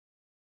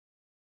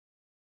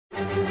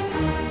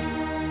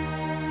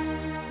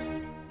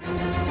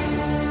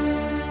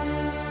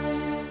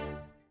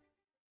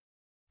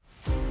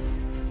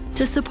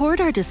To support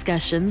our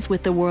discussions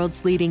with the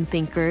world's leading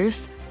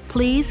thinkers,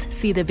 please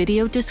see the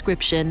video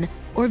description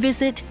or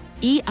visit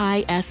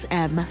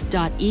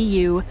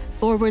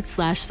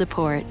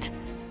eism.eu/support.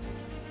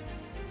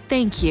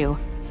 Thank you.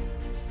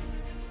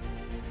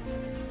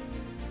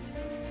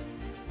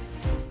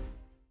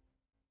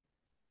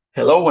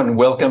 Hello and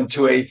welcome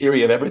to A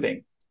Theory of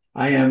Everything.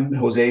 I am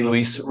Jose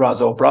Luis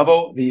Razo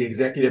Bravo, the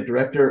Executive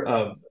Director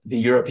of the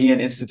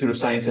European Institute of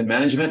Science and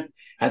Management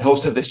and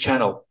host of this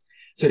channel.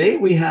 Today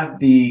we have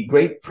the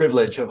great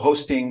privilege of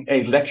hosting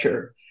a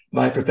lecture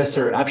by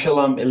Professor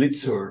Avshalom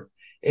Elitzur,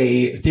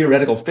 a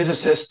theoretical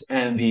physicist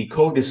and the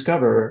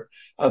co-discoverer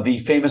of the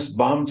famous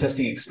bomb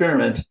testing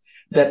experiment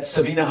that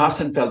Sabina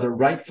Hassenfelder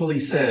rightfully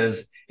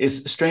says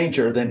is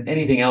stranger than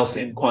anything else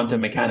in quantum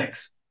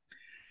mechanics.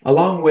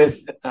 Along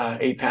with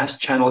a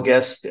past channel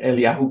guest,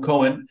 Eliyahu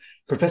Cohen,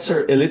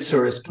 Professor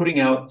Elitzur is putting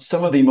out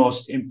some of the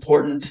most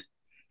important,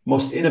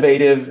 most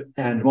innovative,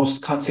 and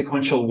most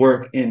consequential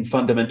work in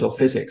fundamental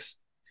physics.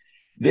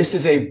 This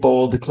is a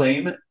bold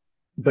claim,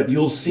 but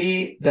you'll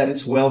see that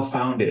it's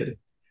well-founded.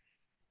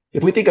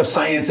 If we think of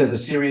science as a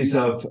series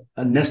of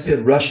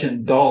nested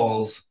Russian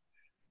dolls,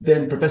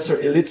 then Professor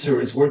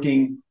Elitzur is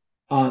working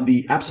on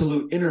the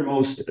absolute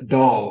innermost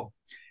doll,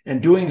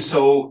 and doing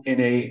so in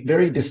a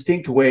very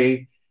distinct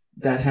way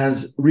that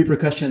has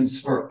repercussions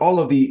for all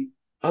of the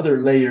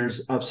other layers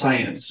of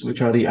science,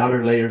 which are the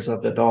outer layers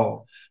of the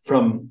doll,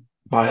 from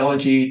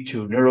biology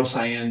to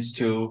neuroscience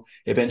to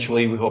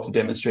eventually, we hope to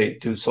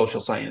demonstrate, to social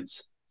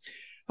science.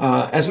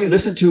 As we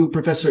listen to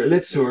Professor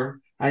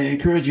Elitzur, I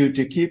encourage you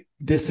to keep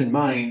this in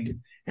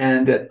mind,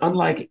 and that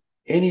unlike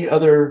any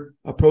other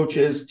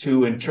approaches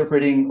to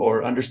interpreting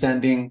or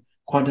understanding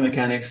quantum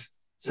mechanics,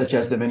 such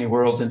as the many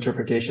worlds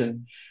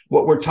interpretation,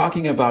 what we're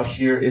talking about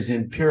here is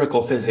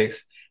empirical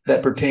physics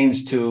that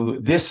pertains to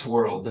this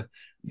world,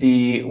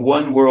 the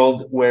one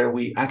world where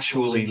we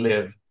actually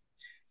live.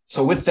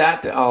 So with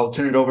that, I'll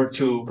turn it over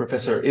to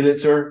Professor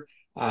Elitzur.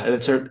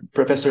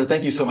 Professor,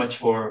 thank you so much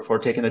for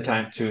taking the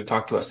time to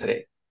talk to us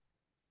today.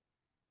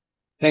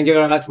 Thank you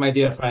very much, my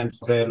dear friend,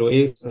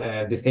 Luis,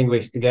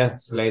 distinguished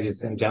guests,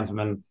 ladies and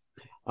gentlemen.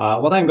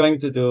 What I'm going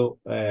to do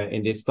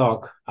in this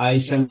talk, I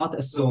shall not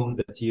assume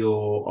that you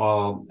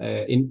are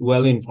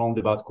well informed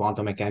about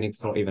quantum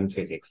mechanics or even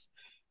physics.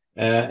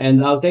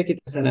 And I'll take it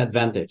as an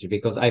advantage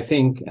because I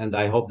think, and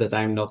I hope that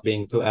I'm not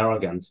being too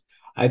arrogant,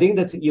 I think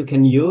that you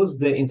can use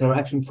the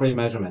interaction-free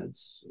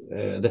measurements,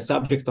 the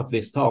subject of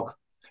this talk,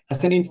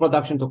 as an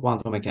introduction to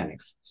quantum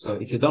mechanics. So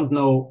if you don't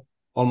know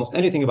almost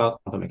anything about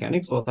quantum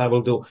mechanics, what I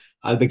will do,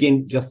 I'll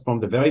begin just from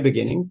the very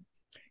beginning.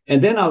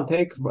 And then I'll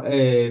take,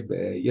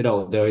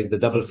 there is the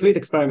double slit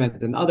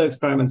experiment and other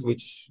experiments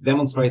which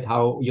demonstrate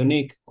how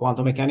unique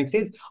quantum mechanics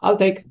is. I'll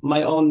take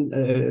my own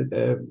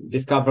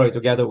discovery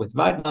together with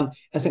Vaidman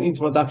as an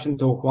introduction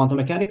to quantum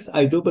mechanics.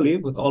 I do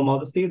believe, with all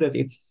modesty, that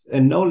it's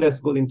a no less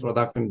good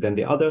introduction than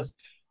the others.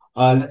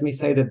 Let me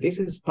say that this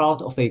is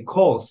part of a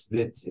course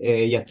that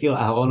Yakir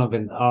Aharanov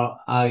and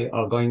I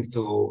are going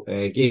to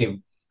give,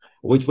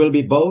 which will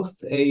be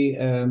both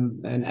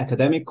an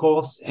academic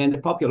course and a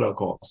popular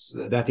course.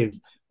 That is,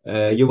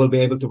 you will be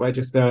able to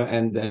register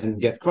and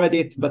get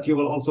credit, but you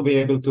will also be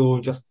able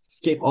to just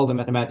skip all the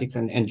mathematics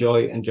and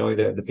enjoy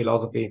the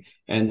philosophy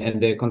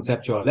and the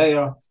conceptual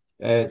layer.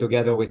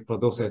 Together with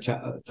producer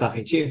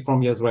Tzachi Chief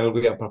from Israel,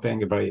 we are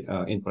preparing a very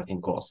interesting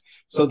course.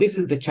 So this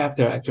is the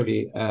chapter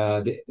actually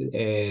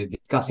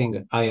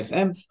discussing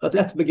IFM, but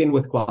let's begin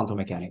with quantum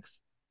mechanics.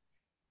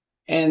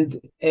 And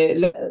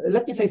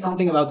let me say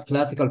something about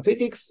classical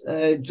physics,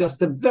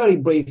 just a very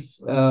brief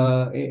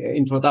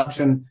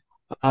introduction.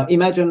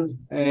 Imagine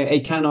a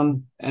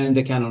cannon and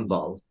a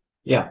cannonball.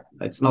 Yeah,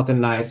 it's not a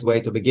nice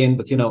way to begin,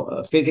 but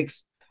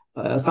physics,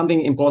 something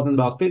important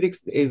about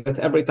physics is that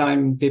every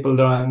time people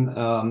learn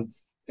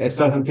a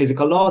certain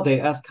physical law,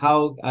 they ask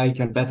how I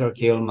can better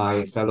kill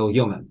my fellow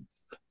human.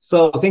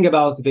 So think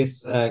about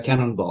this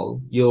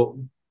cannonball.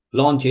 You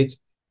launch it.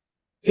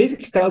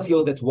 Physics tells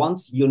you that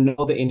once you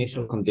know the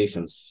initial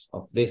conditions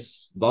of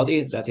this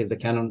body, that is the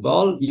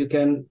cannonball, you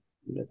can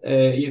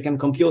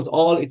compute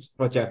all its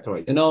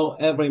trajectory. You know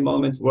every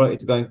moment where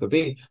it's going to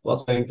be,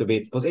 what's going to be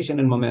its position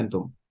and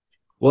momentum.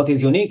 What is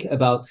unique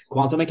about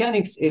quantum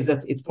mechanics is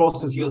that it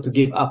forces you to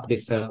give up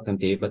this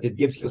certainty, but it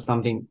gives you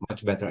something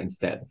much better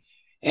instead.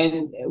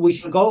 And we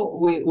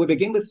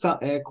begin with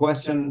a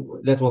question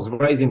that was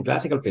raised in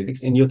classical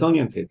physics, in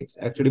Newtonian physics,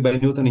 actually by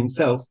Newton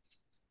himself.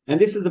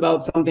 And this is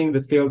about something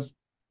that fills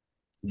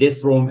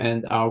this room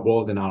and our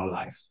world and our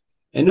life.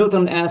 And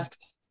Newton asked,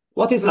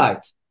 what is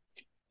light?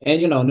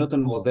 And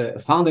Newton was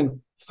the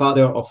founding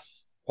father of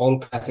all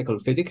classical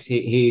physics.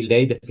 He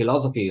laid the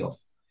philosophy of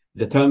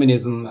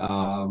determinism,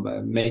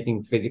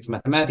 making physics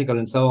mathematical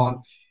and so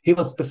on. He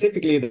was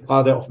specifically the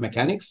father of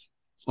mechanics,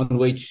 on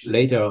which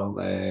later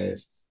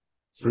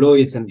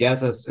fluids and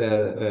gases,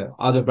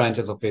 other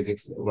branches of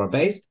physics were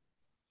based.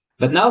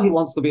 But now he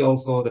wants to be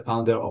also the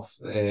founder of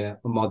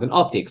modern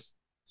optics.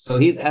 So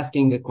he's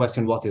asking the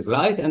question, what is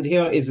light? And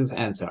here is his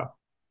answer.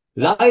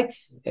 Light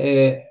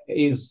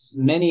is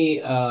many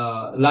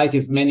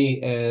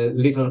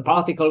little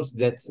particles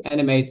that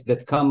animate,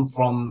 that come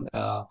from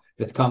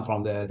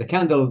the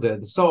candle,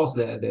 the source,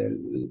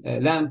 the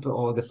lamp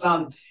or the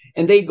sun,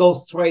 and they go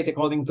straight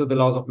according to the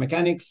laws of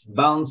mechanics,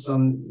 bounce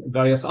on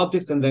various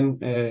objects, and then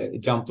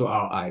jump to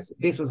our eyes.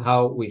 This is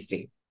how we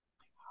see.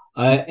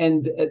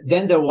 And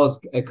then there was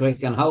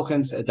Christian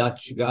Huygens, a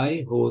Dutch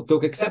guy, who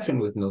took exception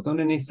with Newton,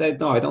 and he said,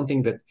 no, I don't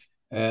think that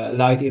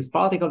light is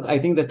particles. I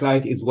think that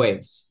light is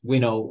waves. We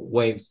know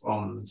waves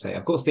from, say,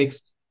 acoustics.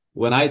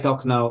 When I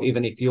talk now,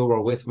 even if you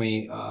were with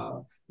me,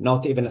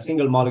 not even a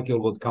single molecule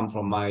would come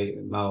from my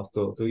mouth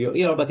to your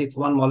ear, but it's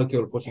one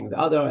molecule pushing the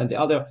other and the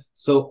other.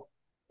 So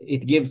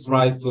it gives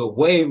rise to a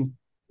wave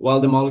while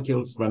the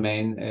molecules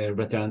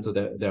return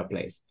to their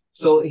place.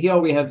 So here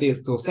we have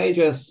these two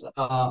sages,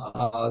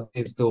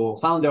 these two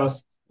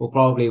founders, who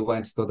probably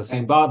went to the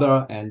same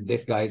barber, and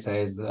this guy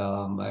says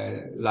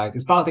light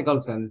is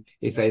particles, and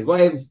he says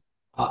waves.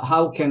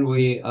 How can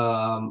we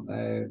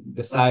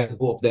decide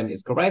who of them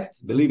is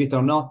correct? Believe it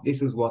or not,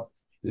 this is what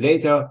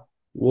later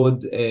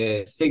would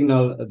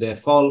signal the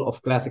fall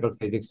of classical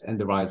physics and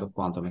the rise of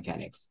quantum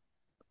mechanics.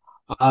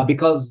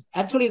 Because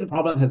actually the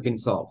problem has been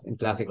solved in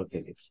classical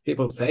physics.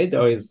 People say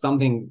there is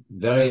something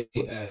very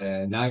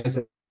nice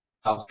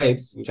about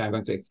waves, which I'm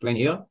going to explain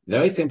here.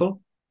 Very simple,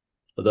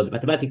 although the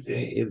mathematics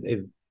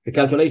the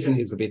calculation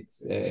is a bit,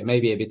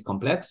 maybe a bit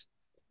complex.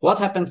 What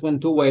happens when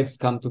two waves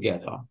come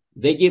together?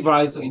 They give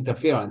rise to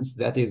interference.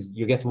 That is,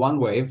 you get one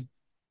wave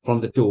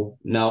from the two.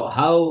 Now,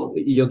 how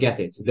you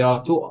get it? There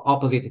are two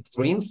opposite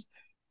extremes.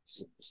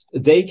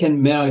 They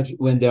can merge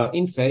when they are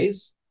in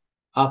phase,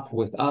 up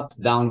with up,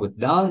 down with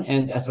down,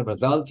 and as a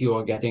result, you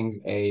are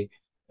getting a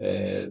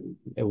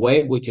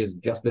wave which is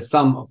just the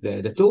sum of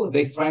the two.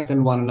 They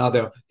strengthen one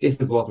another. This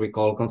is what we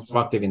call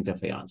constructive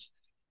interference.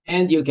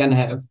 And you can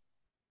have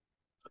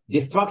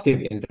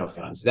destructive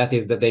interference. That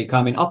is, that they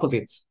come in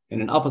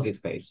an opposite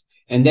phase,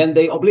 and then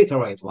they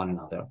obliterate one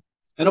another.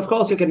 And of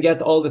course, you can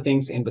get all the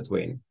things in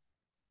between.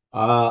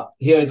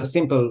 Here is a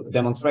simple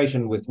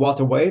demonstration with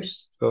water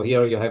waves. So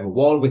here you have a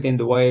wall within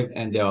the wave,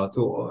 and there are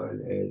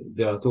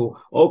two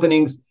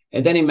openings.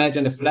 And then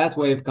imagine a flat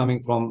wave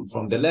coming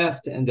from the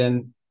left, and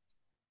then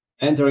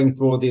entering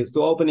through these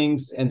two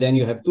openings, and then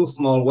you have two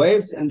small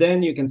waves, and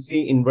then you can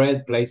see in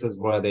red places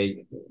where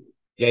they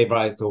gave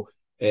rise to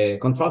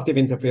constructive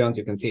interference.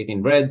 You can see it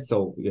in red,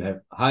 so you have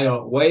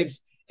higher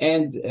waves,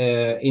 and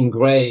in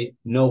gray,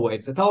 no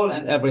waves at all,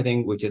 and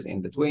everything which is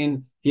in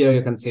between. Here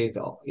you can see it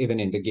even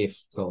in the GIF.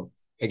 So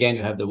again,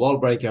 you have the wall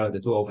breaker,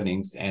 the two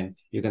openings, and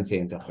you can see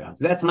interference.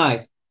 That's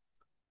nice.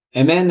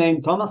 A man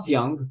named Thomas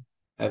Young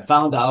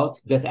found out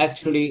that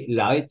actually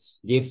light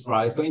gives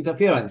rise to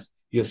interference.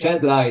 You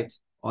shed light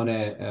on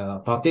a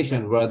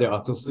partition where there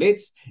are two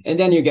slits, and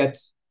then you get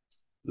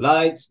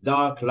light,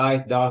 dark,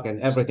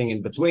 and everything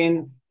in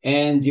between.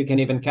 And you can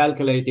even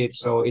calculate it.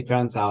 So it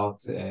turns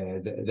out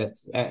that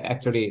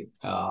actually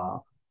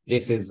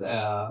this is,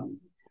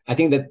 I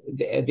think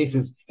that this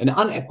is an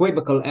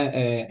unequivocal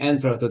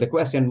answer to the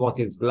question, what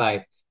is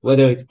light?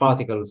 Whether it's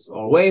particles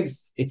or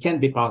waves, it can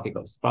be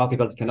particles.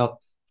 Particles cannot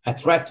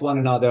attract one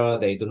another.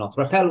 They do not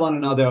repel one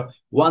another.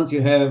 Once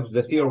you have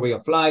the theory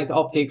of light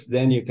optics,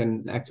 then you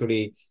can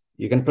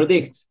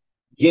predict,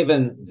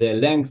 given the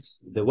length,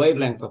 the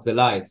wavelength of the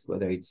light,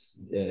 whether it's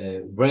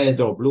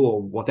red or blue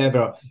or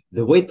whatever,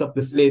 the width of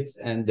the slits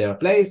and their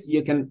place,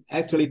 you can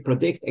actually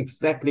predict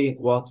exactly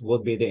what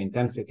would be the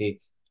intensity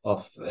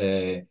of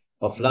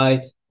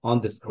light on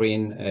the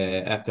screen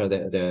after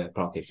the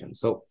partition.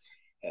 So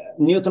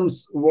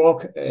Newton's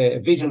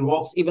vision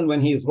works even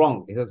when he is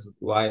wrong. This is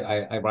why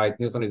I write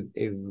Newton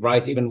is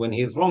right even when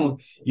he is wrong.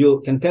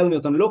 You can tell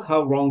Newton, look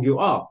how wrong you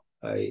are.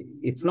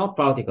 It's not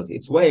particles,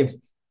 it's waves.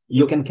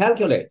 You can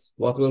calculate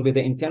what will be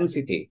the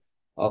intensity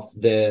of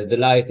the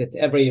light at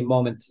every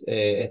moment,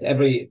 at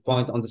every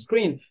point on the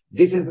screen.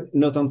 This is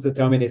Newton's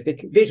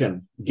deterministic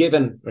vision,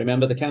 given,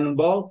 remember the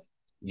cannonball,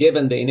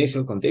 given the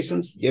initial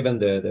conditions, given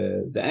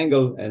the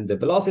angle and the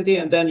velocity,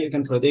 and then you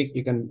can predict,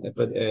 you can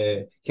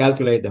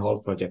calculate the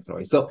whole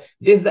trajectory. So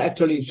this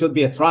actually should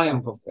be a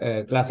triumph of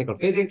classical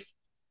physics.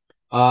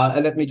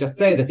 And let me just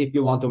say that if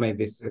you want to make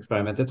this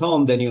experiment at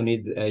home, then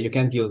you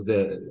can't use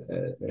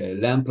the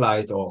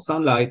lamplight or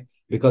sunlight,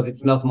 because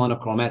it's not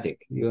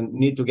monochromatic. You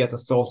need to get a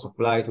source of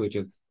light which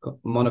is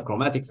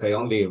monochromatic, say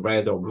only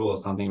red or blue or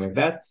something like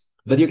that.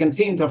 But you can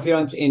see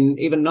interference in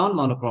even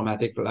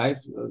non-monochromatic light,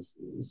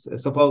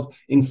 suppose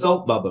in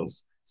soap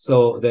bubbles.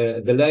 So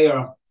the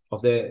layer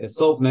of the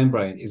soap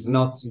membrane is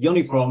not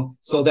uniform.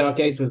 So there are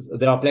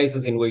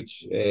places in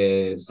which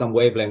some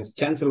wavelengths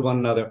cancel one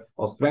another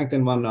or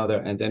strengthen one another,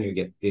 and then you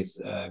get this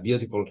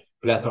beautiful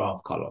plethora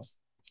of colors.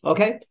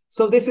 Okay,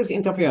 so this is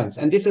interference,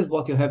 and this is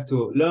what you have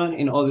to learn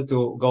in order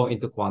to go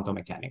into quantum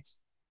mechanics.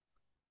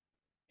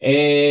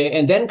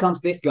 And then comes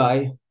this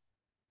guy,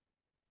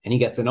 and he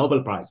gets a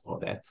Nobel Prize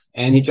for that,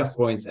 and he just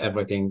ruins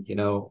everything. You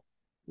know,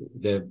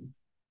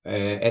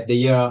 at the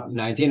year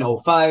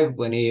 1905,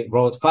 when he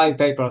wrote 5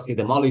 papers, he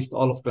demolished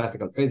all of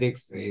classical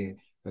physics.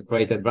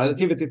 created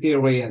relativity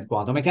theory and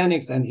quantum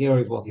mechanics, and here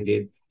is what he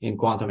did in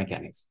quantum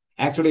mechanics.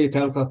 Actually, it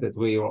tells us that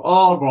we are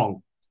all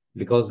wrong,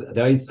 because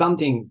there is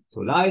something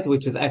to light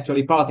which is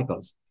actually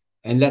particles.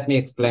 And let me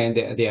explain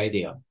the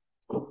idea.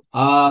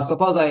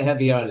 Suppose I have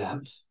here a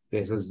lamp.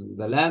 This is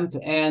the lamp,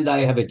 and I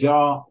have a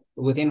jar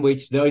within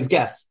which there is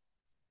gas.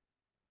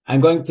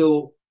 I'm going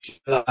to shed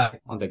light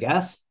on the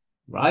gas,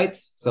 right?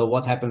 So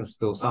what happens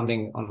to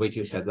something on which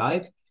you shed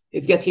light?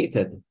 It gets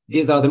heated.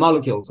 These are the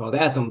molecules or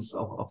the atoms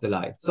of the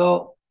light.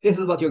 So this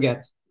is what you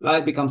get.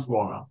 Light becomes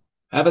warmer.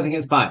 Everything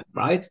is fine,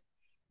 right?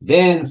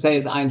 Then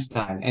says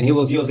Einstein, and he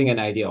was using an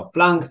idea of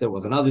Planck. There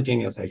was another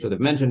genius, I should have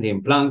mentioned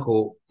him, Planck,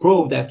 who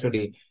proved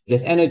actually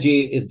that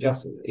energy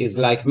is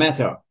like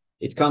matter.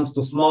 It comes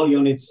to small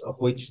units of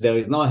which there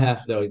is no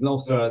half, there is no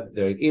third,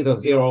 there is either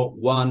 0,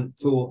 1,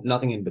 2,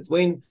 nothing in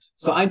between.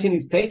 So Einstein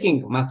is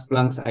taking Max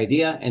Planck's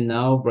idea and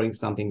now brings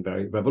something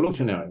very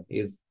revolutionary.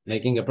 He's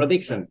making a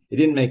prediction. He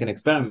didn't make an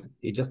experiment.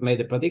 He just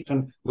made a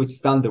prediction which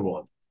stunned the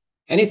world.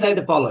 And he said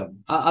the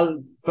following.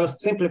 I'll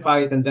first simplify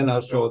it and then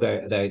I'll show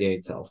the idea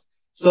itself.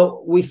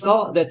 So we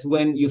saw that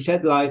when you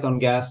shed light on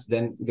gas,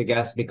 then the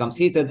gas becomes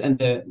heated and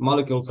the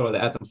molecules or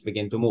the atoms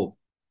begin to move.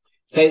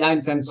 Said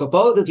Einstein,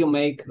 suppose that you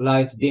make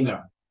light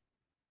dimmer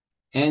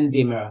and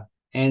dimmer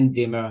and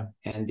dimmer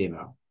and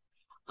dimmer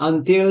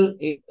until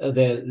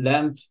the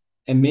lamp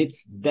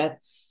emits that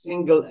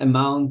single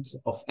amount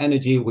of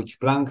energy which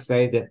Planck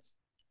said that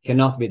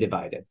cannot be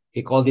divided.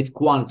 He called it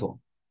quantum.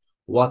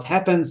 What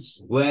happens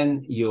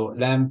when your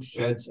lamp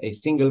sheds a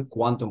single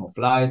quantum of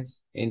light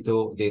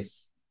into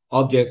this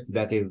object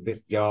that is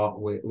this jar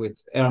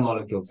with air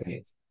molecules in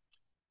it?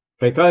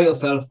 Prepare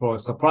yourself for a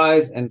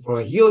surprise and for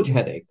a huge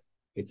headache.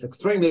 It's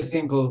extremely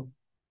simple,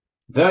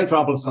 very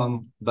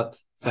troublesome, but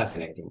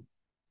fascinating.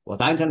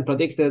 What Einstein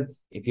predicted,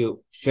 if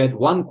you shed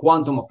one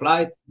quantum of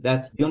light,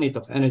 that unit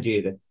of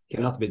energy that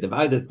cannot be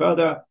divided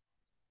further,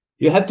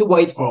 you have to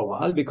wait for a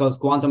while because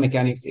quantum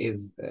mechanics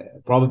is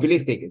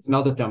probabilistic. It's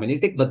not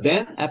deterministic. But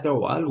then after a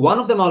while, one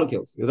of the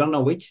molecules, you don't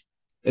know which,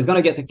 is going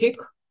to get a kick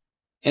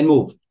and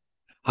move.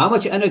 How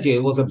much energy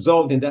was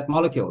absorbed in that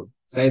molecule?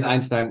 Says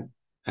Einstein,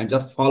 I'm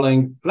just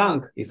following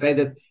Planck. He said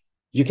that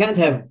you can't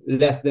have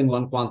less than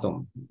one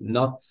quantum,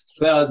 not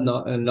third,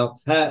 no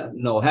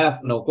half,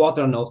 no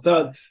quarter, no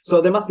third.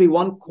 So there must be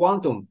one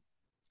quantum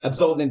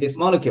absorbed in this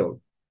molecule.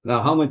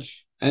 Now, how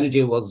much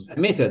energy was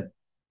emitted?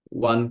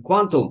 One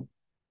quantum.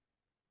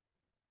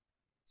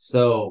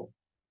 So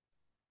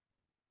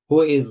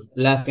who is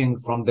laughing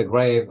from the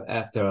grave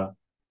after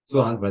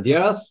 200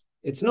 years?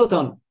 It's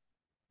Newton.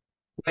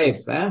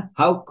 Waves, eh?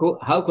 How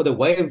could a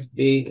wave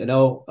be,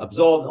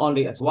 absorbed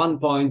only at one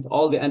point,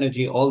 all the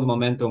energy, all the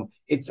momentum?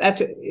 It's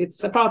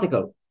a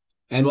particle.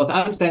 And what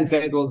Einstein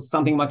said was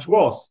something much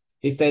worse.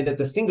 He said that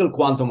a single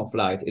quantum of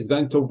light is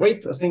going to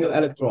rip a single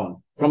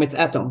electron from its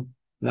atom.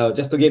 Now,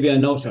 just to give you a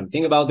notion,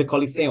 think about the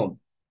Colosseum.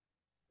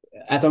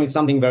 Atom is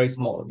something very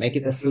small. Make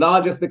it as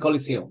large as the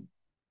Colosseum.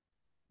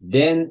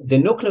 Then the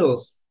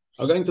nucleus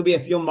are going to be a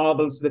few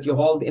marbles that you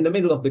hold in the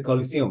middle of the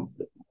Colosseum.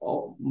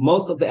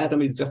 Most of the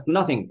atom is just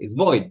nothing, is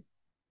void.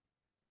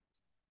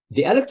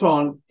 The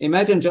electron,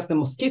 imagine just a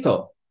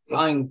mosquito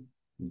flying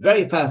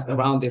very fast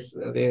around this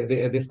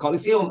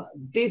Colosseum.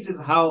 This is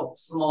how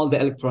small the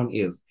electron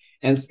is.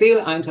 And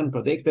still Einstein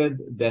predicted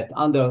that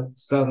under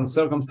certain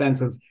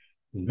circumstances,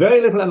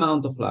 very little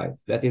amount of light,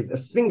 that is a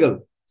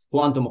single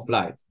quantum of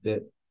light,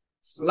 the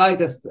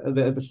slightest,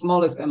 the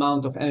smallest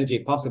amount of energy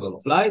possible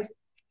of light,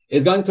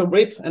 is going to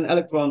rip an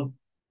electron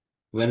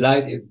when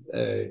light is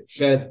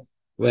shed.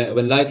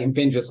 When light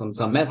impinges on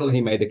some metal, he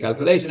made the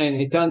calculation,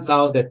 and it turns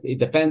out that it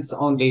depends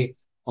only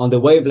on the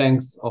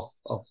wavelengths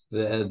of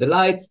the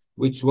light,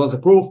 which was a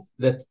proof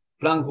that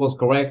Planck was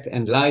correct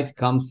and light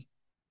comes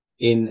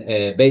in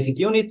basic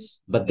units.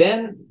 But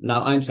then,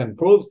 now Einstein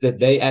proves that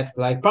they act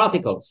like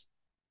particles.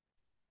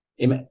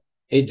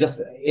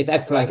 It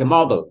acts like a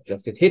marble,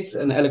 just it hits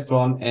an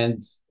electron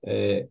and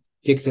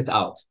kicks it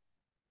out.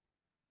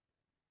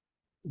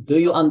 Do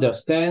you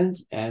understand,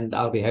 and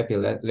I'll be happy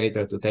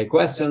later to take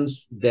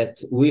questions, that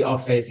we are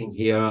facing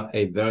here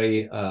a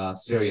very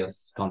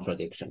serious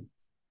contradiction?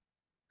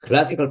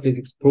 Classical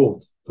physics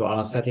proved to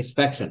our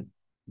satisfaction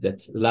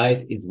that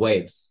light is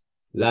waves.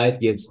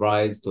 Light gives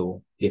rise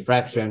to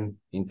diffraction,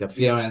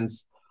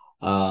 interference,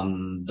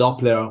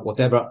 Doppler,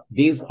 whatever.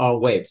 These are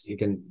waves. You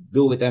can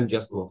do with them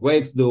just what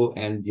waves do,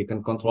 and you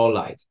can control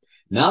light.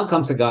 Now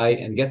comes a guy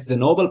and gets the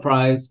Nobel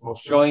Prize for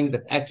showing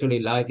that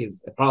actually light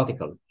is a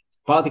particle.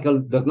 Particle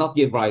does not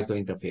give rise to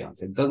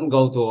interference. It doesn't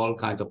go to all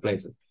kinds of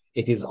places.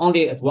 It is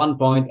only at one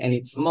point, and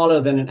it's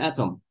smaller than an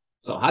atom.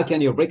 So how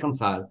can you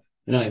reconcile?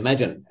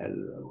 Imagine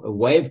a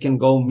wave can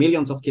go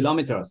millions of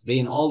kilometers, be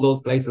in all those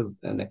places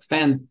and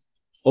expand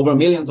over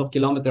millions of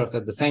kilometers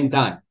at the same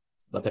time.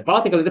 But a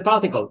particle is a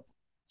particle.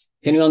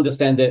 Can you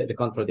understand the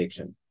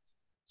contradiction?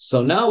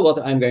 So now what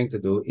I'm going to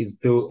do is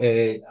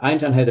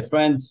Einstein had a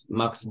friend,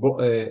 Niels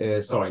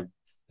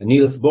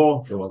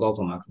Bohr. There was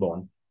also Max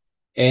Born.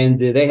 And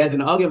they had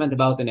an argument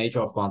about the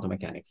nature of quantum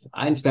mechanics.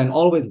 Einstein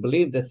always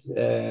believed that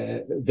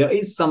there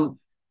is some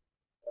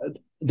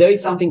there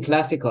is something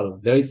classical.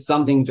 There is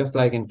something just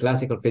like in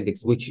classical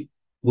physics, which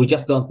we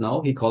just don't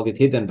know. He called it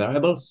hidden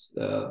variables.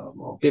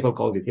 Or people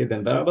called it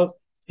hidden variables.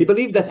 He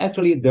believed that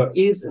actually there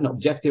is an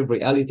objective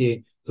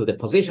reality to the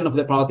position of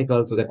the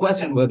particle, to the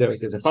question whether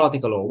it is a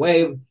particle or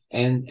wave,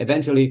 and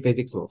eventually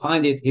physics will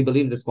find it. He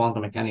believed that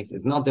quantum mechanics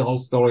is not the whole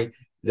story,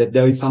 that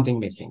there is something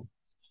missing.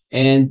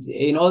 And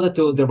in order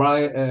to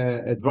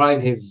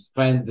drive his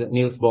friend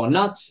Niels Bohr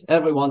nuts,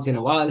 every once in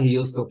a while, he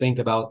used to think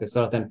about a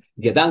certain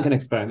Gedanken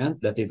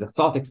experiment, that is a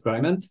thought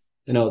experiment.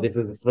 You know, this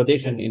is a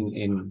tradition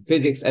in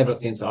physics ever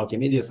since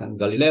Archimedes and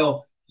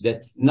Galileo,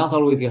 that not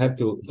always you have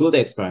to do the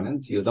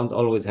experiment. You don't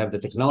always have the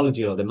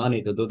technology or the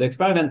money to do the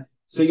experiment.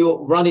 So you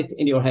run it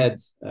in your head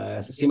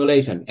as a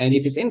simulation. And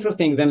if it's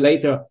interesting, then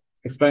later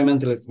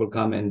experimentalists will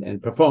come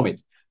and perform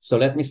it. So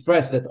let me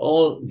stress that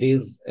all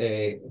these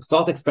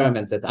thought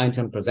experiments that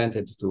Einstein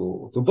presented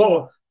to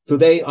Bohr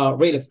today are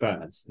real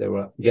experiments. There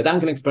were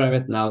Gedanken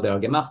experiments, now there are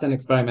Gemachten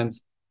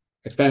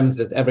experiments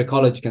that every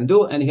college can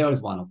do, and here is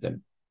one of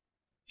them.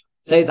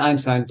 Says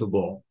Einstein to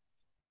Bohr,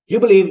 you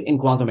believe in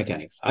quantum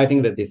mechanics. I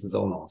think that this is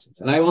all nonsense,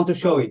 and I want to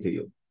show it to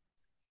you.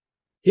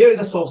 Here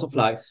is a source of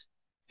light,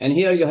 and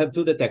here you have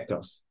two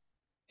detectors.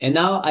 And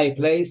now I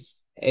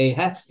place a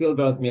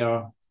half-silvered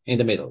mirror in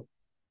the middle.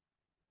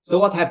 So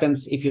what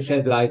happens if you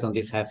shed light on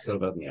this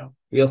half-silvered mirror?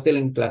 We are still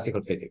in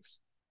classical physics.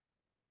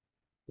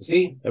 You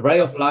see, a ray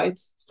of light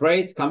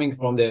straight coming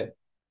from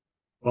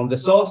the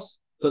source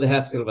to the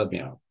half-silvered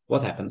mirror.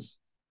 What happens?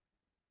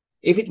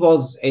 If it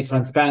was a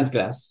transparent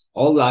glass,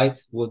 all light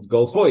would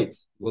go through it,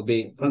 would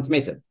be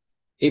transmitted.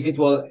 If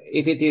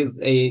it is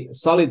a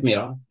solid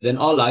mirror, then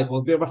all light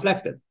will be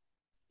reflected.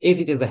 If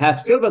it is a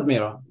half-silvered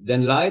mirror,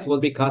 then light will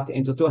be cut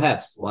into two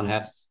halves. One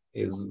half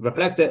is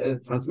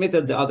reflected,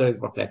 transmitted, the other is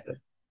reflected.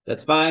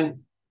 That's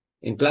fine.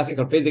 In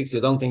classical physics,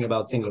 you don't think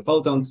about single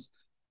photons.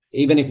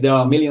 Even if there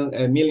are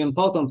a million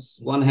photons,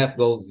 one half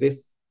goes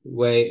this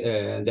way,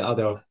 and the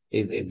other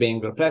is being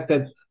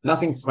reflected.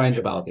 Nothing strange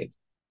about it.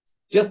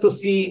 Just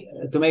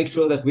to make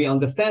sure that we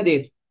understand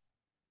it.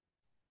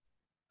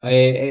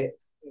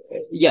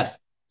 Yes.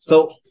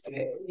 So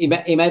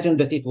imagine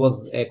that it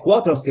was a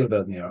quarter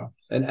silver mirror.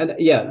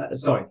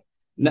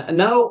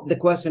 Now the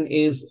question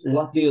is,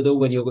 what do you do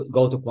when you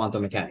go to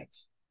quantum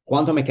mechanics?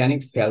 Quantum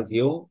mechanics tells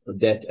you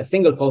that a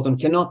single photon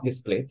cannot be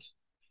split.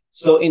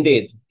 So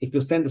indeed, if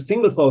you send a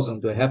single photon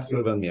to a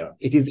half-silver mirror,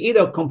 it is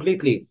either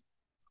completely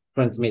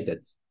transmitted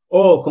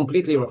or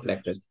completely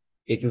reflected.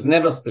 It is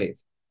never split.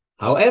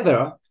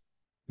 However,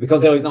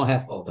 because there is no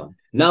half-photon,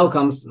 now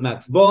comes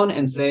Max Born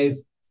and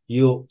says,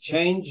 you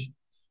change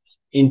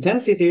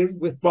intensities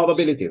with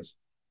probabilities.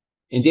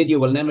 Indeed, you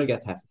will never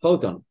get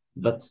half-photon,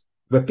 but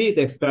repeat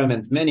the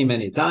experiment many,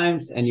 many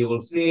times, and you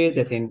will see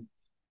that in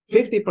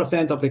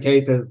 50% of the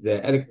cases,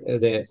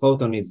 the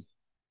photon is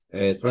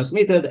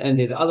transmitted, and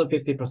in the other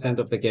 50%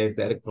 of the case,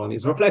 the electron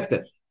is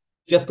reflected.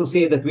 Just to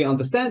see that we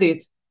understand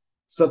it,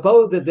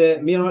 suppose that the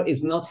mirror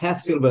is not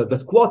half-silver,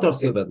 but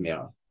quarter-silver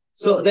mirror.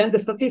 So then the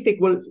statistics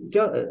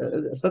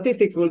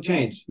will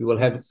change. You will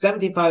have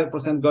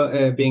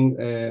 75% being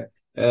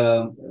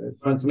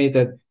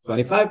transmitted,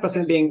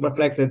 25% being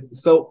reflected.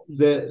 So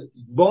the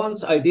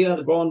Born's idea,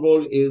 the Born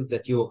rule, is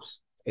that you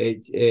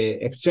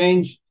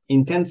exchange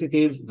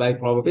intensities by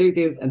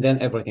probabilities, and then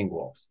everything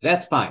works.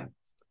 That's fine.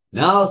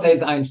 Now,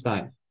 says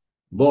Einstein,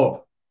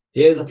 Bohr,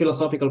 here's a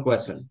philosophical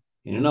question.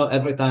 You know,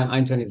 every time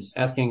Einstein is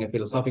asking a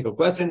philosophical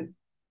question,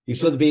 you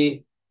should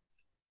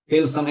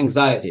feel some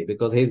anxiety,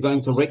 because he's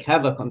going to wreak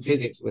havoc on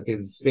physics with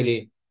his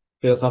silly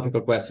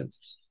philosophical questions.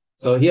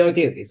 So here it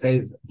is. He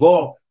says,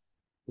 Bohr,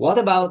 what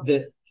about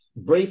the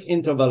brief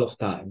interval of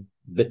time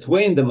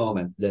between the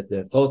moment that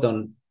the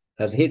photon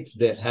has hit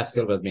the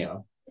half-silver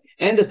mirror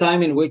and the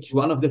time in which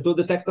one of the two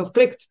detectors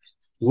clicked?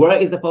 Where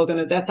is the photon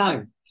at that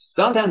time?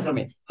 Don't answer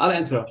me. I'll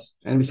answer,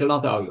 and we shall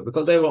not argue,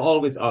 because they were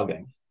always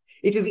arguing.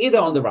 It is either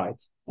on the right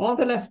or on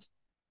the left.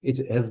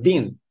 It has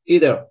been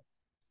either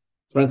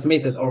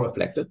transmitted or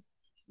reflected.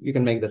 You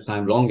can make the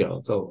time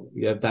longer, so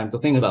you have time to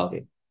think about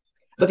it.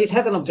 But it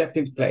has an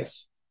objective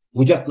place.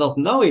 We just don't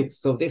know it,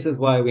 so this is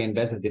why we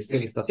invented this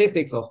silly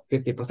statistics of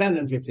 50%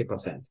 and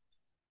 50%.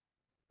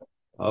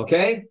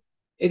 Okay?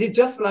 It is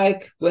just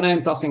like when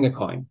I'm tossing a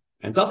coin.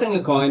 I'm tossing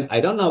a coin, I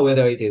don't know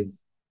whether it is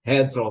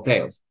heads or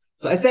tails.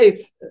 So I say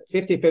it's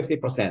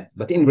 50-50%,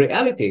 but in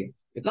reality,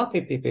 it's not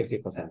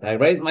 50-50%.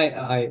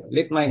 I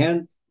lift my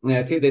hand and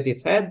I see that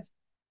it's heads.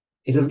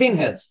 It has been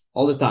heads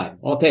all the time,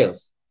 or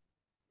tails.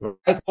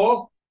 Right,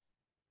 Bohr?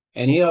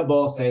 And here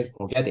Bohr says,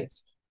 forget it.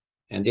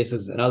 And this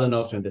is another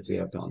notion that we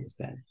have to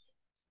understand.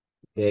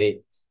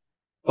 The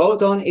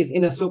photon is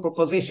in a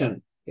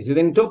superposition. It is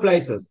in two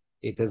places.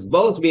 It has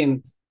both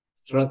been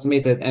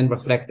transmitted and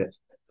reflected.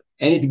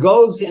 And it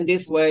goes in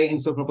this way in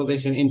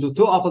superposition into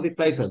two opposite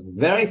places,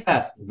 very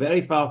fast,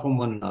 very far from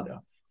one another.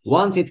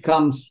 Once it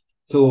comes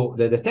to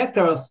the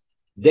detectors,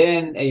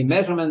 then a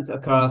measurement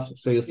occurs.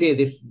 So you see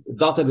this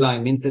dotted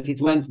line means that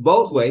it went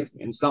both ways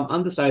in some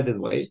undecided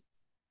way.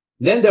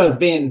 Then there has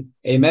been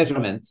a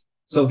measurement.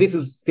 So this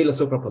is still a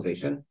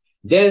superposition.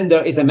 Then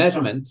there is a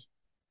measurement.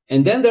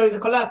 and then there is a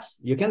collapse.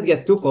 You can't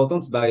get two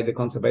photons by the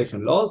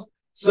conservation laws.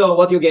 So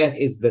what you get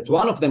is that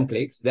one of them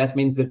clicks. That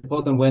means the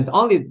photon went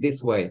only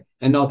this way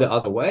and not the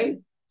other way.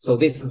 So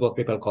this is what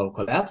people call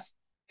collapse.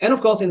 And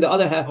of course, in the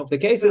other half of the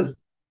cases,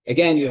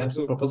 again, you have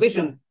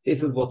superposition.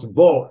 This is what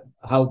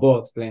how Bohr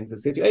explains the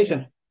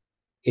situation.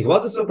 It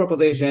was a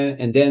superposition,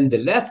 and then the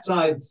left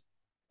side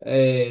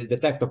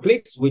detector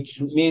clicks, which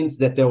means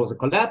that there was a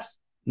collapse.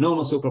 No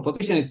more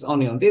superposition. It's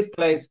only on this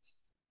place.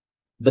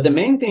 But the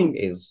main thing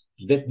is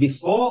that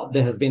before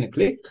there has been a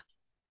click,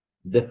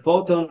 the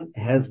photon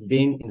has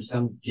been in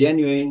some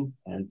genuine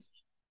and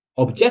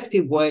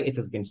objective way, it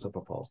has been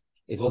superposed.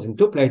 It was in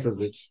two places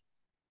which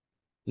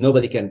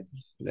nobody can,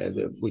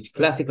 which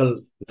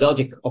classical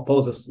logic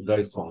opposes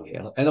very strongly.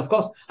 And of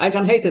course,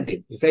 Einstein hated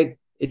it. He said,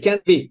 it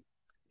can't be.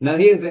 Now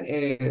here's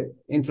an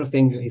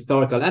interesting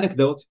historical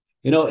anecdote.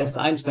 You know, as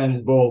Einstein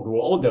and Bohr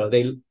grew older,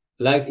 they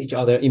liked each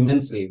other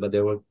immensely, but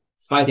they were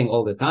fighting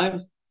all the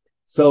time.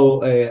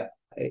 So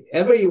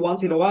every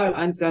once in a while,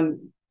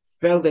 Einstein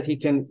felt that he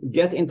can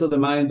get into the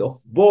mind of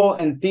Bohr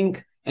and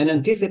think and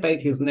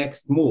anticipate his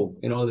next move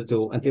in order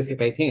to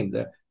anticipate him.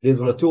 These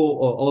were two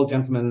old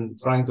gentlemen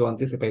trying to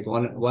anticipate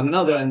one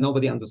another, and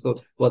nobody understood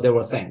what they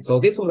were saying. So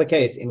this was a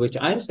case in which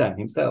Einstein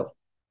himself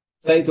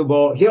said to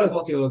Bohr, here's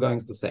what you are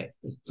going to say.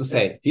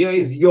 Here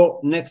is your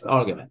next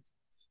argument.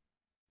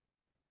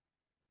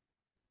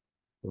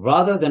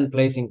 Rather than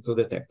placing two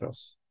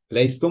detectors,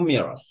 place two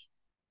mirrors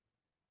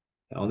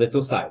on the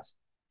two sides,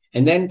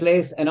 and then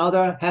place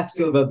another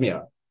half-silvered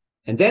mirror,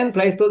 and then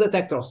place two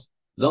detectors.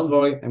 Don't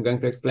worry, I'm going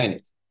to explain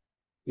it.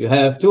 You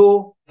have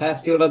two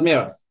half-silvered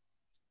mirrors.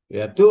 You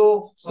have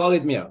two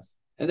solid mirrors.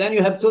 And then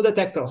you have two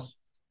detectors.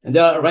 And they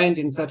are arranged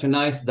in such a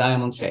nice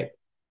diamond shape.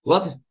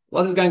 What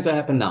is going to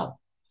happen now?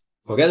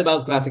 Forget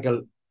about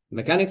classical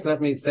mechanics.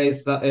 Let me say,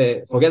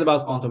 forget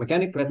about quantum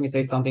mechanics. Let me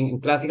say something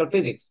in classical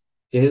physics.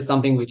 This is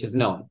something which is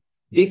known.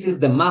 This is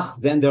the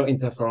Mach-Zehnder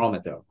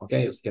interferometer.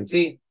 Okay, as you can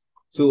see,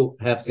 two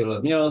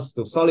half-silvered mirrors,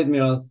 two solid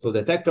mirrors, two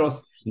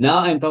detectors. Now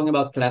I'm talking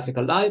about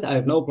classical light. I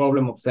have no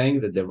problem of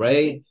saying that the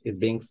ray is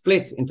being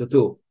split into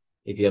two.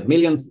 If you have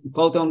millions of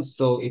photons,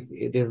 so if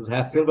it is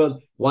half-silvered,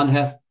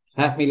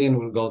 half million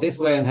will go this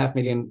way and half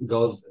million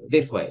goes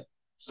this way.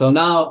 So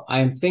now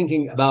I'm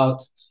thinking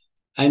about,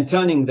 I'm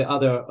turning the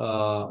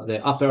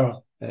upper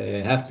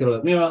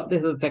half-silvered mirror.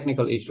 This is a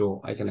technical issue.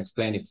 I can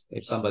explain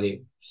if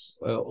somebody,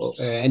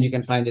 and you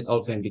can find it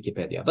also in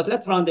Wikipedia. But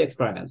let's run the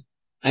experiment.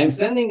 I'm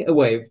sending a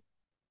wave.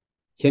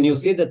 Can you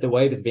see that the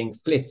wave is being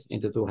split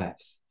into two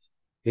halves?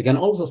 You can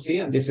also see,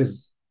 and this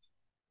is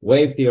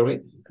wave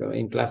theory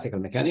in classical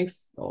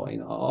mechanics or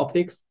in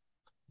optics,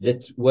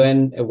 that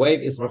when a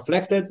wave is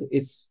reflected,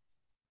 its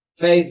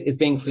phase is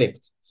being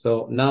flipped.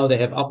 So now they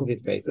have opposite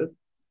phases.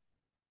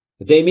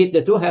 They meet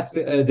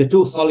the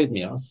two solid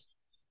mirrors.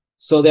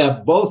 So they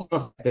are both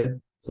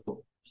reflected.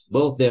 So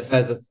both their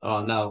phases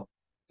are now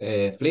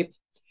flipped.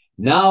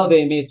 Now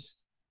they meet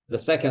the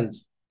second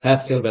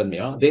half-silvered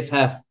mirror. This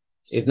half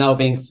is now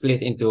being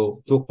split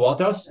into two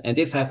quarters, and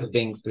this half is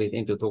being split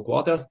into two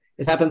quarters.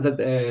 It happens at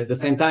the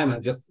same time. I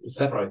just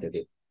separated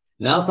it.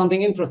 Now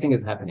something interesting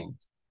is happening.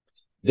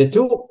 The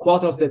two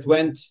quarters that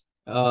went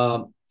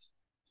to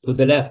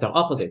the left are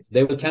opposite.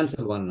 They will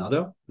cancel one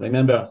another.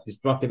 Remember,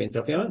 destructive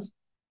interference.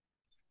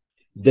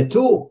 The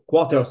two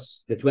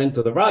quarters that went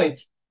to the right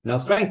now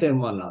strengthen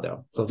one another.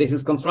 So this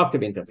is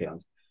constructive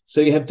interference.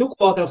 So you have two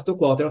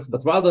quarters,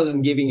 but rather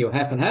than giving you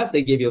half and half,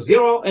 they give you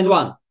 0 and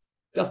 1.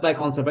 Just by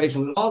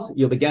conservation laws,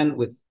 you begin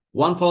with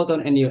one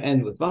photon and you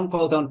end with one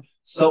photon.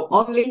 So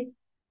only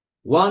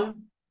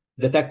one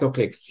detector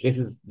clicks. This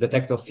is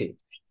detector C.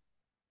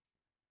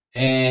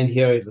 And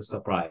here is the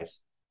surprise.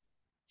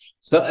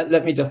 So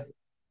let me just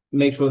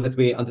make sure that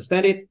we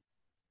understand it.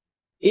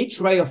 Each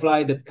ray of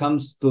light that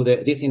comes to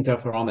this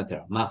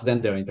interferometer,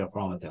 Mach-Zehnder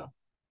interferometer,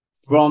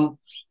 from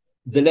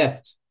the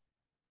left,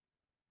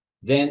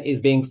 then is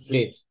being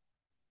split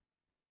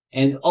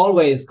and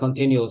always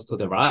continues to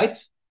the right.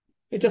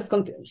 It just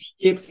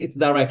keeps its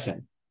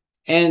direction.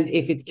 And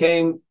if it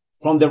came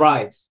from the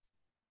right,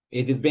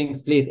 it is being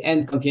split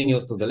and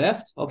continues to the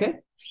left. Okay,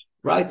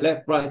 right,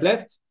 left, right,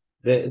 left.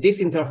 This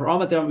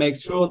interferometer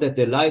makes sure that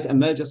the light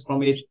emerges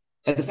from it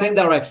at the same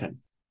direction.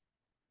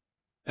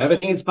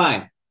 Everything is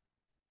fine.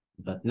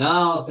 But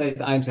now,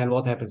 says Einstein,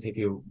 what happens if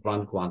you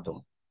run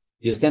quantum?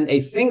 You send a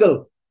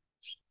single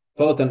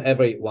photon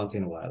every once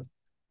in a while.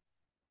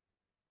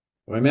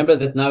 Remember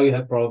that now you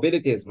have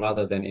probabilities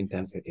rather than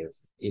intensities.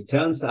 It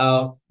turns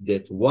out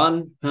that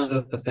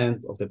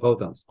 100% of the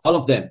photons, all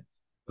of them,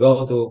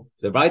 go to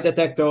the right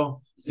detector,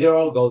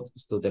 0 goes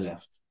to the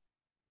left.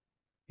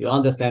 You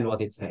understand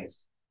what it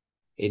says.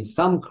 In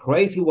some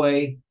crazy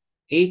way,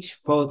 each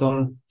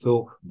photon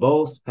took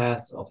both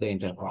paths of the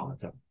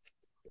interferometer.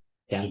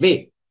 Can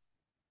be.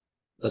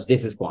 But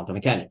this is quantum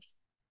mechanics.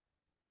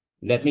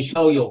 Let me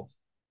show you.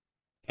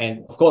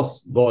 And of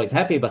course, Bohr is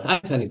happy, but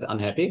Einstein is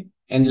unhappy.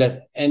 And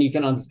you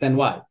can understand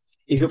why.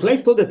 If you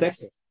place two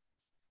detectors,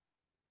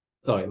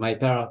 sorry, my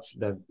parrot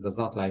does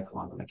not like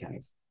quantum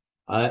mechanics.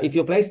 If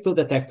you place two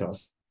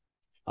detectors,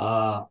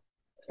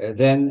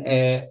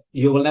 then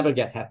you will never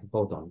get half a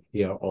photon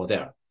here or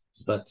there.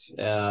 But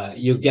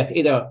you get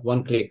either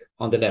one click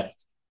on the left,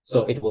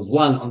 so it was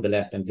 1 on the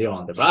left and 0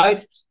 on the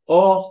right,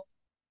 or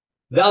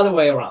the other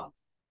way around,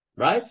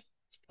 right?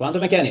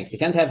 Quantum mechanics, you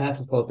can't have half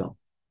a photon.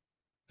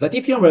 But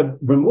if you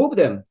remove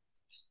them,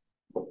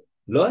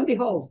 lo and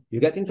behold, you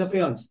get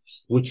interference,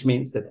 which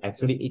means that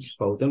actually each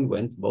photon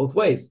went both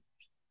ways.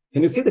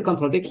 Can you see the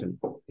contradiction?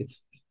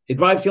 It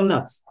drives you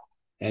nuts,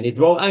 and it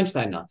drove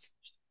Einstein nuts.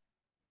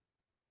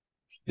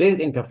 There is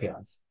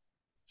interference.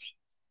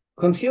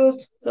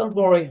 Confused? Don't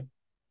worry.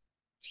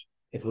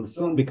 It will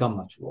soon become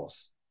much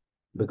worse,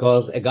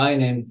 because a guy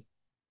named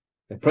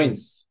a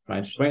prince,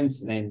 French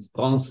prince named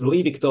Prince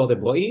Louis Victor de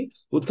Broglie,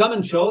 would come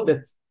and show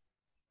that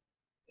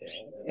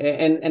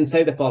and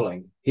say the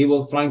following. He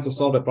was trying to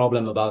solve a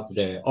problem about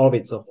the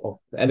orbits of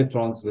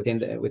electrons within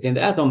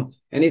the atom,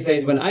 and he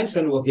said when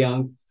Einstein was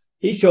young,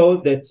 he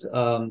showed that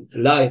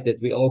light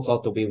that we all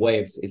thought to be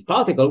waves is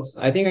particles.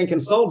 I think I can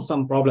solve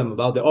some problem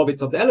about the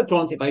orbits of the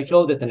electrons if I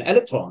show that an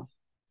electron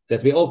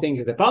that we all think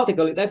is a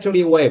particle is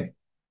actually a wave.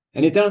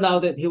 And it turned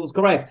out that he was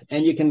correct,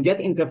 and you can get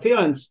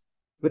interference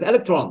with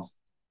electrons.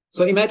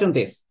 So imagine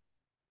this.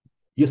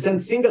 You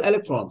send single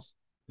electrons.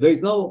 There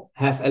is no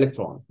half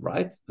electron,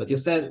 right? But you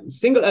send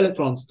single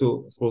electrons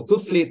through 2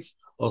 slits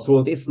or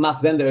through this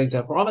Mach-Zehnder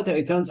interferometer.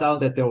 It turns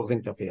out that there was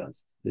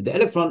interference. The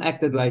electron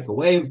acted like a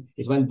wave.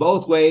 It went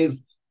both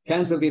ways,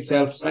 canceled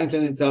itself,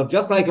 strengthened itself,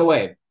 just like a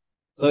wave.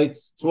 So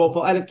it's true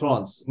for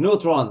electrons,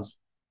 neutrons,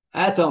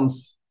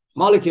 atoms,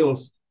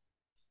 molecules,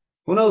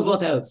 who knows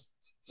what else.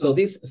 So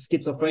this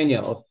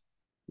schizophrenia of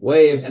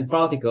wave and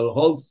particle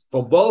holds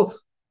for both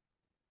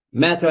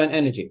matter and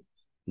energy.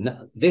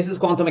 Now, this is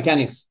quantum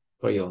mechanics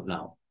for you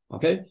now,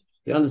 okay?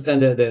 You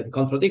understand the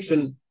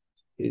contradiction.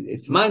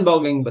 It's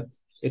mind-boggling, but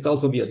it's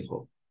also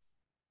beautiful.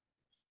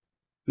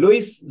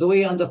 Luis, do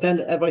we understand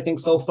everything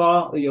so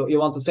far? You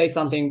want to say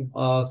something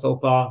so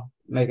far?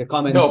 Make a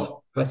comment?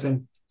 No.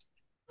 Question?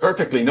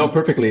 Perfectly. No,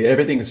 perfectly.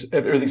 Everything's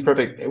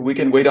perfect. We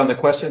can wait on the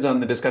questions, on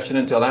the discussion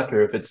until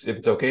after. If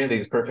it's okay, I think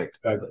it's perfect.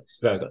 Very good.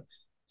 Very good.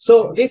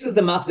 So this is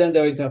the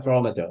Mach-Zehnder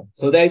interferometer.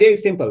 So the idea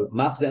is simple.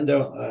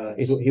 Mach-Zehnder,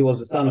 he was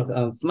the son of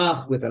Ernst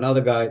Mach with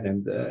another guy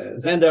named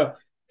Zehnder.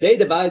 They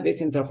devised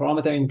this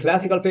interferometer in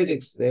classical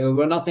physics. They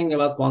were not thinking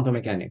about quantum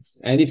mechanics.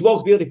 And it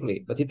works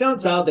beautifully. But it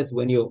turns out that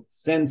when you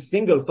send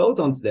single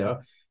photons there,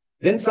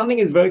 then something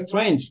is very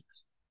strange.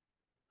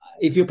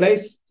 If you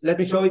place, let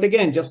me show it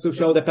again, just to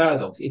show the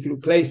paradox. If you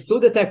place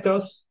 2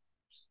 detectors,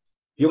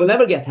 you will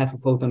never get half a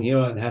photon here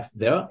and half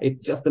there.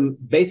 It's just the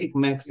basic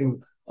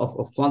maxim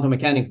of quantum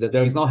mechanics that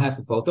there is no half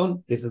a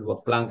photon. This is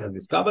what Planck has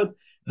discovered.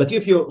 But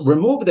if you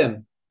remove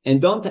them and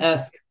don't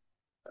ask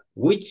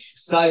which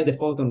side the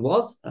photon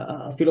was,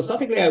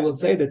 philosophically, I would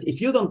say that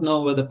if you don't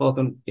know where the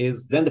photon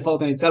is, then the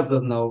photon itself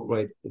doesn't know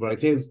where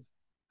it is.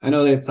 I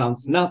know that it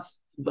sounds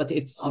nuts, but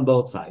it's on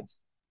both sides.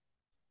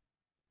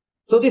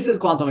 So this is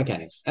quantum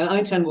mechanics. And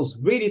Einstein was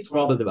really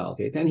troubled about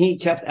it. And he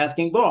kept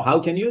asking Bohr, how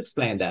can you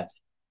explain that?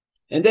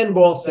 And then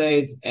Bohr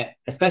said,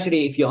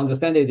 especially if you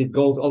understand it, it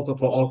goes also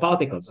for all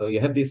particles. So you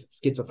have this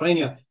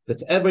schizophrenia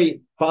that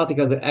every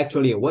particle is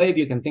actually a wave.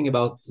 You can think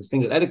about a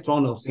single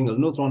electron or single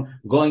neutron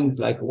going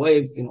like a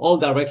wave in all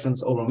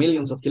directions over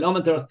millions of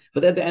kilometers.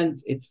 But at the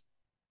end,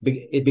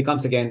 it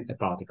becomes again a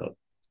particle.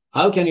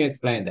 How can you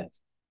explain that?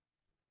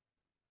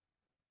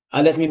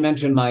 And let me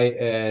mention my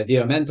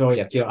dear mentor,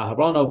 Yakir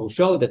Aharanov, who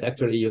showed that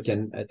actually you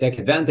can take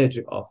advantage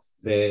of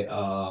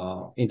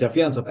the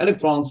interference of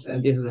electrons,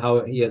 and this is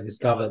how he has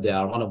discovered the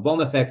Aharonov-Bohm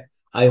effect.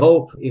 I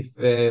hope if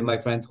my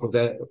friend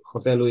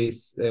Jose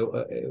Luis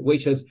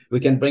wishes,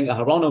 we can bring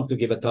Aharonov to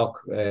give a talk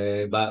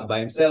by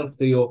himself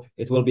to you.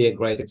 It will be a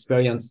great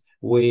experience.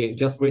 We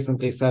just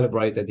recently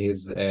celebrated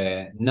his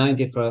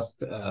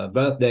 91st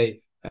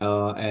birthday,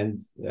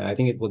 and I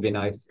think it would be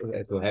nice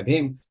to have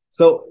him.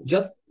 So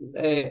just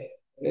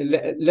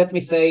let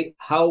me say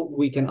how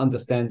we can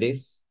understand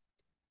this.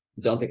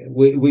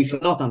 We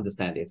should not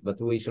understand it, but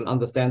we should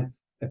understand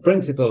a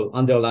principle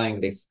underlying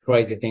this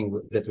crazy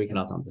thing that we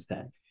cannot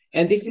understand.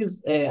 And this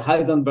is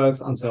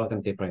Heisenberg's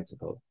uncertainty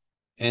principle.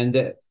 And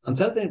the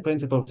uncertainty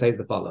principle says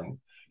the following.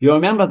 You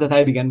remember that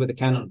I began with a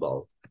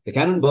cannonball. The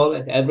cannonball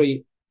at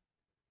every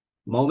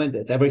moment,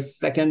 at every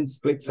second,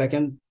 split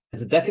second,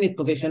 has a definite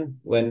position.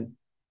 When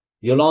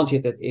you launch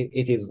it,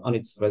 it is on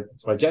its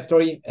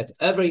trajectory at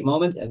every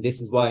moment. And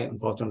this is why,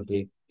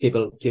 unfortunately,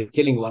 people keep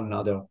killing one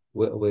another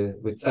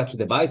with such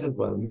devices,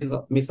 well,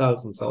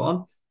 missiles and so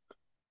on.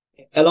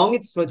 Along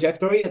its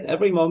trajectory, at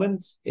every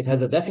moment, it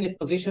has a definite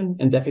position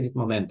and definite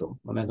momentum.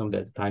 Momentum,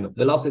 that kind of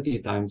velocity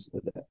times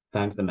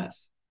the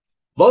mass.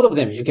 Both of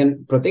them, you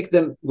can predict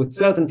them with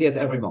certainty at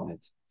every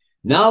moment.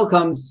 Now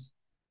comes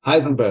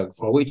Heisenberg,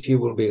 for which he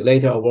will be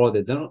later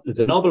awarded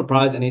the Nobel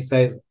Prize, and he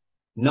says,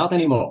 not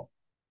anymore.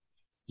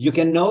 You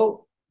can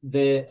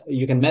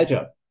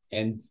measure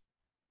and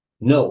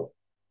know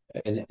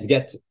and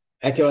get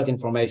accurate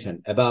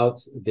information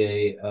about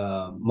the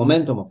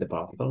momentum of the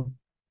particle,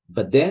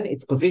 but then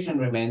its position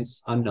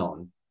remains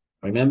unknown.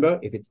 Remember,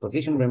 if its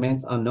position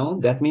remains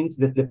unknown, that means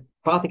that the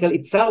particle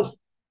itself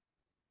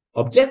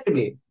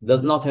objectively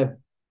does not have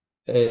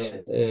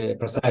a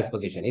precise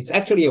position. It's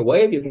actually a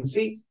wave. You can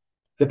see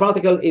the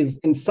particle is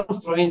in some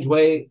strange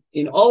way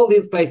in all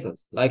these places,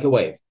 like a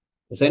wave.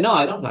 You say, no,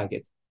 I don't like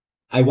it.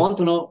 I want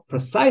to know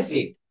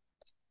precisely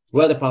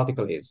where the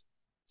particle is.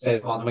 Say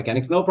quantum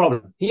mechanics, no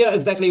problem. Here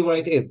exactly where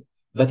it is,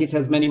 but it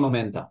has many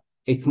momenta.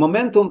 Its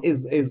momentum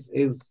is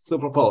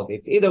superposed.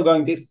 It's either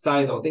going this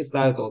side or this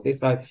side or this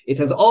side. It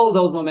has all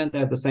those momenta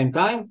at the same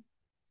time.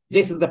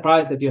 This is the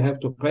price that you have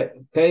to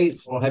pay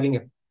for having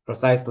a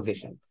precise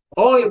position.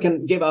 Or you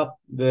can give up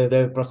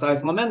the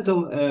precise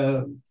momentum,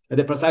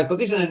 the precise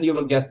position, and you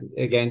will get,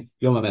 again,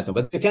 your momentum.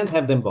 But you can't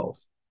have them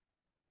both.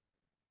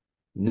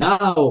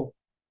 Now,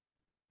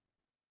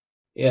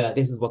 yeah,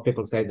 this is what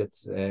people say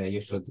that you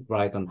should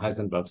write on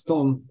Heisenberg's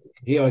tomb.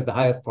 Here is the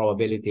highest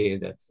probability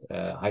that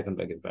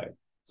Heisenberg is buried.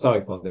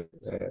 Sorry for the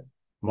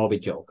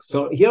morbid joke.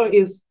 So here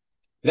is,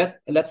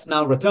 let's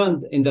now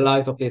return in the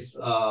light of this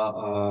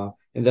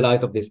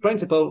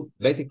principle,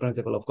 basic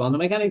principle of quantum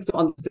mechanics,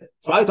 to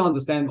try to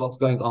understand what's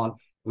going on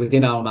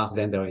within our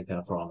Mach-Zehnder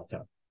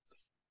interferometer.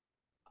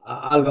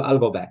 I'll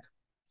go back.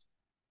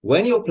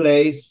 When you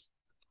place,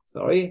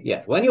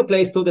 when you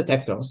place two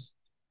detectors,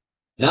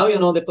 now you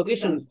know the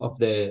position of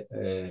the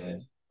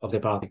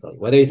particle,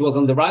 whether it was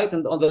on the right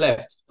and on the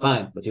left,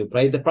 fine, but you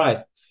paid the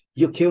price.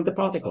 You killed the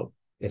particle.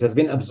 It has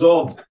been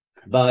absorbed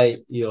by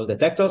your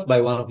detectors,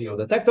 by one of your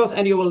detectors,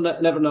 and you will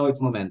never know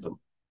its momentum,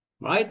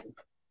 right?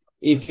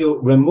 If you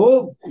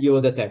remove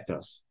your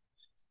detectors,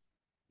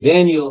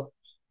 then you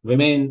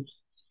remain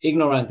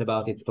ignorant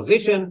about its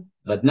position,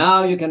 but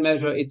now you can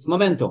measure its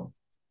momentum.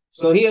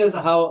 So here's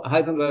how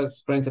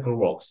Heisenberg's principle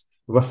works.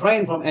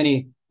 Refrain from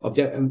any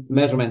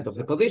measurement of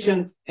the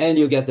position, and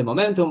you get the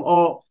momentum,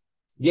 or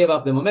give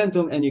up the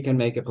momentum, and you can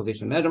make a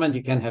position measurement.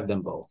 You can have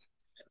them both.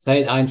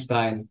 Said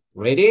Einstein,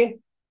 ready?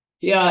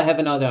 Here I have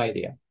another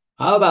idea.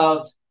 How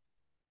about,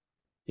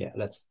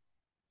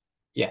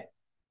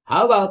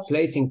 how about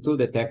placing two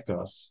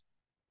detectors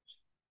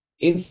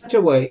in such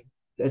a way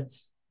that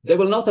they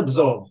will not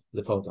absorb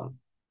the photon.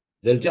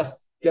 They'll just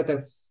get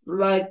a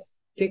slight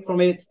kick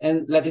from it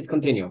and let it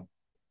continue.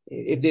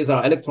 If these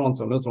are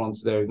electrons or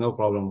neutrons, there is no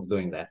problem of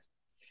doing that.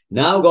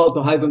 Now go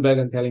to Heisenberg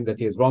and tell him that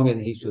he is wrong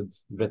and he should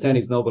return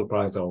his Nobel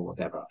Prize or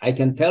whatever. I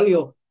can tell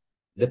you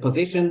the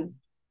position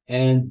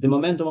and the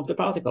momentum of the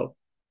particle.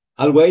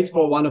 I'll wait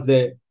for one of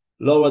the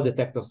lower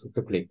detectors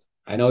to click.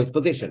 I know its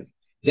position.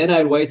 Then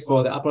I'll wait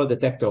for the upper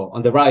detector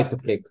on the right to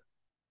click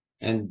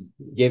and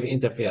give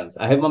interference.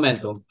 I have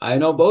momentum. I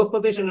know both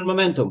position and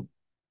momentum.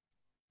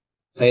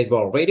 Say it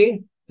well,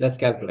 ready? Let's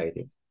calculate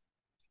it.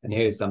 And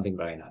here is something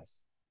very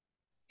nice.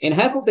 In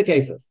half of the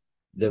cases,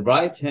 the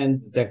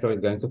right-hand detector is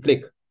going to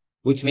click,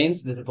 which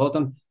means that the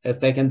photon has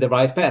taken the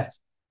right path,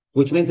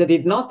 which means it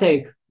did not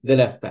take the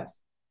left path.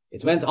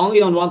 It went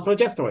only on one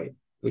trajectory,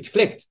 which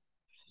clicked.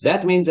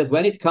 That means that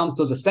when it comes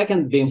to the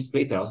second beam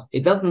splitter,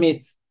 it doesn't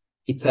meet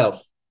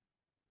itself.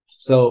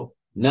 So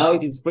now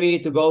it is free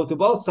to go to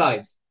both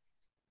sides,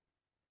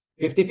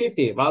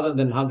 50-50, rather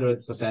than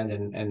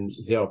 100% and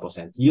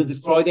 0%. You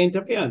destroy the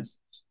interference.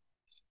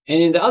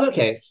 And in the other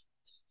case,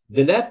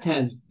 the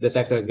left-hand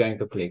detector is going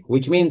to click,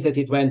 which means that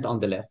it went on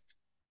the left.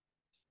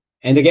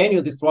 And again,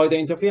 you destroy the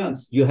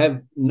interference. You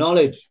have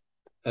knowledge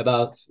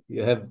about,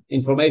 you have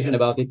information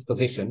about its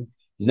position.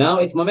 Now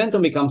its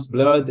momentum becomes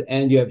blurred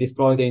and you have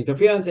destroyed the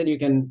interference and you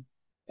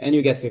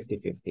get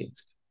 50-50.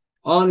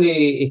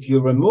 Only if you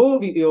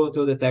remove your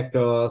two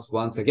detectors,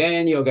 once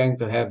again, you're going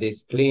to have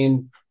this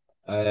clean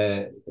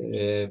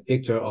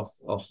picture of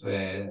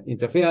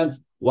interference,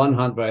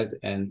 100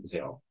 and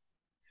 0.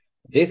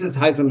 This is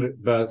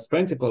Heisenberg's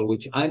principle,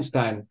 which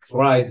Einstein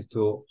tried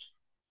to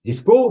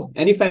disprove,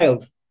 and he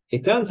failed.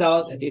 It turns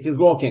out that it is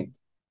working.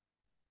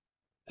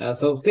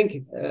 So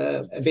think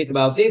a bit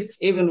about this,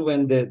 even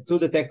when the two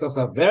detectors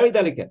are very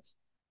delicate,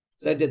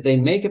 so that they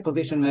make a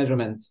position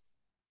measurement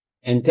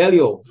and tell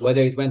you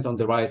whether it went on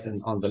the right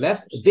and on the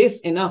left. This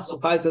enough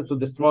suffices to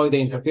destroy the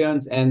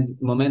interference, and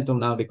momentum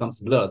now becomes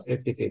blurred,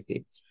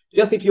 50-50.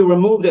 Just if you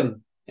remove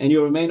them and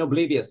you remain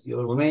oblivious, you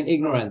remain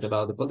ignorant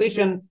about the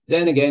position,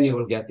 then again, you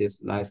will get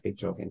this nice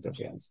picture of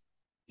interference.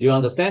 Do you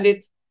understand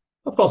it?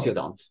 Of course you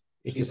don't.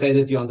 If you say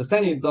that you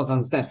understand it, you don't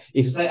understand.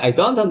 If you say, I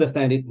don't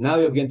understand it, now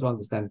you begin to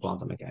understand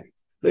quantum mechanics.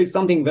 There is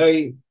something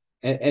very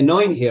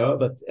annoying here,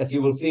 but as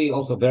you will see,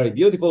 also very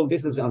beautiful.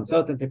 This is the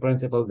uncertainty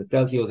principle that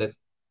tells you that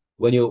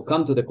when you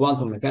come to the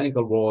quantum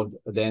mechanical world,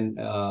 then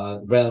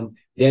realm,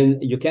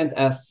 then you can't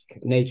ask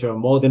nature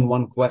more than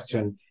one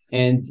question,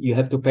 and you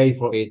have to pay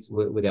for it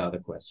with the other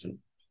question.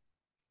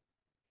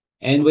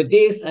 And with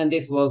this, and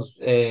this was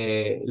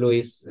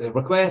Louis'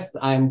 request,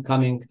 I'm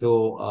coming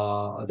to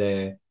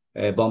the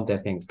bomb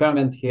testing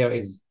experiment. Here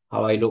is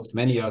how I looked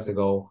many years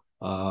ago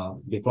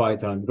before I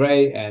turned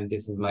gray, and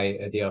this is my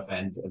dear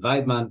friend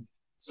Vaidman.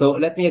 So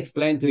let me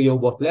explain to you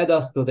what led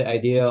us to the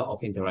idea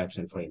of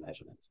interaction-free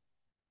measurement.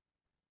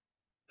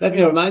 Let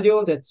me remind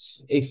you that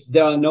if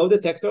there are no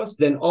detectors,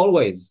 then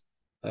always,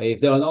 if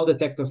there are no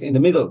detectors in the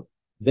middle,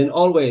 then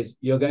always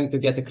you're going to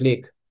get a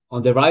click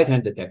on the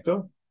right-hand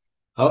detector.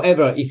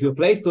 However, if you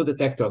place two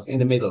detectors in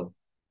the middle,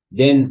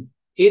 then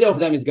either of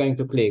them is going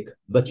to click,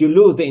 but you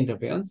lose the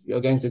interference.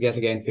 You're going to get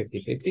again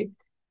 50-50.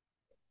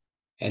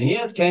 And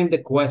here came the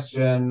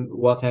question,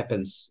 what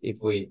happens if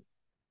we,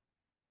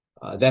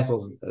 that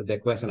was the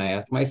question I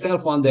asked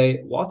myself one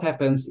day, what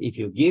happens if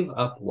you give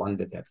up one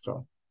detector?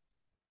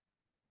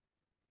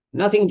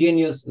 Nothing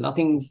genius,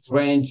 nothing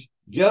strange,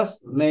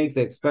 just make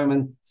the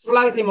experiment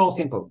slightly more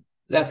simple.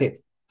 That's it.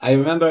 I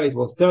remember it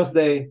was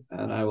Thursday,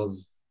 and I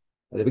was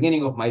at the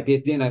beginning of my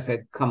PhD, and I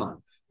said, come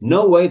on,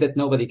 no way that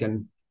nobody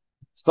can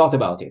thought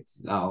about it.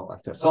 Now,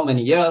 after so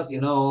many years,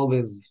 you know, all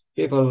these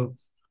people,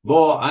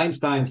 Bohr,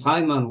 Einstein,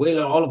 Feynman,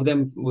 Wheeler, all of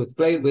them would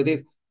play with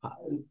this.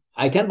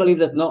 I can't believe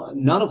that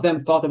none of them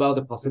thought about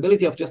the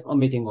possibility of just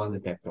omitting one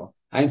detector.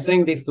 I'm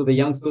saying this to the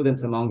young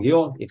students among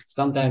you. If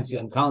sometimes you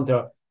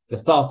encounter the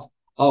thought,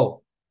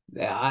 oh,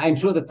 I'm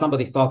sure that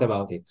somebody thought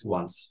about it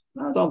once.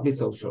 No, don't be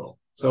so sure.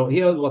 So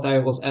here's what I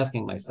was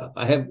asking myself.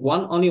 I have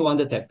only one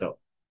detector.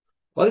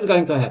 What is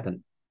going to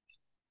happen?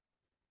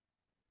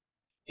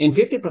 In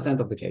 50%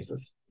 of the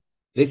cases,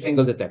 this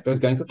single detector is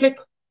going to click,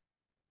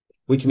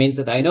 which means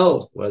that I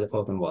know where the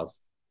photon was.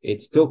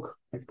 It took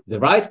the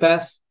right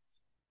path,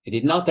 it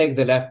did not take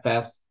the left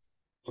path,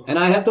 and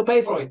I have to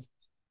pay for it.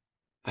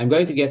 I'm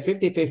going to get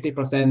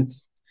 50-50%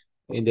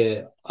 in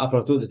the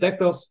upper two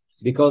detectors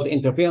because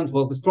interference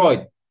was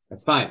destroyed.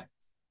 That's fine.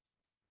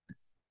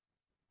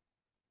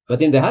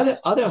 But in the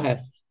other half,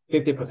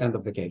 50%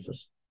 of the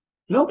cases,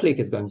 no click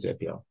is going to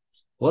appear.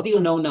 What do you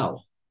know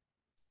now?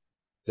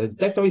 The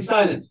detector is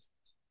silent.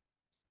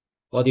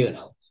 What do you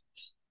know?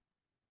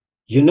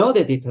 You know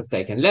that it has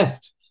taken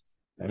left.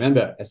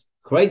 Remember, as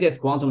crazy as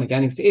quantum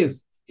mechanics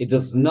is, it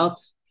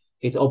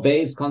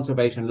obeys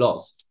conservation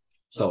laws.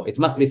 So it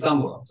must be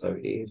somewhere. So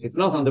if it's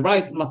not on the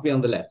right, it must be on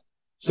the left.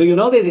 So you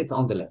know that it's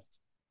on the left.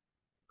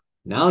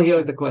 Now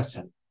here's the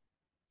question.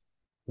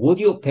 Would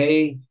you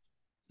pay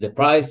the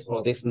price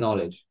for this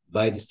knowledge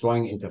by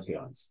destroying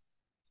interference?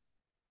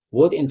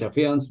 Would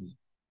interference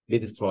be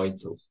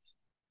destroyed too?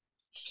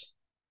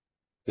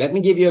 Let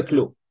me give you a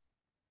clue.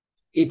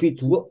 If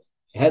it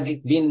has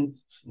it been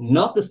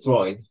not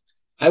destroyed,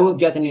 I will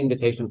get an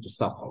invitation to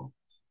Stockholm.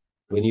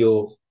 When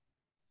you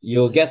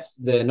get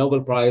the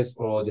Nobel Prize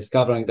for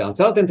discovering the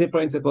uncertainty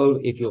principle,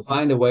 if you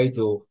find a way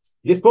to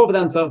disprove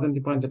the uncertainty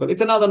principle,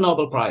 it's another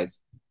Nobel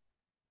Prize.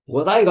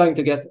 Was I going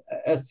to get,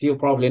 as you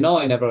probably know,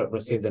 I never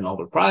received the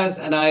Nobel Prize,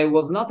 and I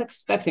was not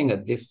expecting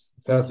it this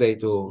Thursday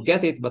to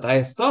get it, but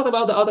I thought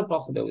about the other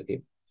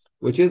possibility,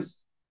 which is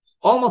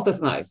almost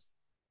as nice.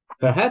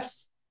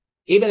 Perhaps,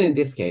 even in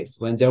this case,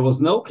 when there was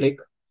no click,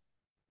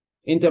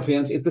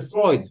 interference is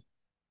destroyed.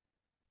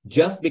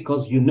 Just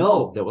because you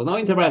know there was no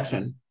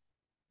interaction,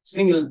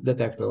 single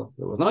detector,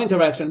 there was no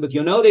interaction, but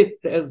you know that it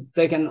is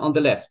taken on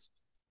the left.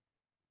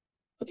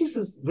 But this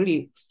is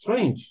really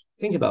strange.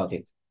 Think about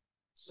it.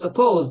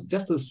 Suppose,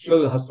 just to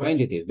show you how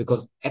strange it is,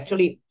 because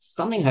actually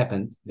something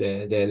happened,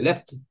 the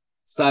left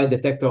side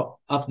detector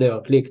up there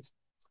clicked,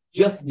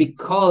 just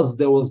because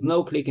there was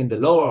no click in the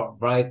lower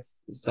right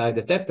side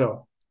detector.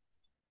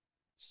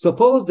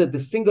 Suppose that the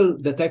single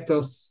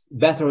detector's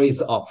battery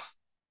is off.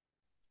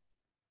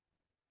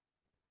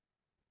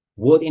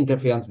 Would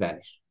interference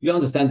vanish? You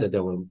understand that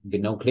there will be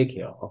no click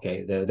here.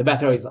 Okay, the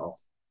battery is off.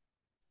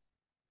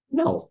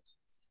 No,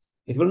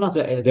 it will not.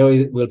 There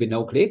will be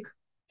no click,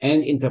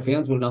 and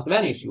interference will not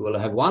vanish. You will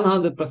have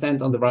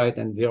 100% on the right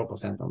and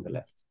 0% on the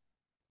left.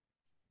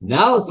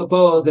 Now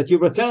suppose that you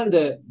return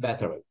the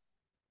battery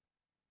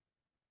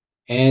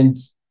and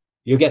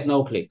you get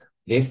no click.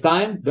 This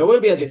time, there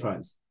will be a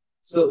difference.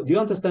 So do you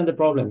understand the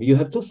problem? You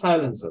have two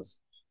silences.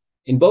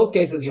 In both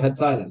cases, you had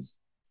silence.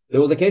 There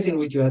was a case in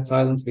which you had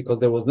silence because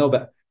there was no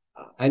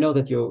I know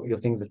that you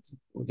think that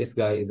this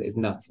guy is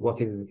nuts. What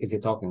is he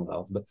talking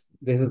about? But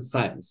this is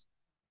science.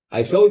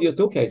 I showed you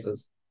two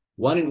cases,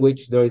 one in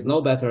which there is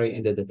no battery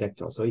in the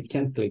detector, so it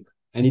can't click,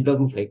 and it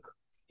doesn't click.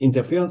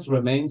 Interference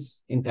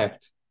remains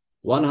intact,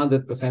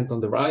 100% on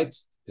the right,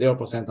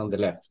 0% on the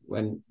left,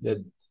 when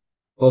the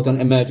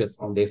photon emerges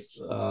from this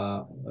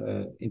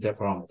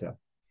interferometer.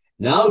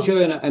 Now I'll show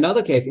you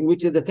another case in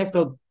which the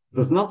detector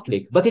does not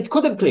click, but it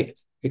could have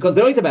clicked because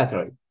there is a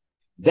battery.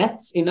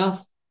 That's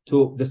enough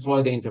to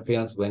destroy the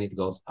interference when it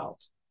goes out.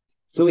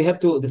 So we have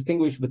to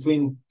distinguish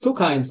between two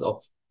kinds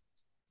of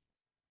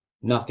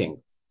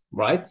nothing,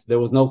 right? There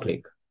was no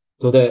click.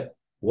 So the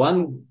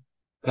one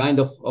kind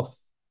of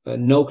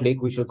no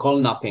click we should call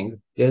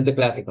nothing. This is the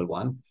classical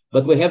one.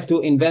 But we have to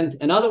invent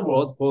another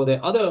word for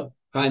the other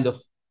kind of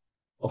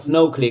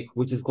no click,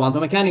 which is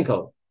quantum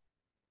mechanical.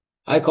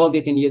 I called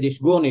it in Yiddish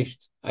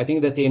Gurnisht. I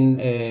think that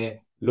in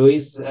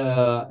Louis'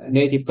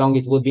 native tongue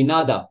it would be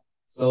nada.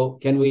 So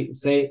can we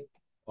say,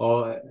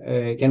 or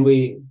can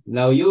we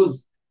now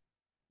use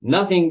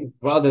nothing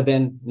rather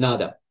than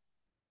nada?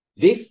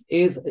 This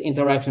is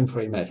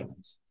interaction-free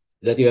measurements,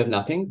 that you have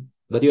nothing,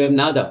 but you have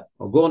nada,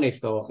 or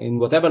Gurnisht, or in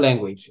whatever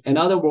language,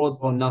 another word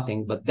for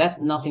nothing, but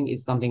that nothing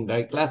is something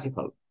very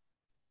classical.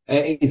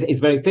 It's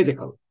very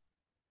physical.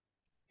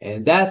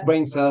 And that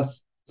brings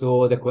us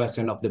to the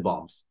question of the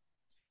bombs.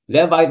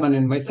 Lev Vaidman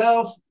and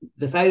myself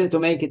decided to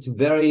make it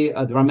very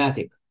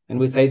dramatic. And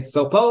we said,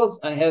 suppose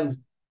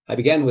I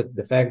began with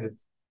the fact that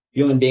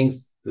human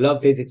beings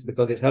love physics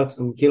because it helps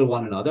them kill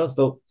one another.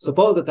 So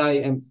suppose that I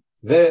am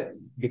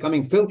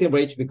becoming filthy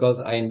rich because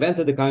I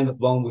invented a kind of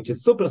bomb which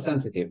is super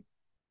sensitive.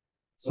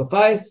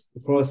 Suffice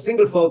for a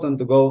single photon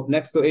to go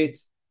next to it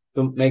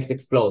to make it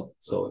explode.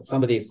 So if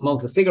somebody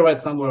smokes a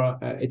cigarette somewhere,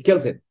 it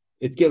kills it.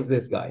 It kills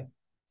this guy.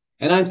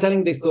 And I'm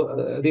selling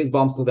these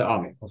bombs to the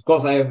army. Of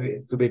course, I have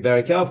to be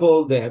very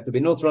careful. They have to be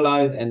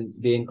neutralized and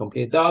be in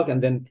complete dark,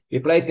 and then be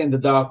placed in the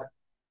dark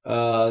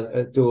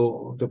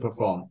to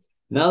perform.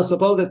 Now,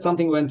 suppose that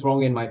something went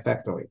wrong in my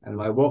factory, and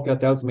my worker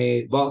tells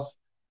me, boss,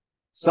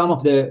 some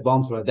of the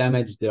bombs were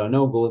damaged. They are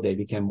no good. They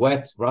became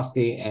wet,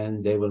 rusty,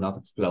 and they will not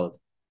explode.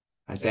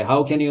 I say,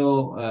 how can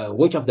you,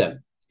 which of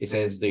them? He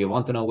says, do you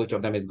want to know which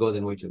of them is good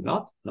and which is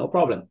not? No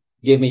problem.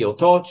 Give me your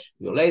torch,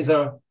 your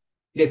laser.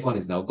 This one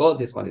is no good.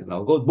 This one is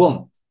no good.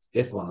 Boom.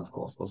 This one, of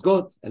course, was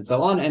good, and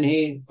so on. And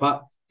he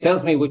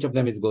tells me which of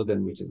them is good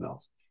and which is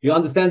not. You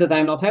understand that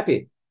I'm not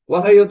happy.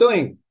 What are you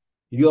doing?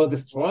 You're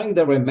destroying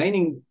the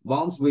remaining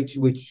bombs which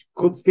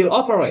could still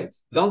operate.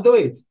 Don't do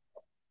it.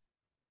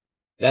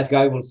 That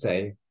guy will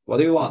say, what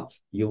do you want?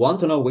 You want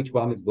to know which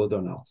bomb is good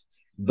or not.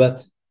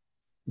 But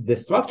the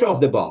structure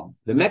of the bomb,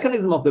 the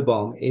mechanism of the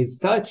bomb is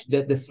such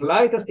that the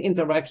slightest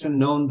interaction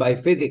known by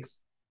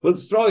physics will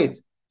destroy it.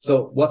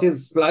 So what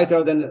is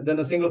lighter than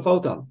a single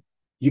photon?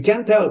 You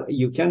can tell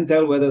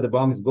whether the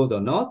bomb is good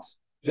or not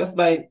just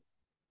by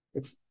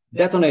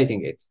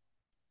detonating it.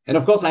 And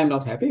of course, I'm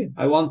not happy.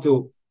 I want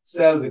to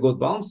sell the good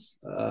bombs.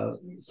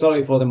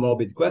 Sorry for the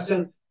morbid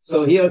question.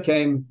 So here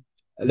came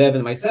Lev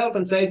and myself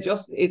and said,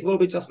 it will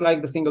be just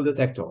like the single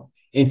detector.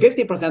 In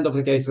 50% of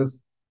the cases,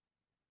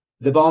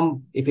 the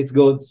bomb, if it's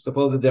good,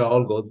 suppose that they're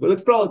all good, will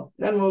explode.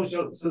 Then we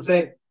shall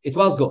say it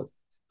was good.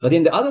 But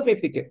in the other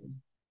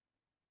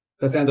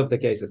 50% of the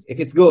cases, if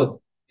it's good,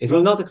 it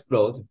will not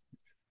explode.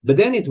 But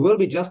then it will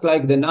be just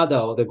like the nada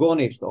or the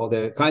gornisht or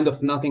the kind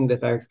of nothing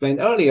that I explained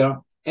earlier,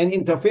 and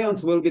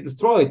interference will be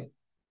destroyed,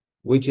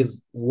 which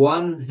is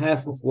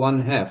 1/2 of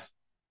 1/2.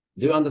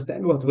 Do you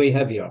understand what we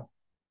have here?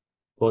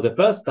 For the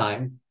first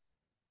time,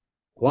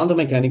 quantum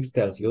mechanics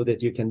tells you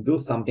that you can do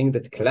something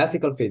that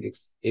classical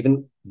physics,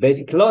 even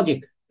basic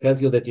logic,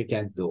 tells you that you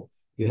can't do.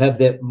 You have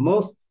the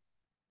most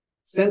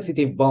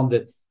sensitive bomb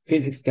that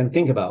physics can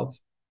think about,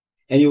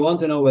 and you want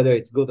to know whether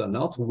it's good or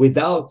not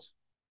without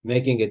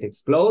making it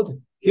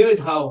explode. Here is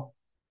how.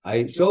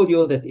 I showed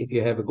you that if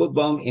you have a good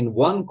bomb, in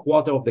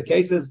 1/4 of the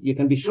cases, you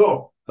can be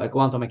sure by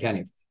quantum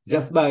mechanics,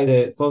 just by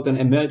the photon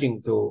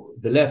emerging to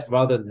the left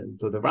rather than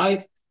to the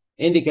right,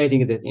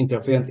 indicating that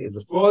interference is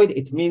destroyed.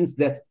 It means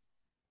that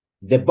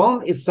the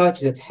bomb is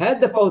such that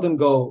had the photon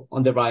go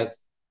on the right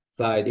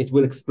side, it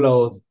will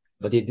explode,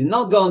 but it did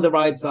not go on the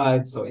right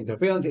side, so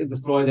interference is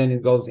destroyed and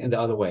it goes in the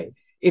other way.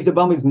 If the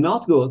bomb is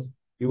not good,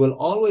 you will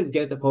always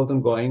get the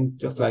photon going,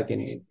 just like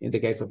in the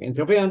case of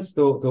interference,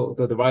 to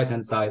the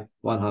right-hand side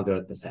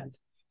 100%.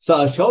 So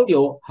I showed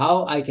you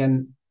how I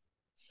can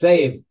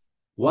save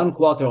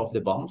 1/4 of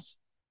the bombs.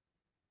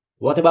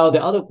 What about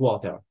the other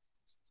quarter?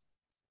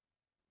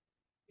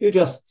 You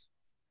just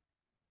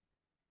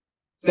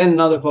send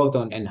another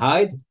photon and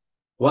hide.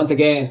 Once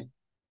again,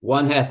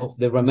 1/2 of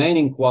the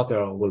remaining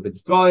quarter will be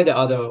destroyed. The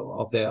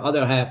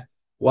other half,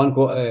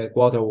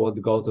 1/4 would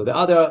go to the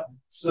other.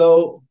 So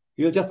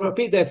you just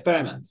repeat the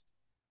experiment,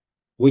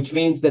 which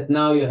means that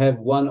now you have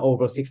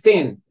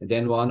 1/16, and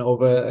then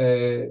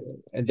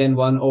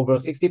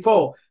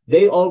 1/64.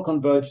 They all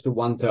converge to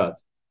 1/3.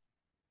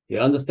 You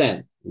understand?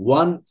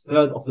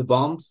 1/3 of the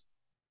bombs.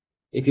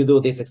 If you do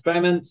this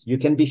experiment, you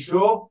can be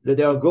sure that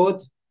they are good,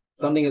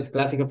 something that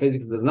classical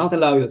physics does not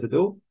allow you to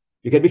do.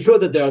 You can be sure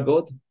that they are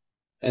good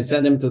and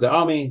send them to the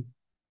army,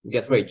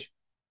 get rich.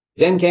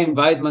 Then came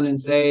Vaidman and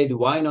said,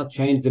 why not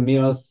change the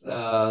mirror's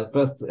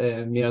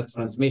mirror's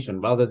transmission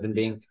rather than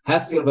being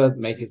half silvered,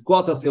 make it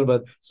quarter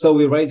silvered. So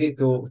we raised it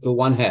to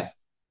 1/2.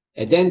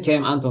 And then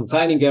came Anton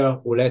Zeilinger,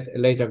 who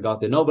later got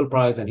the Nobel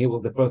Prize, and he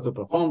was the first to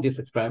perform this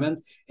experiment.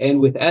 And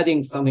with adding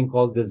something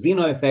called the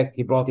Zeno effect,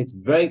 he brought it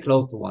very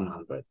close to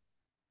 100.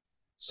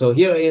 So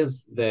here is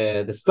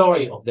the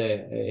story of the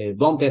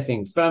bomb testing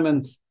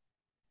experiment.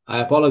 I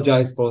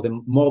apologize for the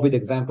morbid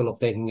example of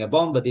taking a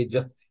bomb, but it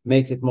just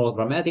makes it more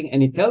dramatic.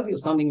 And it tells you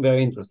something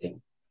very interesting,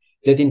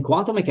 that in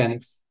quantum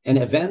mechanics, an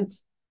event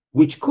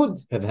which could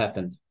have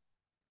happened,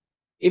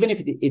 even if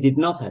it did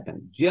not happen,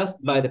 just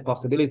by the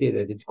possibility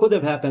that it could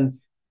have happened,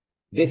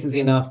 this is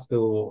enough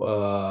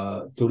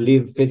to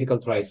leave physical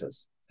traces.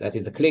 That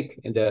is a click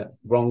in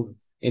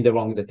the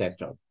wrong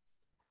detector.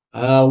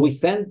 We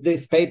sent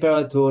this paper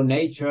to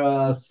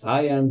Nature,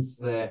 Science,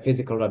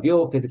 Physical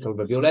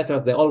Review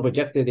letters. They all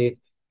rejected it.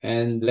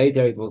 And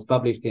later it was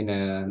published in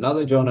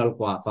another journal,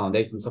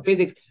 Foundations of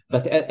Physics.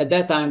 But at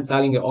that time,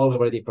 Zeilinger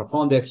already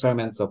performed the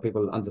experiment, so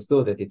people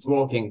understood that it's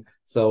working.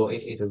 So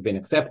it has been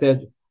accepted.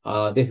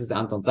 This is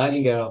Anton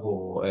Zeilinger, who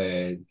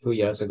 2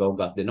 years ago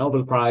got the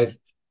Nobel Prize.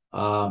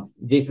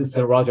 This is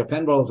Sir Roger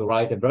Penrose, who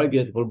wrote a very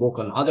beautiful book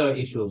on other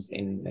issues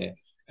in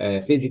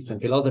Physics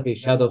and Philosophy,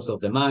 Shadows of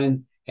the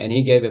Mind, and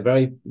he gave a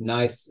very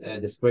nice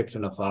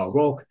description of our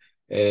work.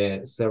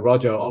 Sir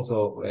Roger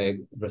also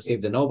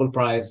received the Nobel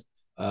Prize,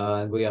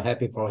 and we are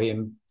happy for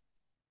him.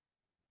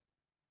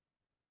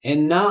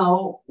 And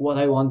now what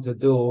I want to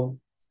do,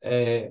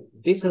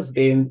 this has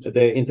been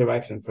the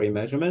interaction-free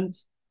measurement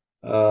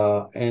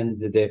and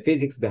the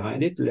physics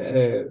behind it,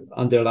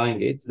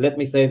 underlying it. Let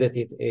me say that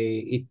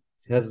it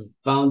has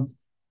found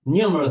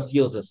numerous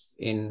uses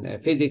in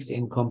physics,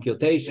 in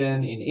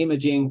computation, in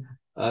imaging.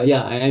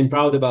 I'm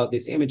proud about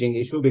this imaging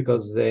issue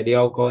because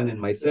Liao Cohen and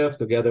myself,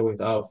 together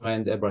with our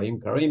friend Ibrahim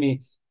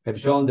Karimi, have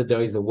shown that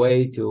there is a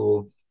way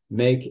to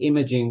make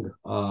imaging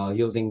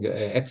using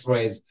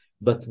X-rays,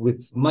 but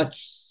with much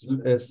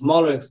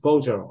smaller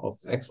exposure of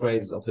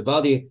X-rays of the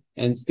body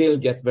and still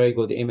get very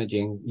good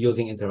imaging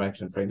using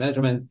interaction-free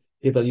measurement.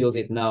 People use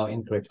it now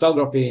in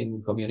cryptography,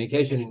 in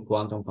communication, in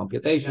quantum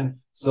computation.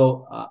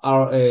 So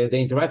the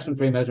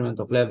interaction-free measurement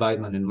of Lev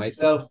Vaidman and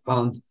myself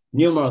found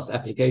numerous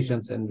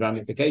applications and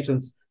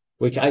ramifications,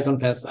 which I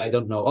confess I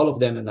don't know all of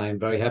them, and I'm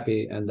very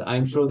happy, and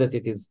I'm sure that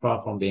it is far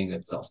from being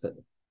exhausted.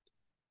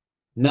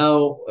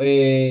 Now,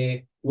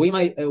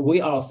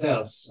 we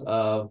ourselves,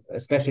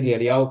 especially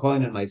Eliyahu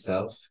Cohen and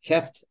myself,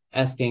 kept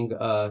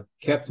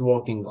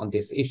working on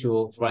this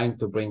issue, trying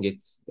to bring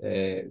it,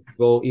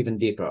 go even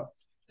deeper.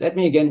 Let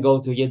me again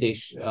go to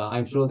Yiddish.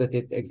 I'm sure that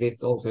it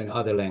exists also in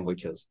other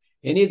languages.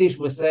 In Yiddish,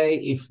 we say,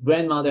 if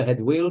grandmother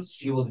had wheels,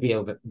 she would be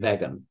a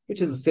wagon,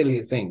 which is a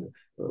silly thing.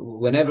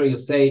 Whenever you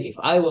say, if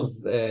I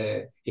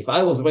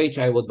was rich,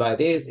 I would buy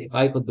this. If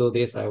I could do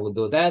this, I would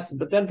do that.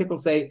 But then people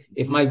say,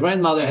 if my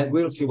grandmother had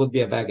wheels, she would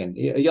be a wagon.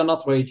 You're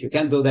not rich, you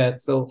can't do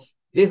that. So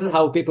this is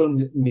how people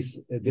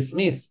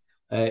dismiss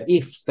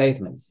if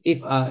statements.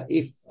 If I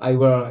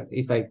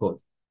could.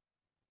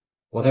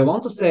 What I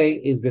want to say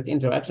is that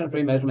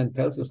interaction-free measurement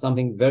tells you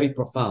something very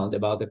profound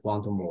about the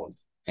quantum world.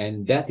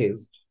 And that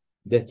is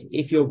that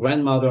if your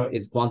grandmother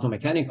is quantum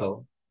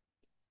mechanical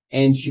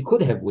and she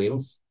could have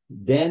wheels,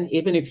 then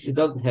even if she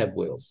doesn't have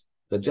wheels,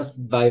 but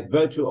just by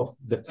virtue of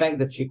the fact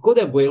that she could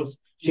have wheels,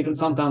 she can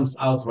sometimes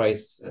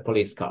outrace a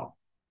police car.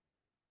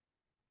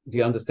 Do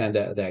you understand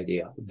the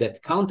idea?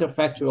 That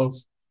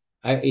counterfactuals,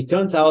 it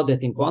turns out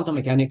that in quantum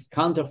mechanics,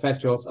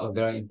 counterfactuals are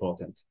very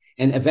important.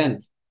 An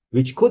event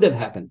which could have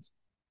happened,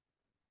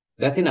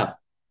 that's enough.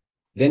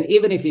 Then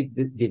even if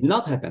it did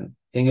not happen,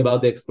 think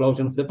about the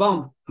explosion of the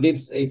bomb,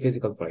 leaves a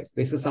physical trace.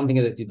 This is something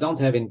that you don't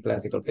have in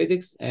classical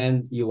physics,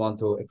 and you want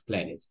to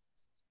explain it.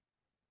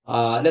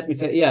 Let me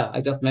say,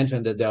 I just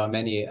mentioned that there are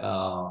many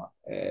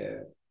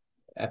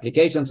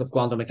applications of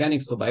quantum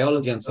mechanics to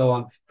biology and so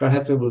on.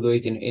 Perhaps we will do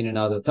it in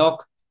another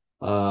talk,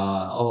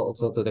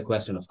 also to the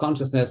question of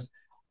consciousness.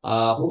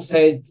 Who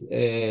said,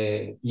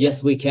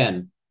 yes, we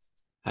can?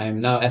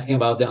 I'm now asking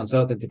about the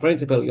uncertainty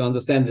principle. You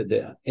understand that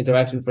the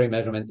interaction-free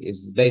measurement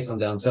is based on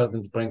the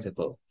uncertainty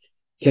principle.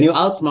 Can you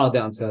outsmart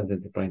the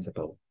uncertainty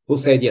principle? Who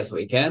said, yes,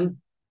 we can?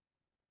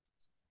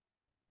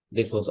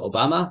 This was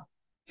Obama.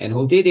 And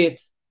who did it?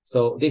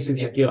 So this is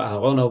Yakir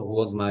Aharanov, who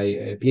was my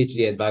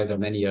PhD advisor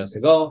many years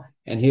ago.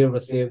 And he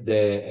received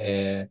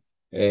the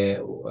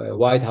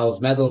White House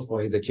Medal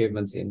for his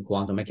achievements in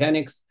quantum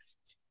mechanics.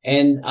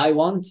 And I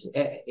want,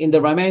 in the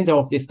remainder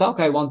of this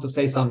talk, I want to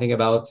say something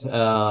about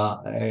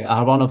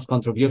Aharanov's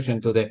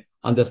contribution to the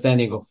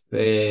understanding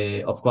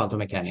of quantum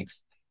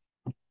mechanics.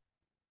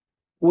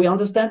 We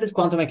understand that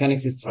quantum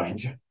mechanics is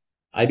strange.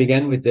 I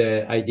began with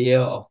the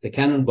idea of the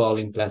cannonball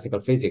in classical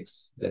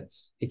physics, that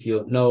if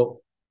you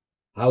know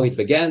how it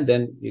began,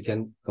 then you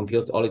can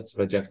compute all its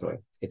trajectory.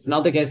 It's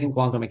not the case in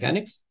quantum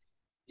mechanics.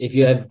 If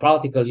you have a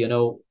particle, you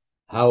know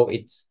how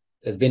it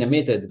has been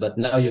emitted, but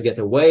now you get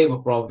a wave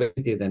of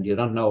probabilities and you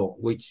don't know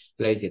which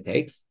place it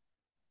takes.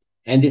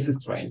 And this is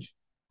strange.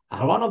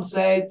 Aharonov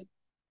said,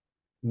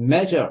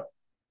 measure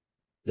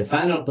the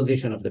final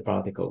position of the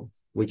particle,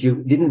 which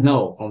you didn't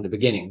know from the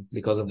beginning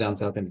because of the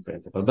uncertainty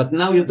principle, but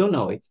now you do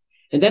know it,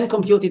 and then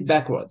compute it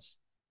backwards.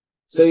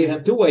 So you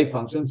have two wave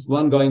functions,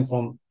 one going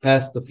from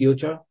past to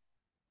future,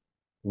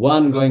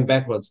 one going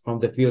backwards from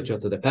the future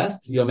to the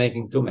past. You're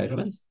making two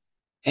measurements.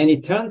 And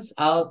it turns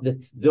out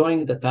that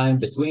during the time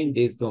between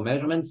these two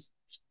measurements,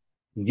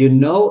 you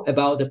know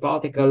about the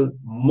particle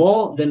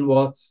more than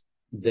what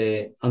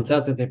the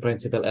uncertainty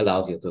principle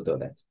allows you to do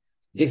that.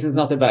 This is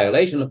not a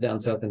violation of the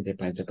uncertainty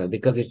principle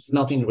because it's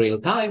not in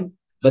real time,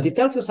 but it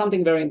tells you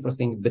something very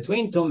interesting.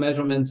 Between two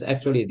measurements,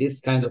 actually,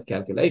 this kind of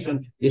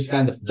calculation, this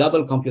kind of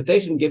double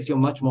computation gives you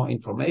much more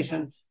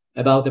information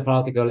about the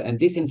particle, and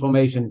this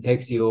information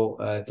takes you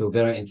to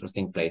very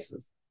interesting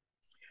places.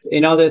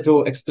 In order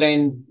to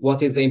explain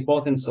what is the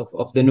importance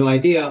of the new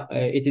idea,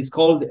 it is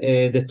called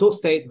the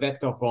two-state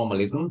vector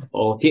formalism,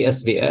 or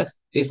TSVF.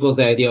 This was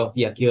the idea of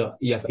Yakir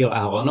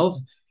Aharanov.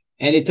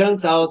 And it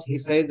turns out, he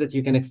says that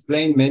you can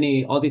explain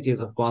many oddities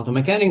of quantum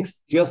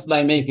mechanics just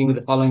by making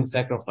the following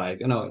sacrifice.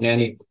 You know,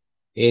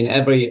 in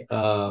every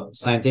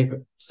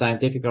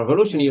scientific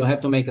revolution, you have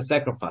to make a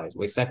sacrifice.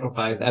 We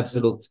sacrifice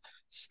absolute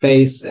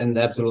space and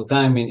absolute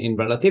time in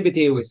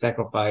relativity. We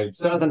sacrifice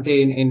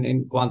certainty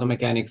in quantum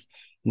mechanics.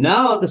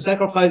 Now the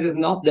sacrifice is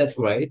not that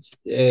great.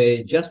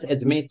 Just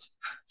admit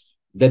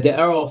that the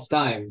error of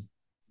time,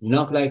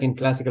 not like in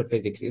classical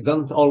physics, it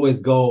doesn't always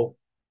go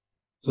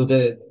to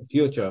the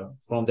future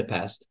from the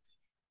past.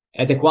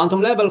 At the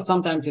quantum level,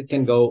 sometimes it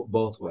can go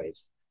both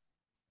ways.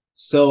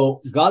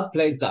 So God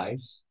plays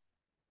dice.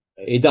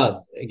 He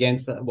does,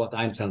 against what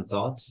Einstein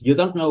thought. You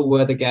don't know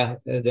where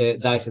the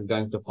dice is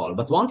going to fall.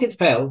 But once it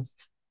fails,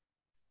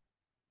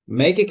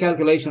 make a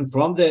calculation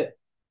from the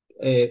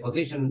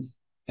position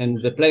and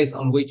the place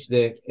on which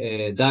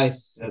the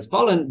dice has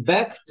fallen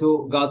back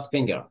to God's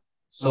finger.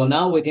 So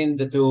now within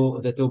the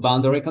two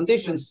boundary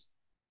conditions,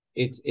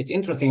 it's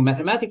interesting.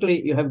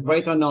 Mathematically, you have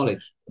greater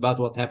knowledge about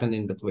what happened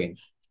in between,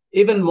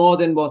 even more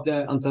than what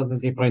the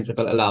uncertainty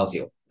principle allows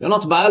you. You're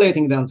not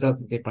violating the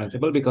uncertainty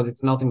principle because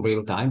it's not in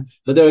real time,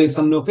 but there is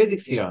some new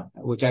physics here,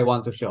 which I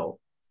want to show.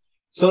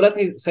 So let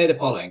me say the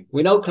following.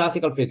 We know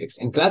classical physics.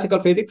 In classical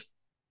physics,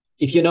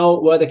 if you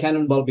know where the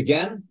cannonball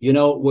began, you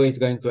know where it's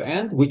going to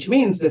end, which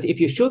means that if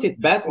you shoot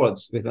it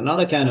backwards with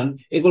another cannon,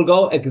 it will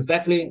go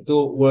exactly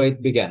to where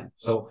it began.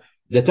 So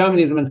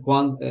determinism and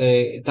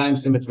time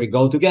symmetry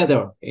go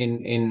together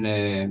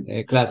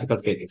in classical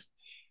physics.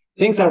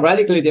 Things are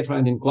radically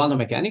different in quantum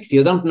mechanics.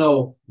 You don't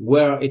know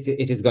where it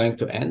is going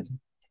to end.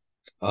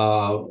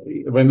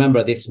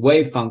 Remember this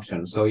wave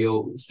function. So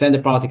you send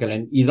a particle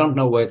and you don't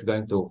know where it's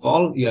going to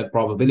fall. You have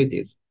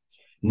probabilities.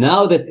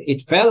 Now that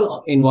it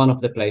fell in one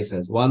of the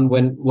places, when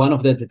one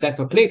of the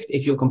detector clicked,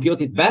 if you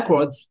compute it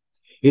backwards,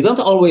 you don't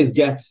always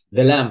get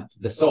the lamp,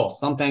 the source.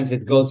 Sometimes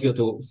it goes you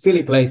to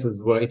silly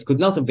places where it could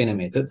not have been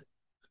emitted.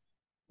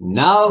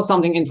 Now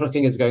something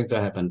interesting is going to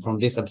happen from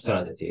this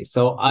absurdity.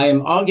 So I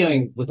am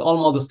arguing with all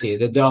modesty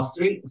that there are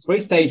three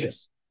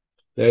stages.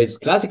 There is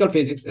classical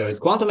physics, there is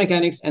quantum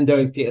mechanics, and there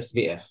is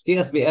TSVF.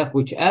 TSVF,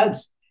 which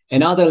adds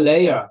another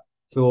layer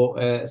to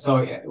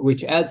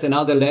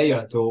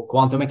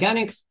quantum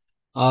mechanics,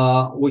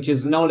 which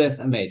is no less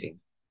amazing.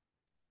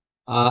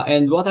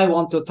 And what I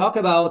want to talk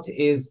about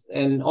is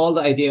an old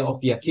idea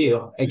of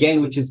Yakir,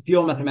 again, which is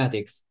pure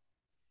mathematics.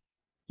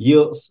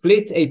 You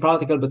split a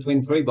particle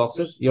between three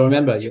boxes. You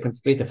remember, you can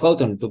split a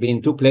photon to be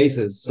in two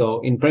places.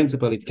 So in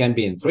principle, it can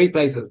be in 3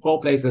 places,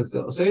 4 places.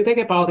 So you take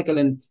a particle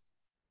and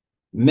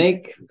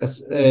make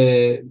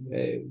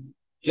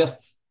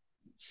just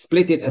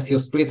split it as you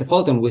split a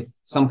photon with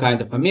some kind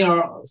of a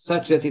mirror,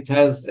 such that it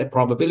has a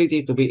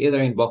probability to be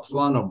either in box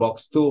 1 or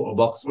box 2 or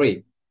box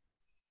 3.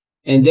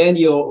 And then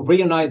you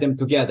reunite them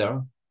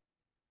together.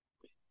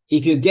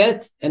 If you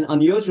get an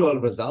unusual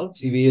result,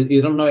 you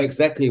don't know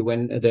exactly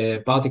when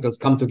the particles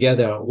come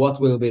together,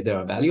 what will be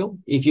their value.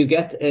 If you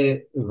get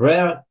a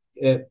rare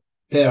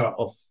pair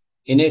of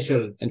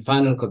initial and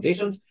final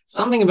conditions,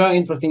 something very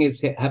interesting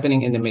is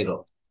happening in the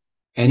middle.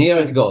 And here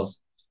it goes.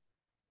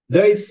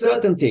 There is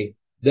certainty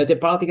that the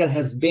particle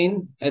has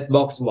been at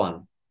box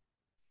 1.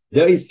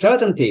 There is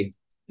certainty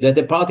that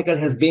the particle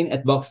has been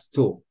at box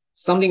 2.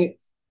 Something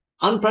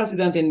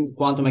unprecedented in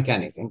quantum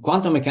mechanics. In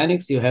quantum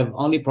mechanics, you have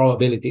only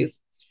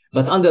probabilities.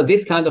 But under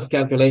this kind of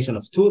calculation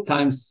of 2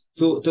 times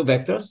 2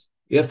 vectors,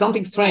 you have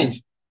something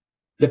strange.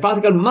 The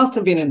particle must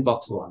have been in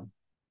box 1,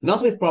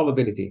 not with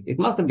probability. It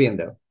must have been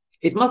there.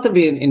 It must have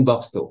been in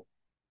box 2.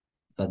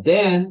 But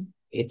then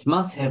it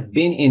must have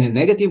been in a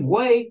negative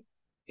way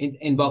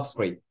in box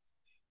 3.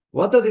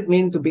 What does it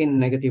mean to be in a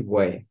negative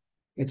way?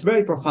 It's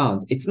very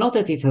profound. It's not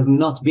that it has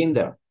not been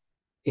there.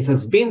 It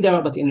has been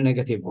there, but in a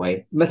negative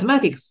way.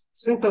 Mathematics,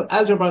 simple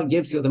algebra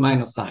gives you the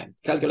minus sign.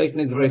 Calculation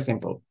is very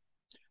simple.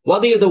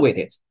 What do you do with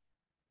it?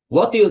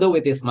 What do you do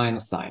with this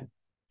minus sign?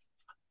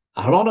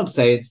 Aharanov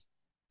said,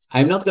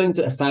 I'm not going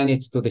to assign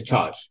it to the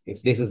charge.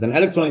 If this is an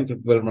electron,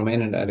 it will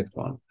remain an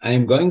electron. I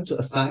am going to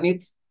assign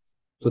it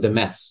to the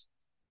mass,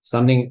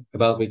 something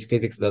about which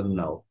physics doesn't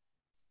know.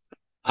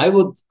 I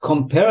would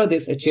compare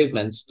this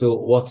achievement to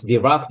what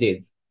Dirac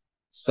did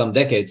some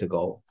decades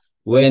ago,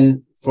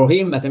 when for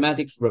him,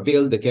 mathematics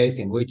revealed the case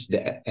in which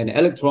an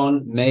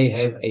electron may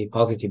have a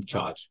positive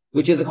charge,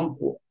 which is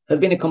has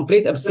been a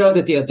complete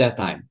absurdity at that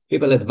time.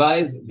 People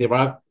advised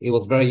Dirac, he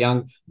was very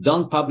young,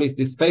 don't publish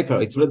this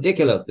paper. It's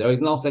ridiculous. There is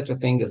no such a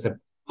thing as a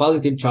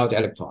positive charge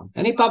electron.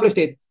 And he published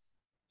it.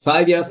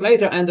 5 years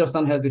later,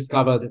 Anderson has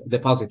discovered the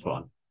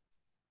positron.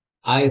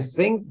 I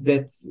think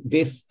that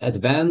this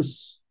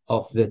advance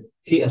of the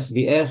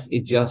TSVF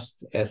is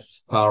just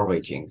as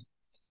far-reaching.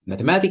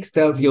 Mathematics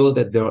tells you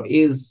that there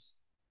is,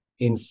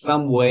 in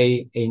some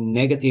way, a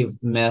negative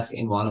mass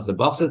in one of the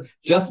boxes,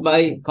 just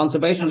by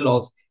conservation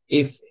laws.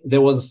 If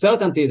there was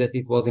certainty that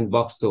it was in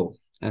box 2,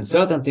 and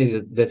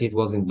certainty that it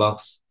was in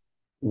box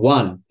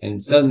 1,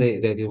 and certainty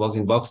that it was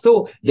in box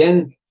 2,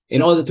 then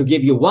in order to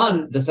give you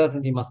 1, the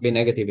certainty must be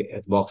negative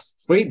at box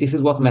 3. This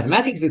is what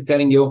mathematics is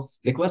telling you.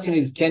 The question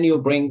is, can you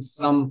bring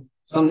some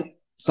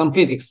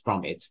physics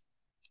from it,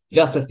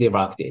 just as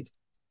Dirac did?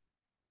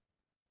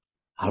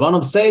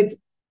 Aharanov said,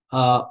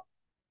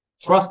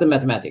 trust the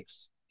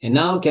mathematics. And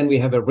now can we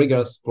have a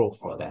rigorous proof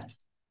for that?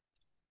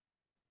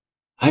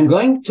 I'm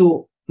going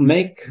to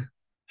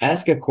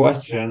ask a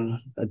question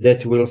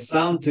that will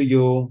sound to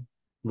you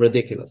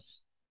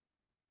ridiculous,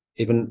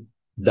 even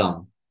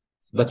dumb.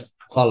 but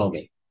follow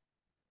me,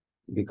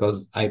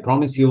 because I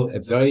promise you a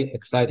very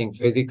exciting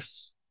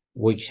physics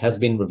which has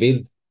been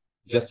revealed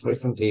just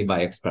recently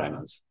by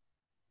experiments.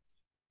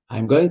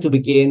 I'm going to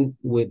begin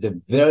with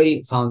the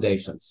very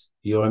foundations.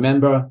 You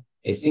remember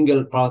a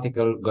single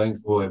particle going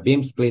through a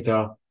beam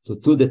splitter to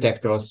two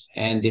detectors,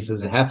 and this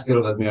is a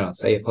half-silvered mirror,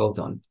 say a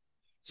photon.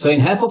 So in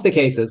half of the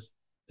cases,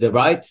 the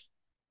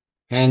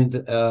right-hand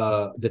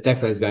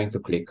detector is going to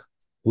click,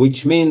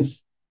 which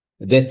means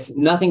that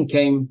nothing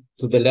came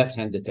to the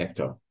left-hand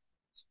detector.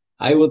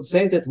 I would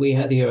say that we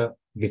had here,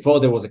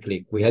 before there was a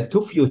click, we had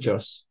two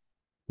futures,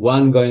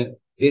 one going,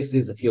 this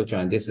is the future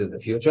and this is the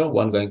future,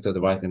 one going to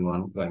the right and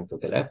one going to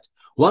the left.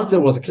 Once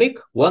there was a click,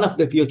 one of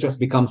the futures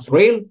becomes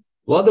real.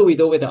 What do we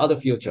do with the other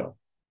future?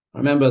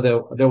 Remember,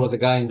 there was a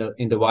guy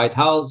in the White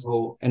House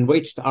who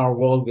enriched our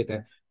world with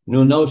a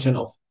new notion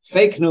of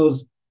fake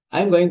news.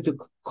 I'm going to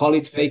call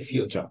it fake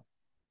future.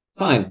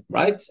 Fine,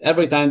 right?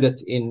 Every time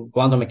that in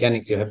quantum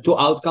mechanics you have two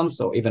outcomes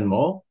or even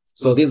more,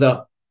 so these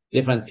are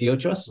different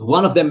futures.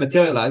 One of them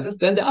materializes,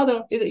 then the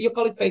other, you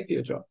call it fake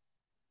future.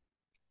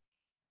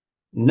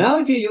 Now,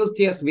 if you use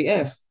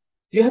TSVF,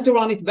 you have to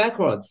run it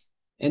backwards.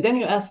 And then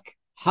you ask,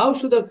 how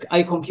should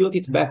I compute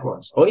it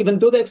backwards? Or even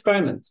do the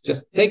experiment.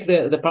 Just take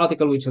the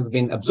particle which has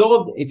been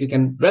absorbed, if you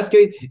can rescue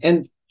it,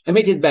 and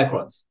emit it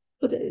backwards.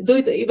 But do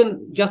it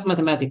even just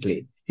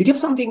mathematically. You get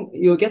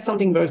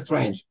something very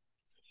strange.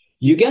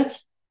 You get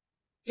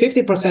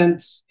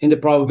 50% in the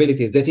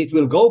probabilities that it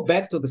will go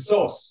back to the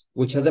source,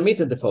 which has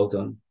emitted the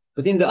photon.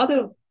 But in the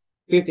other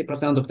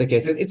 50% of the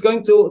cases, it's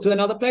going to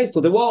another place,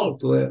 to the wall,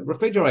 to a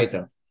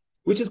refrigerator,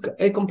 which is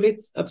a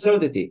complete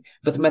absurdity.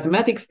 But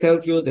mathematics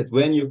tells you that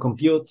when you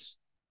compute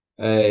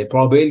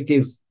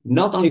probabilities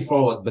not only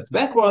forward but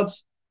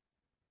backwards,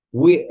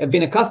 we have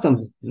been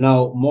accustomed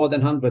now more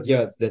than 100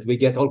 years that we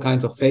get all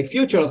kinds of fake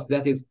futures,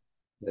 that is,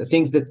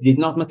 things that did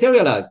not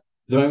materialize.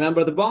 Do you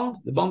remember the bomb?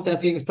 The bomb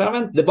testing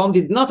experiment? The bomb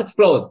did not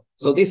explode.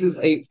 So this is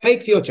a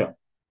fake future.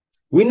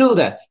 We know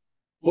that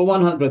for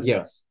 100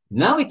 years.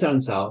 Now it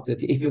turns out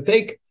that if you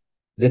take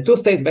the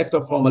two-state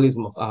vector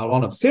formalism of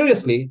Aharanov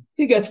seriously,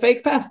 you get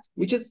fake past,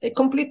 which is a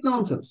complete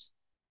nonsense.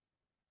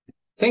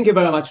 Thank you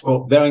very much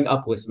for bearing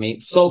up with me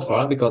so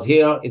far, because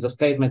here is a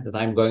statement that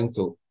I'm going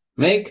to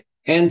make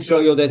and show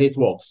you that it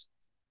works.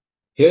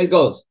 Here it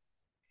goes.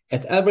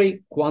 At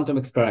every quantum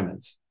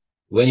experiment,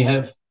 when you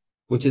have,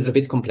 which is a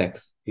bit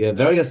complex, you have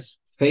various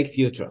fake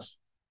futures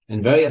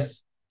and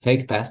various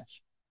fake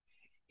pasts.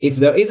 If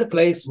there is a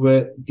place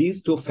where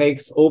these two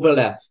fakes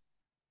overlap,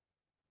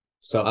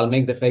 so I'll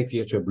make the fake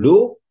future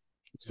blue,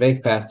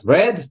 fake past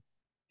red,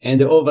 and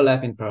the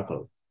overlap in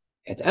purple.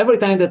 At every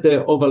time that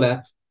the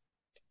overlap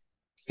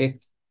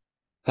fits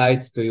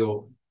tight to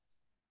you,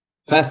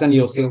 fasten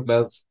your seat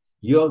belts,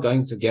 you're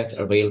going to get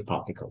a real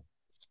particle.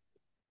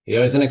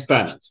 Here is an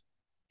experiment,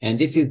 and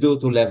this is due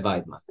to Lev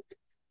Vaidman.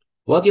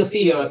 What you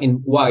see here in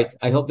white,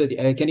 I hope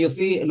that, can you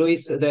see,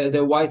 Luis,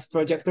 the white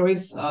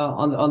trajectories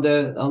on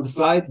the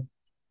slide?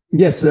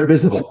 Yes, they're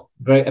visible.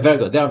 Very, very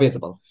good, they're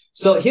visible.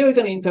 So here is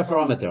an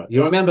interferometer.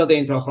 You remember the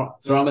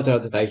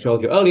interferometer that I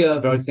showed you earlier?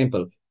 Very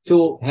simple.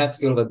 Two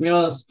half-silvered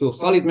mirrors, two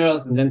solid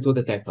mirrors, and then two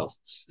detectors.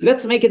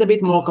 Let's make it a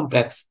bit more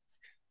complex.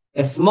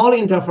 A small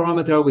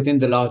interferometer within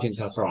the large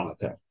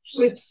interferometer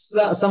with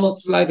somewhat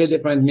slightly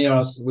different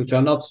mirrors, which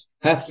are not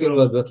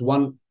half-silvered, but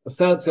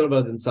 1/3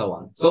 silvered and so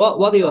on. So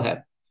what do you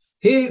have?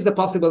 Here is the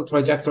possible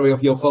trajectory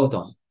of your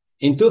photon.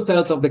 In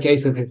 2/3 of the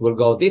cases, it will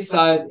go this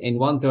side. In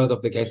 1/3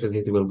 of the cases,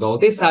 it will go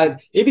this side.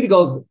 If it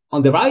goes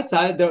on the right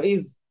side, there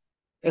is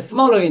a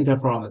smaller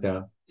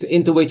interferometer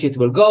into which it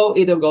will go,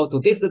 either go to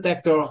this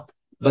detector,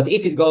 but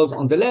if it goes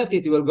on the left,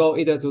 it will go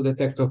either to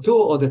detector 2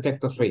 or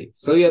detector 3.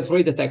 So you have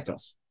 3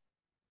 detectors.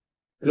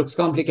 It looks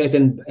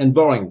complicated and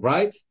boring,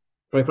 right?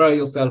 Prepare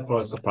yourself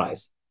for a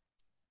surprise.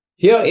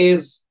 Here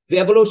is the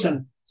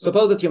evolution.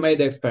 Suppose that you made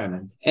the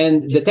experiment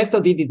and detector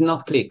D did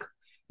not click.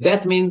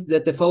 That means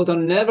that the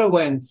photon never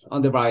went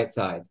on the right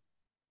side.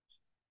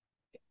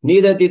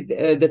 Neither did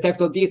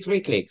detector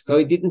D3 click, so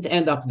it didn't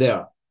end up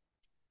there.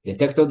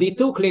 Detector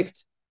D2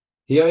 clicked.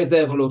 Here is the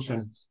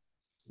evolution.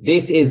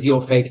 This is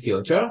your fake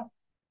future.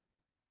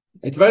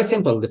 It's very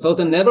simple. The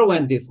photon never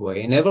went this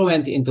way, never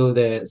went into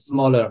the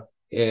smaller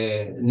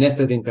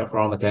nested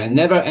interferometer, and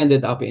never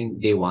ended up in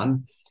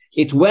D1.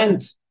 It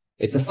went,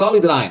 it's a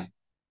solid line,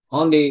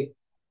 only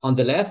on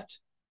the left,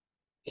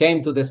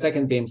 came to the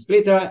second beam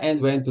splitter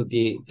and went to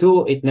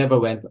D2. It never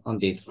went on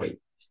D3.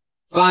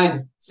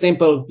 Fine,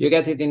 simple. You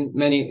get it in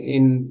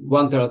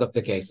 1/3 of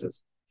the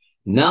cases.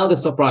 Now the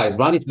surprise,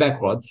 run it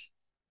backwards.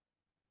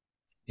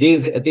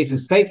 This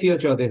is fake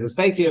future, this is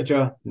fake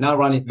future. Now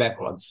run it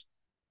backwards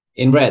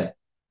in red.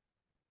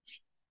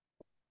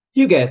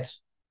 You get,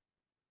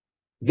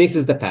 this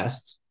is the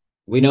past.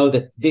 We know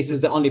that this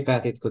is the only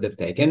path it could have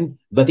taken.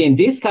 But in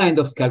this kind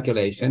of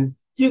calculation,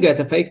 you get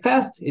a fake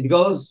past. It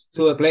goes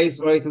to a place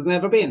where it has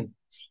never been,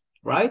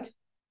 right?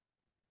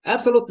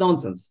 Absolute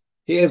nonsense.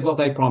 Here's what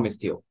I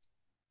promised you.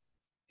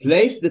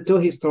 Place the two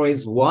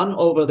histories one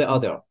over the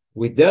other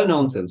with their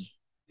nonsense,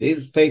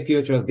 these fake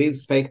futures,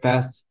 these fake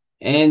pasts,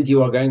 and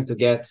you are going to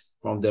get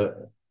from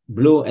the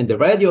blue and the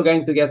red, you're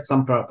going to get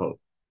some purple.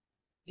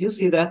 Do you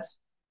see that?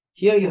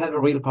 Here you have a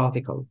real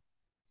particle.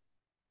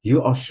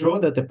 You are sure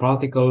that the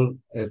particle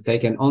has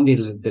taken only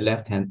the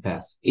left-hand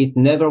path. It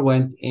never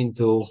went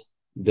into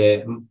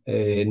the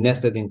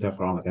nested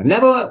interferometer.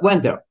 Never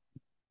went there.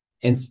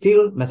 And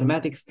still,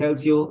 mathematics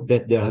tells you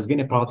that there has been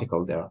a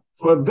particle there.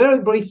 For a very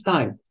brief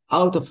time,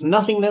 out of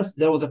nothingness,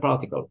 there was a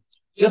particle,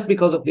 just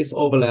because of this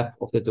overlap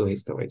of the two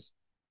histories.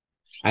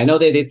 I know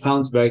that it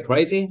sounds very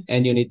crazy,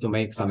 and you need to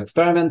make some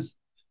experiments.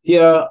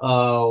 Here,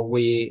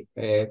 we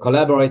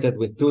collaborated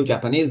with two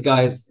Japanese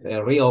guys,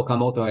 Ryo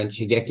Okamoto and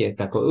Shigeki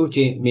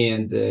Takeuchi, me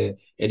and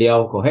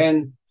Eliyahu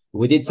Cohen.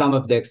 We did some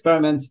of the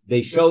experiments.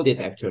 They showed it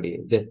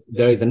actually, that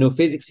there is a new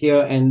physics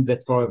here, and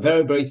that for a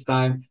very brief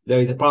time, there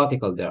is a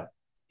particle there.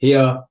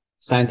 Here,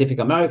 Scientific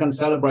American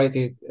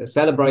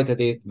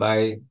celebrated it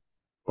by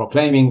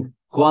proclaiming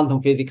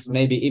quantum physics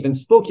may be even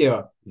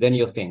spookier than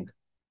you think.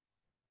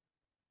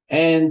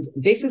 And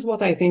this is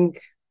what I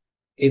think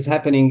is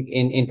happening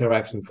in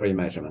interaction-free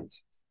measurement.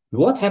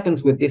 What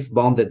happens with this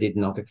bomb that did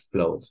not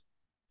explode?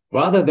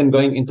 Rather than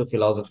going into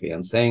philosophy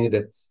and saying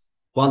that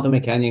quantum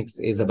mechanics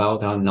is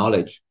about our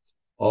knowledge,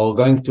 or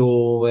going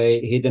to a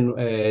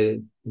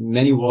hidden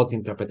many words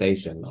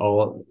interpretation,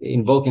 or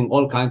invoking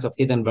all kinds of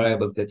hidden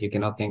variables that you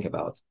cannot think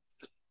about.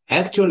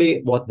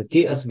 Actually, what the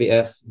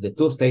TSVF, the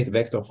two-state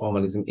vector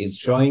formalism, is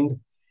showing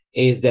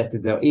is that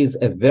there is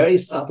a very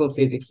subtle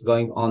physics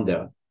going on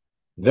there.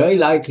 Very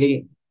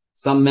likely,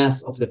 some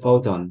mass of the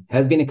photon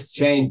has been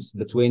exchanged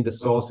between the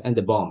source and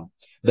the bomb.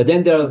 But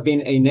then there has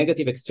been a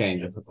negative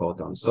exchange of a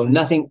photon. So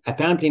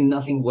apparently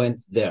nothing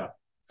went there.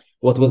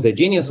 What was the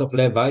genius of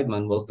Lev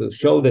Vaidman was to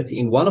show that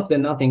in one of the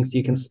nothings,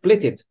 you can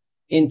split it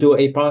into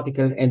a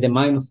particle and a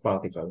minus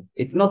particle.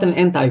 It's not an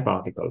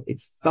anti-particle.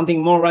 It's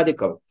something more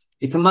radical.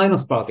 It's a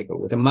minus particle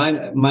with a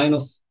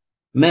minus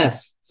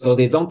mass. So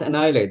they don't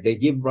annihilate. They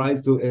give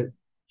rise to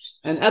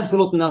an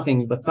absolute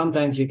nothing. But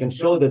sometimes you can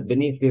show that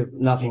beneath this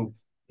nothing,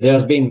 there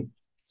has been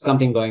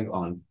something going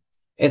on.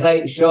 As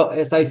I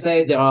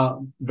say, there are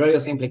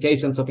various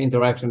implications of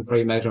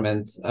interaction-free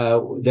measurement.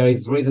 There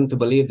is reason to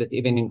believe that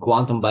even in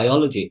quantum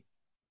biology,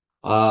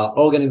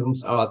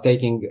 organisms are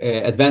taking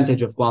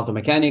advantage of quantum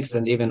mechanics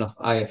and even of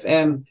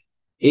IFM.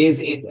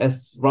 Is it,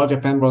 as Roger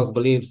Penrose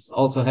believes,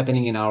 also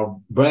happening in our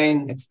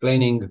brain,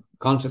 explaining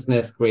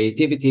consciousness,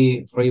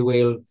 creativity, free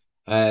will?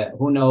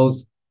 Who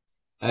knows?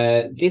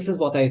 This is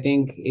what I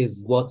think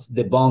is what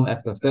the bomb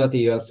after 30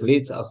 years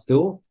leads us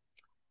to.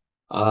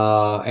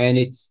 And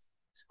it's,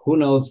 who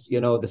knows,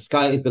 the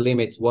sky is the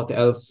limit. What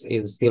else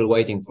is still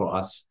waiting for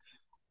us?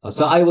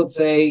 So I would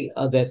say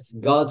that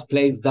God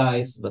plays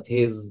dice, but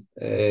this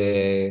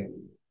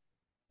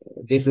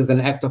is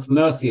an act of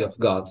mercy of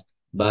God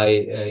by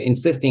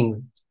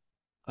insisting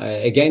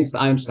against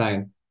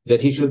Einstein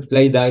that he should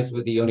play dice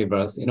with the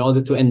universe in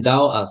order to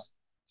endow us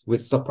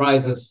with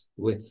surprises,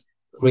 with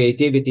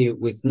creativity,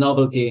 with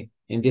novelty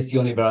in this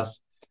universe.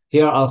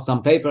 Here are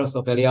some papers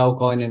of Eliyahu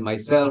Cohen and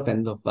myself,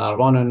 and of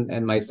Ronan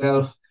and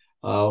myself.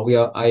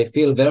 I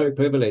feel very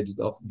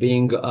privileged of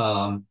being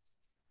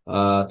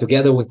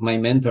together with my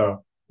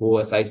mentor, who,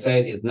 as I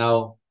said, is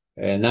now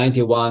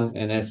 91,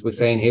 and as we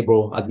say in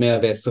Hebrew, Ad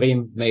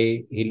 120,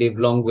 may he live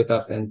long with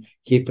us and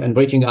keep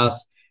enriching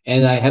us.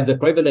 And I have the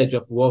privilege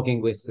of working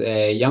with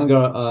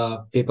younger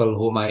people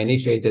whom I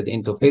initiated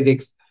into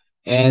physics.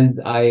 And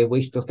I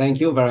wish to thank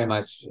you very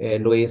much,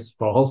 Luis,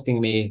 for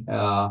hosting me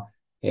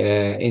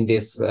in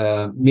this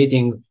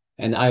meeting,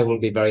 and I will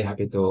be very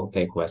happy to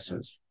take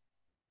questions.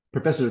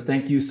 Professor,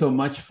 thank you so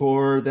much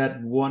for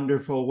that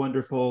wonderful,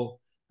 wonderful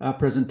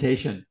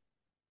presentation.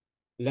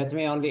 Let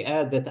me only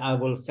add that I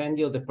will send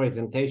you the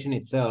presentation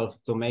itself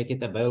to make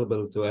it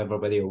available to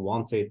everybody who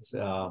wants it.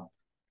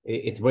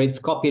 It reads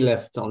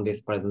copyleft on this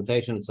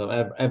presentation, so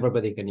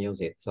everybody can use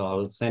it. So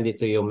I'll send it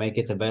to you, make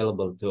it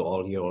available to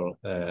all your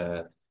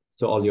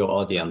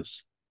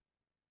audience.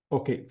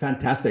 Okay,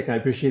 fantastic. I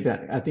appreciate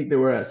that. I think there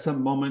were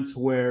some moments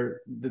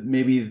where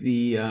maybe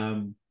the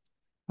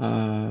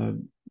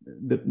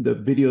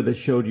video that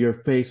showed your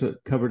face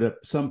covered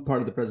up some part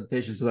of the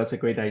presentation, so that's a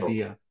great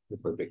idea.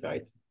 That would be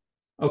great.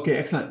 Okay,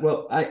 excellent.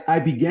 Well, I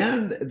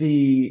began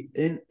the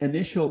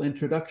initial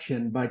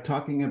introduction by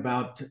talking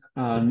about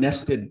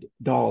nested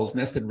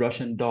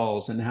Russian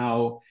dolls, and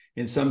how,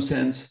 in some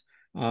sense,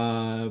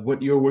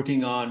 what you're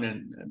working on,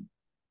 and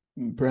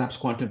perhaps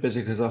quantum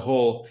physics as a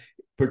whole,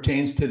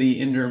 pertains to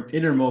the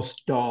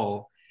innermost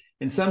doll.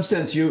 In some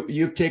sense,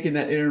 you've taken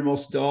that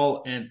innermost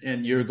doll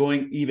and you're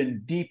going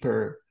even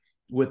deeper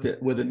with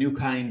a new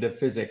kind of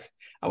physics.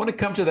 I want to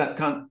come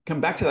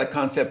back to that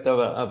concept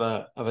of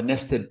a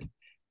nested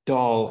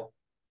doll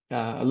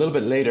a little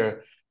bit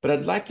later, but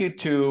I'd like you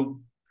to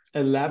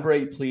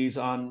elaborate, please,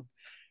 on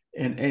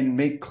and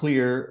make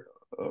clear,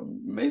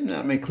 maybe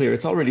not make clear,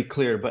 it's already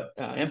clear, but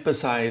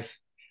emphasize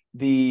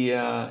the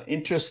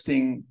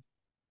interesting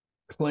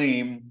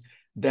claim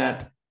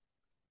that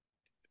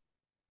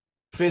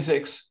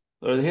physics,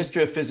 or the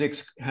history of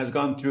physics, has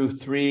gone through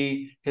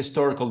three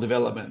historical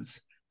developments: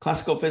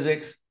 classical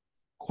physics,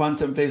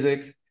 quantum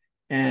physics,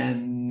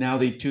 and now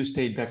the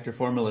two-state vector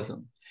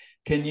formalism.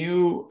 Can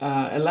you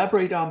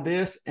elaborate on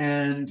this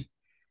and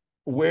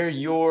where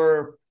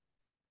your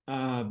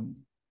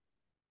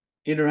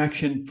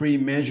interaction-free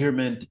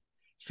measurement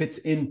fits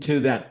into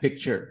that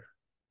picture?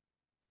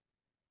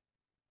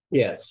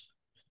 Yes.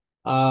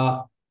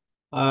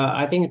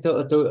 I think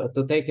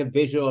to take a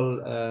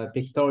visual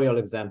pictorial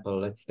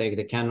example, let's take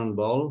the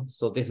cannonball.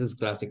 So this is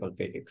classical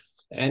physics,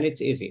 and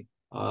it's easy.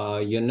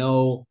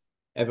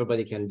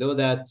 Everybody can do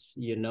that.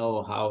 You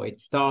know how it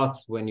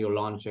starts when you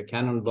launch a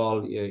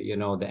cannonball. You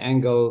know the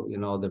angle, you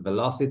know the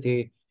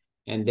velocity,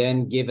 and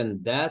then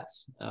given that,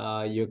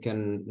 you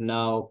can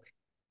now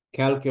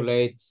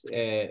calculate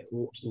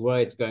where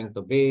it's going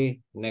to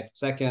be next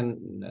second,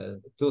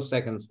 2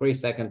 seconds, 3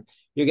 seconds.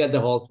 You get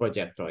the whole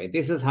trajectory.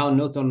 This is how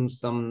Newton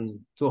some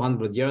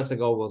 200 years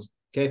ago was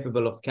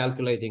capable of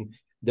calculating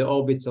the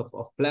orbits of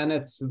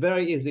planets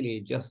very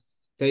easily. Just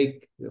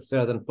take a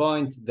certain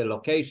point, the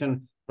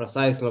location,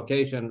 precise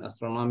location,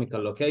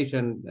 astronomical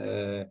location,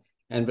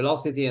 and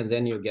velocity, and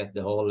then you get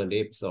the whole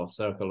ellipse or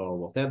circle or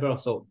whatever.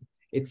 So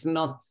it's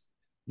not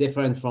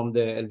different from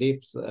the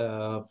ellipse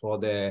for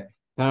the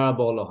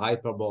parabole or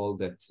hyperbole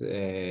that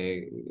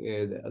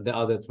the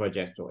other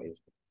trajectories.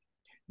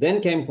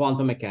 Then came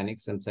quantum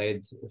mechanics and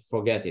said,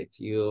 forget it.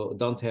 You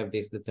don't have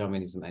this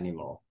determinism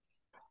anymore.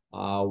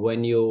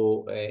 When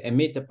you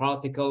emit a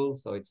particle,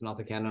 so it's not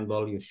a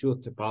cannonball, you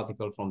shoot a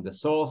particle from the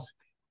source,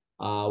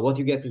 what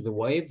you get is a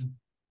wave,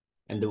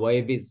 and the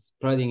wave is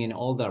spreading in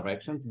all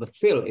directions, but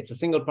still it's a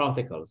single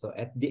particle. So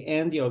at the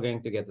end, you're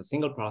going to get a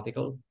single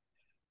particle,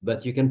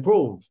 but you can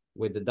prove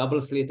with the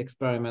double slit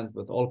experiment,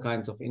 with all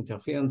kinds of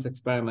interference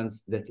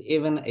experiments, that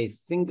even a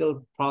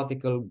single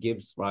particle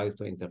gives rise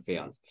to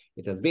interference.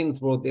 It has been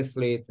through this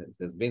slit, it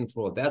has been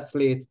through that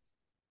slit,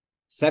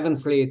 7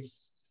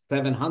 slits,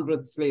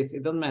 700 slits,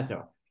 it doesn't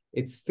matter.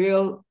 It's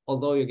still,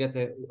 although you get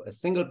a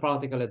single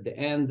particle at the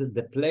end,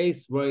 the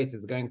place where it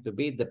is going to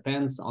be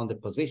depends on the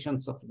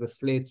positions of the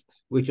slits,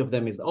 which of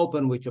them is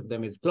open, which of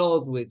them is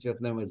closed, which of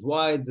them is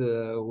wide,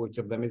 which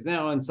of them is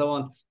narrow, and so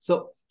on.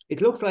 So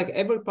it looks like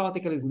every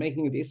particle is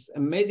making this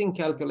amazing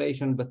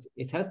calculation, but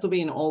it has to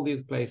be in all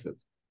these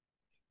places.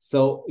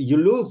 So you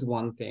lose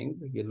one thing,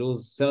 you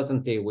lose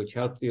certainty, which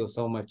helps you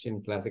so much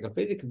in classical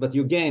physics, but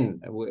you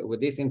gain with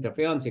this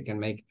interference. You can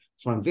make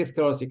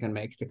transistors, you can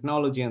make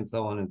technology, and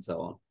so on and so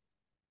on.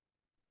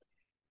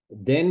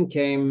 Then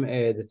came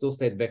the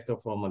two-state vector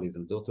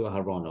formalism, Yakir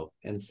Aharanov,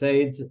 and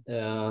said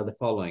the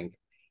following.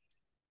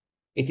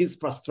 It is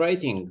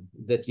frustrating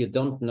that you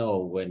don't know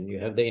when you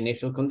have the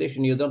initial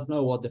condition, you don't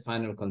know what the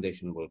final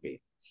condition will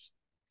be.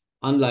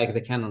 Unlike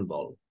the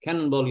cannonball.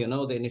 Cannonball, you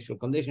know the initial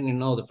condition, you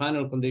know the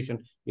final condition,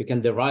 you can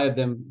derive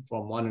them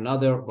from one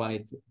another, run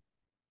it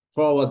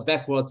forward,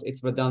 backwards,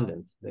 it's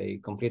redundant.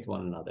 They complete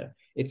one another.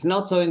 It's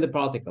not so in the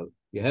particle.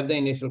 You have the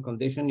initial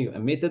condition, you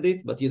emitted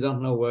it, but you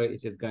don't know where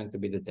it is going to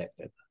be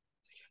detected.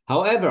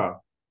 However,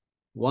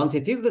 once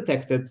it is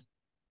detected,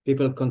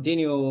 people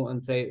continue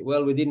and say,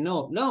 well, we didn't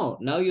know. No,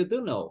 now you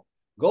do know.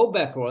 Go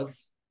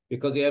backwards,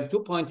 because you have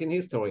 2 points in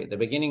history, the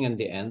beginning and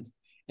the end,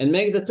 and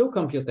make the 2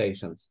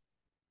 computations.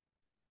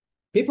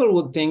 People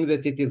would think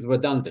that it is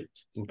redundant.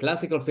 In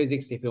classical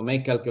physics, if you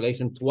make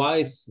calculation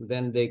twice,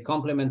 then they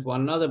complement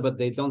one another, but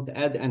they don't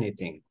add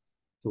anything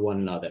to one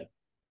another.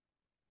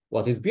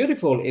 What is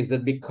beautiful is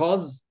that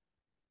because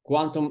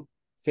quantum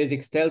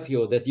physics tells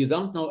you that you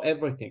don't know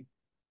everything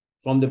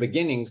from the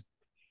beginning,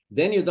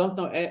 then you don't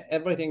know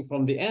everything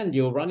from the end.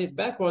 You run it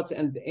backwards,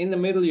 and in the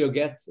middle, you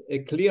get a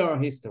clear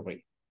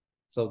history.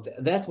 So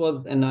that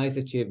was a nice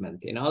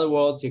achievement. In other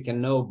words, you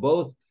can know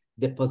both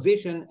the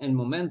position and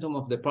momentum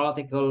of the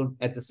particle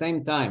at the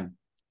same time.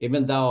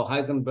 Even though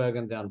Heisenberg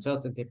and the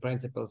uncertainty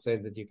principle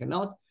says that you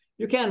cannot,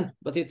 you can,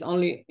 but it's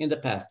only in the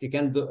past. You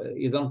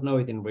don't know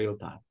it in real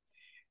time.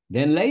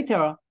 Then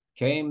later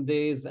came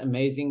these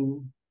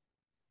amazing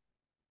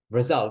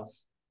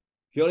results,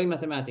 purely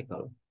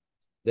mathematical,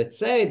 that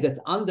say that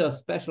under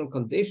special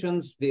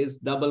conditions, this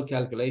double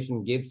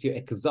calculation gives you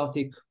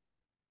exotic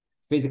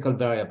physical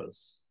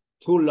variables,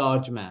 too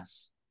large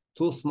mass,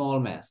 too small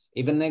mass,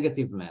 even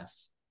negative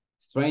mass,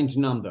 strange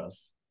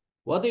numbers.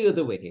 What do you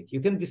do with it? You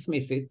can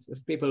dismiss it,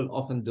 as people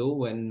often do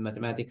when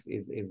mathematics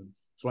is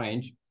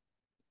strange,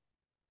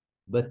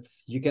 but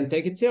you can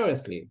take it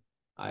seriously.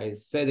 I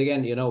said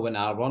again, when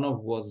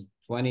Aharonov was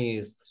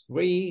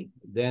 23,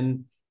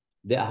 then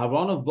the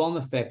Aharonov-Bohm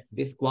effect,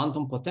 this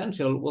quantum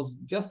potential, was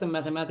just a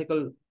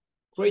mathematical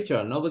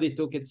creature. Nobody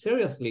took it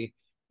seriously,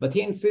 but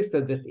he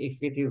insisted that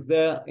if it is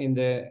there in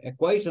the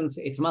equations,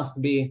 it must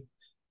be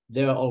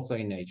there also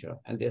in nature.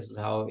 And this is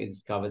how he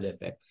discovered the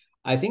effect.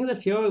 I think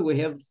that here we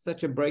have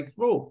such a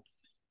breakthrough.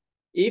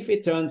 If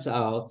it turns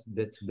out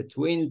that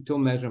between 2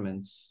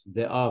 measurements,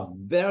 there are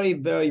very,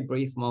 very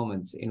brief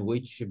moments in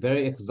which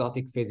very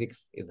exotic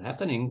physics is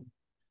happening,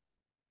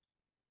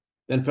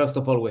 then first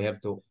of all, we have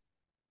to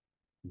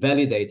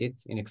validate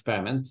it in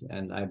experiment.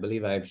 And I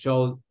believe I've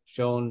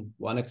shown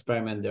one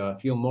experiment. There are a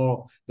few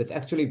more that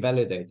actually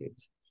validate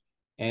it.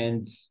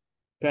 And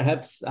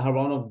perhaps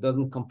Aharonov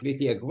doesn't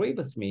completely agree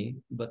with me,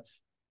 but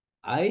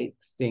I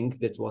think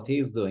that what he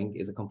is doing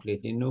is a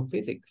completely new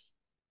physics.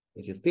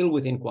 It is still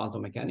within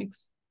quantum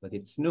mechanics, but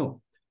it's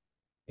new.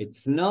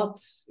 It's not,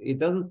 it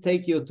doesn't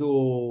take you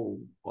to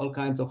all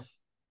kinds of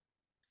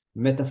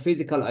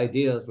metaphysical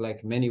ideas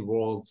like many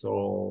worlds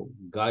or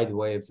guide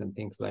waves and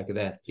things like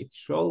that. It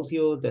shows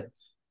you that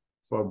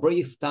for a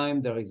brief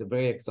time, there is a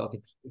very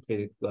exotic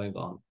physics going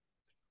on.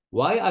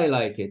 Why I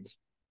like it?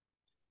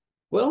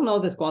 We all know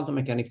that quantum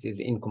mechanics is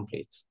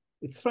incomplete.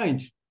 It's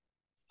strange.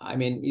 I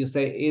mean, you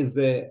say, is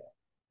the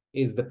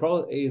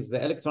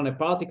electron a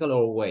particle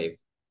or a wave?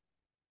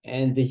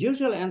 And the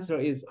usual answer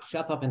is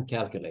shut up and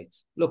calculate.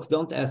 Look,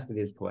 don't ask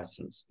these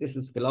questions. This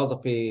is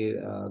philosophy,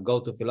 go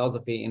to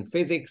philosophy. In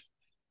physics,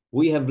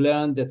 we have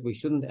learned that we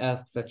shouldn't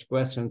ask such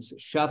questions.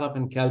 Shut up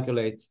and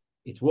calculate.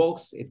 It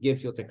works, it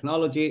gives you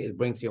technology, it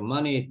brings you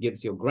money, it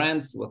gives you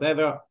grants,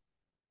 whatever.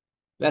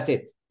 That's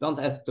it. Don't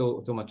ask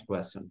too much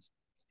questions.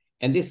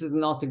 And this is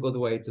not a good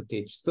way to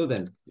teach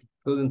students.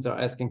 Students are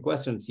asking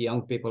questions,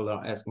 young people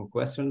are asking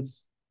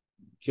questions,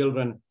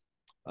 children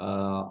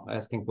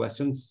asking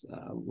questions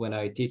when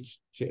I teach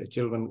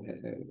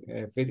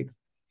children physics,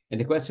 and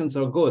the questions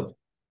are good.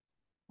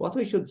 What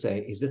we should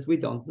say is that we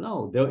don't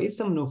know. There is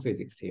some new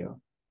physics here.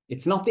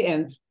 It's not the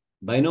end,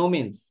 by no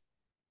means.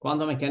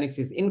 Quantum mechanics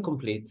is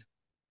incomplete.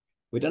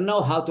 We don't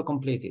know how to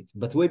complete it,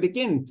 but we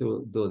begin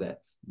to do that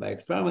by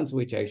experiments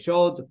which I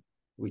showed,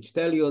 which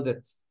tell you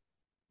that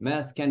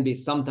mass can be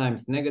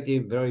sometimes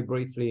negative, very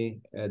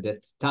briefly,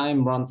 that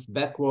time runs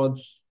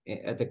backwards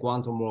at the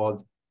quantum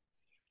world.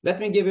 Let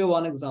me give you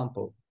one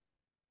example.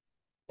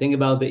 Think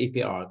about the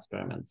EPR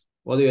experiment.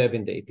 What do you have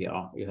in the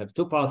EPR? You have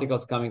two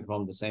particles coming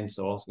from the same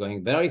source,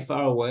 going very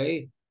far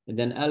away, and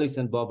then Alice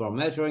and Bob are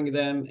measuring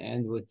them,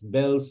 and with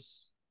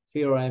Bell's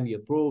theorem, you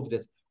prove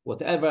that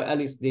whatever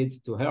Alice did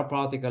to her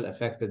particle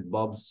affected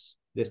Bob's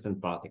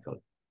distant particle.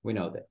 We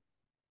know that.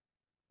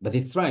 But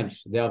it's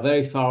strange. They are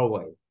very far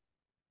away.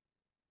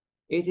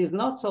 It is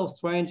not so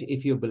strange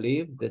if you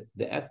believe that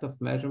the act of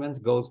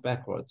measurement goes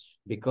backwards,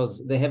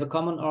 because they have a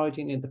common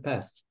origin in the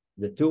past.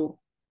 The two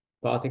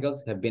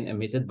particles have been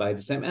emitted by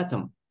the same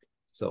atom.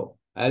 So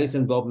Alice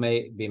and Bob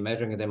may be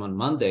measuring them on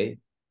Monday,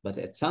 but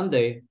at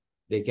Sunday,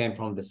 they came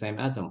from the same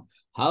atom.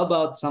 How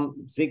about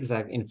some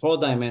zigzag in 4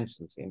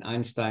 dimensions, in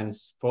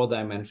Einstein's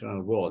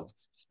 4-dimensional world,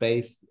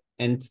 space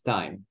and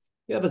time?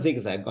 You have a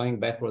zigzag going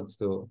backwards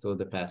to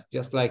the past,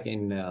 just like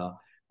in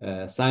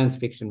science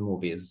fiction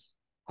movies.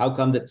 How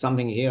come that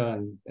something here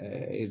and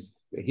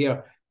is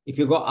here? If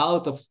you go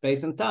out of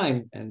space and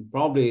time, and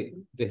probably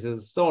this is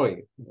a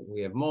story,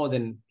 we have more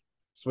than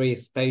 3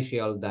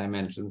 spatial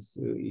dimensions.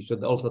 You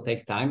should also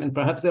take time, and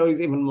perhaps there is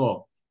even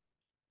more.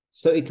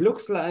 So it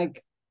looks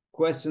like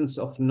questions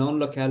of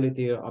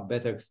non-locality are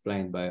better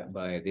explained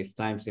by this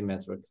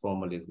time-symmetric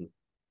formalism.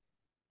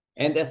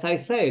 And as I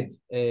said,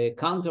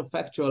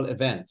 counterfactual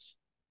events,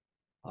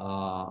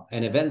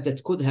 an event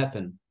that could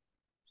happen,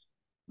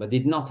 but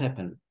did not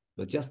happen.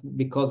 But just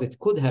because it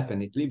could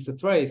happen, it leaves a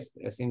trace,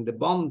 as in the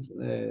bomb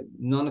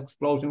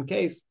non-explosion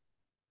case.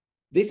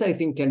 This, I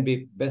think, can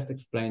be best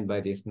explained by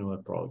this new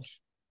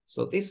approach.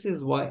 So this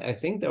is why I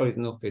think there is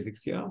no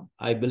physics here.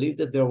 I believe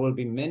that there will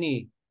be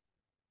many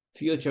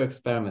future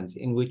experiments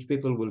in which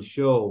people will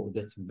show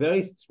that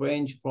very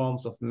strange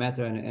forms of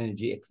matter and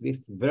energy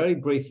exist very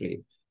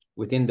briefly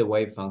within the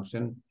wave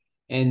function.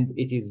 And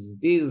it is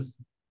these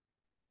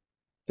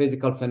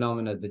physical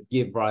phenomena that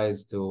give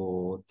rise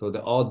to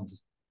the odd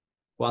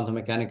quantum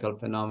mechanical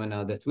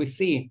phenomena that we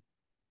see,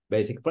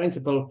 basic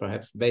principle,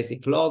 perhaps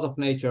basic laws of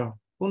nature.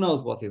 Who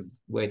knows what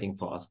is waiting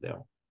for us there?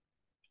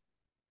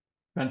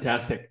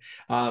 Fantastic.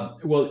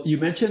 Well, you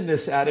mentioned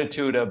this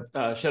attitude of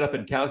shut up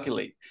and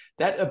calculate.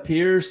 That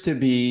appears to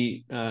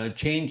be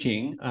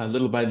changing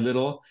little by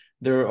little.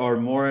 There are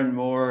more and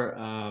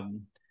more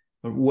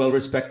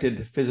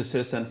well-respected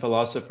physicists and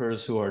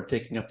philosophers who are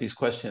taking up these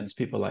questions,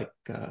 people like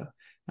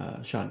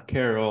Sean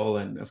Carroll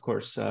and, of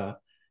course,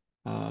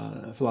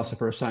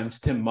 philosopher of science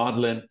Tim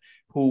Maudlin,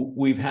 who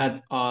we've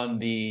had on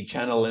the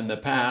channel in the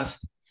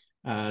past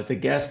as a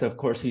guest. Of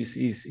course,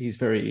 he's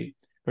very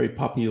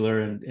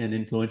popular and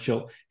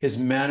influential. His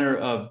manner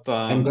of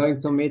I'm going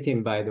to meet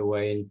him, by the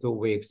way, in 2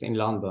 weeks in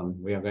London.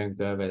 We are going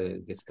to have a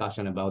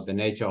discussion about the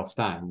nature of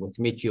time with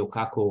Michio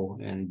Kaku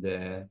and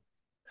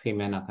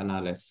Jimena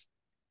Canales.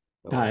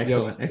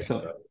 So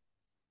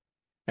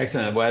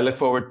excellent. Well, I look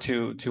forward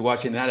to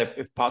watching that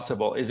if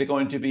possible. Is it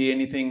going to be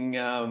anything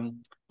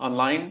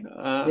online?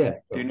 Yeah.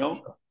 Do you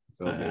know?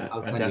 Sure.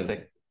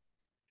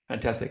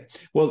 Fantastic.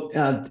 Well,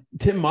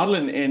 Tim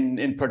Maudlin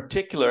in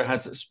particular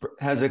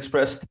has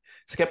expressed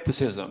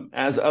skepticism,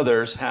 as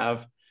others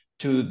have,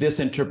 to this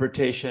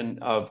interpretation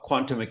of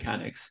quantum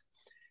mechanics,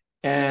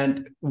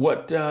 and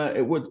which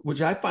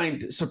I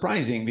find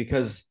surprising,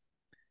 because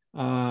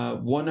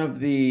one of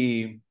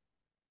the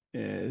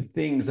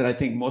things that I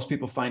think most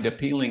people find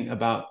appealing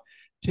about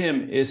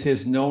Tim is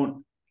his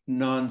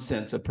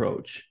no-nonsense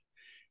approach.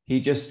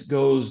 He just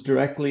goes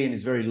directly, and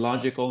he's very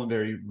logical and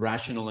very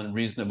rational and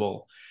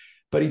reasonable.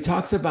 But he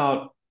talks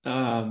about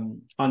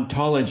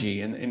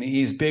ontology, and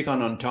he's big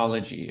on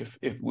ontology.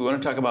 If we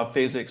want to talk about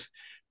physics,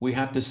 we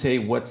have to say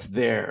what's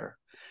there.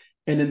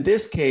 And in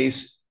this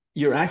case,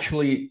 you're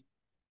actually,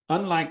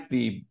 unlike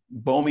the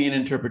Bohmian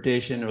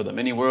interpretation or the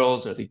many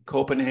worlds or the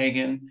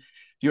Copenhagen,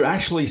 you're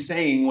actually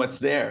saying what's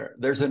there.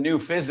 There's a new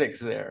physics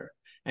there,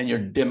 and you're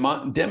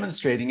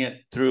demonstrating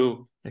it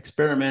through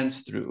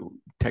experiments, through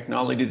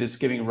technology that's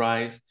giving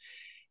rise.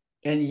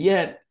 And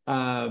yet,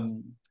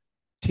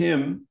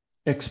 Tim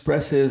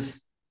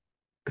expresses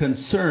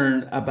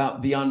concern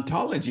about the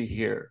ontology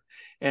here.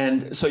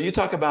 And so you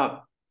talk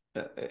about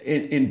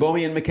in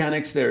Bohmian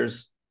mechanics,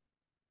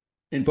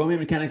 in Bohmian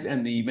mechanics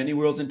and the many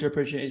worlds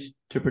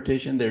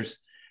interpretation, there's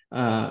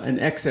an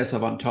excess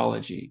of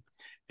ontology.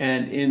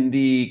 And in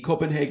the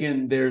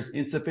Copenhagen, there's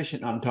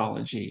insufficient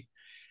ontology.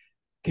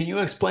 Can you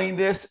explain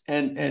this?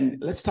 And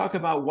let's talk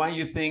about why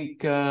you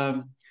think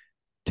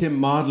Tim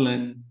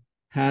Maudlin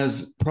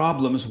has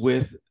problems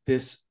with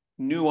this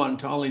new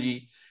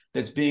ontology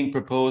that's being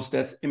proposed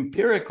that's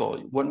empirical.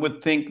 One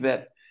would think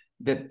that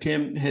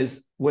Tim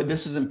has, well,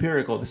 this is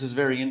empirical, this is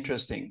very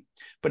interesting,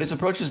 but his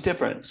approach is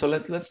different. So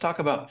let's talk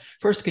about,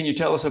 first, can you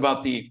tell us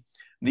about the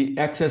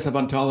excess of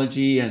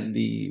ontology and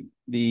the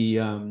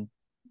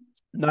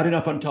not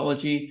enough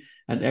ontology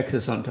and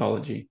excess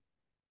ontology?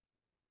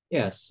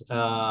 Yes,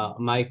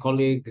 my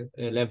colleague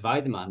Lev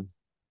Vaidman,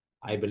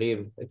 I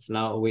believe it's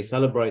now, we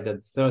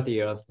celebrated 30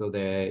 years to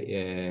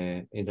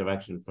the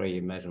interaction-free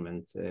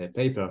measurement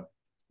paper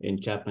in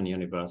Chapman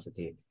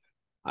University.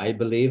 I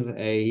believe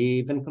he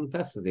even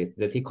confesses it,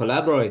 that he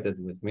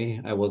collaborated with me.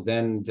 I was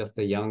then just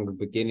a young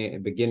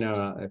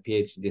beginner, a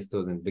PhD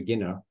student,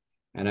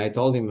 and I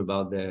told him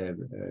about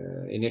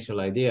the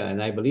initial idea.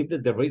 And I believe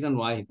that the reason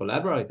why he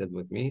collaborated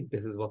with me,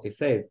 this is what he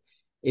says,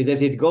 is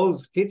that it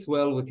fits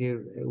well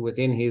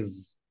within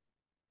his,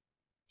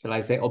 shall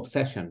I say,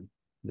 obsession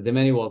with the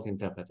many worlds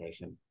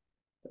interpretation.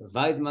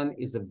 Vaidman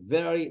is a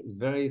very,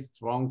 very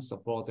strong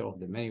supporter of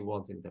the many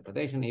worlds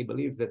interpretation. He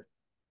believes that,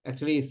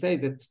 actually he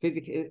says that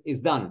physics is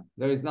done.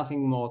 There is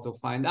nothing more to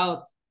find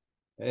out.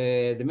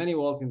 The many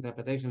worlds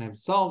interpretation have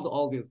solved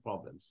all these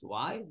problems.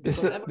 Why?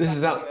 This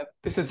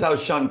is how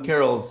Sean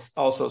Carroll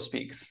also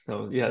speaks.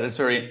 So yeah, that's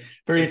very,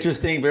 very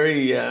interesting,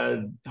 very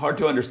hard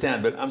to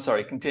understand, but I'm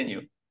sorry,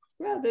 continue.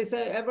 Yeah, they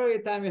say every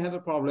time you have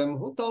a problem,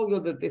 who told you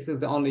that this is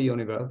the only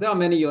universe? There are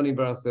many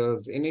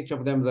universes. In each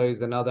of them, there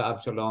is another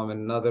Avshalom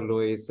and another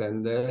Louis,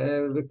 and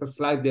with a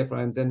slight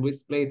difference. And we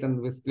split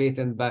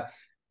and back.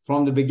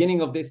 From the beginning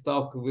of this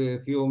talk a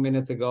few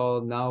minutes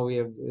ago, now we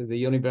have the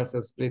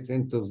universes splits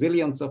into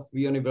zillions of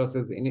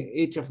universes. In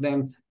each of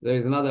them, there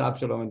is another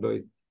Avshalom and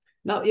Louis.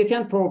 Now, you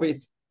can't prove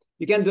it.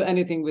 You can't do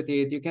anything with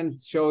it. You can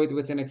show it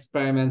with an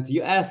experiment.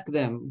 You ask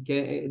them,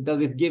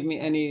 does it give me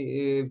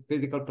any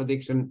physical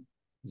prediction?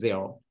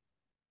 Zero.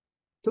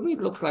 To me, it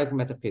looks like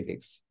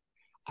metaphysics.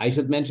 I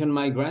should mention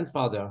my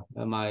grandfather,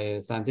 my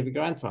scientific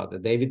grandfather,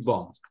 David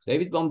Bohm.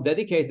 David Bohm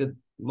dedicated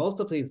most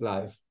of his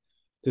life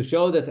to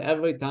show that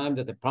every time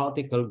that a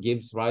particle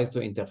gives rise to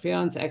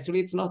interference,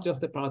 actually, it's not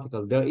just a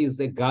particle. There is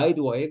a guide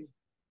wave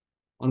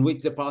on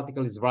which the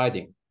particle is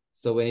riding.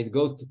 So when it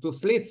goes to two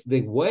slits,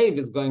 the wave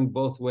is going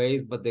both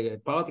ways, but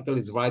the particle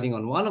is riding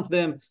on one of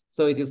them,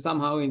 so it is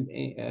somehow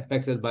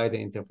affected by the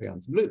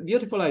interference.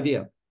 Beautiful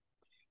idea.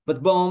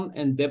 But Bohm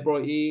and De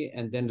Broglie,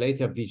 and then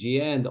later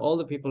Vigier, and all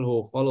the people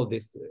who follow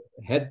this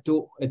had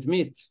to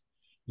admit,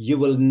 you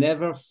will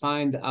never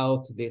find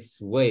out this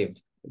wave.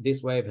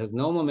 This wave has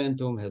no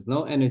momentum, has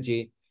no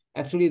energy.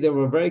 Actually, they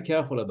were very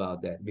careful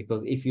about that,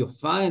 because if you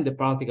find the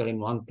particle in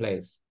one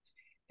place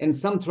and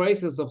some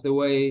traces of the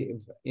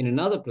wave in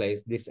another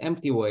place, this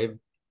empty wave,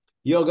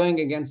 you're going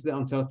against the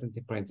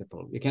uncertainty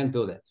principle. You can't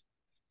do that.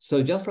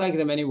 So just like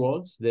the many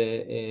worlds,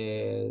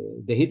 the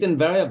hidden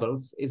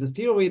variables is a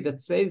theory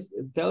that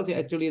tells you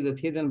actually that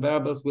hidden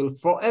variables will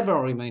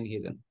forever remain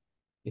hidden.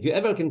 If you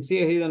ever can see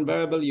a hidden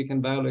variable, you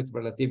can violate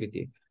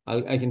relativity.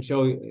 I can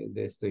show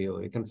this to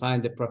you. You can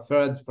find the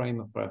preferred frame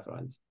of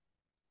reference.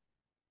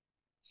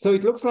 So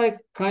it looks like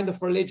kind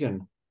of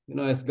religion, you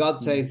know, as God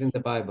says in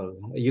the Bible.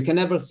 You can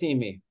never see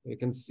me. You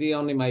can see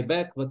only my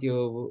back, but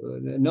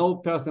no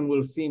person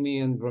will see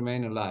me and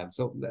remain alive.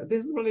 So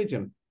this is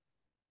religion.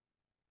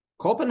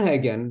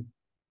 Copenhagen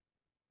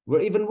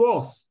were even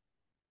worse.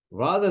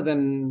 Rather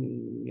than,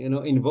 you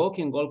know,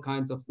 invoking all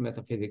kinds of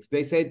metaphysics,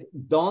 they said,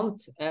 don't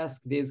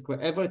ask these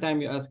questions. Every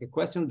time you ask a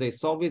question, they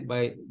solve it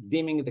by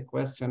deeming the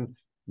question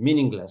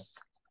meaningless.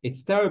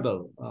 It's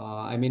terrible.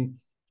 I mean,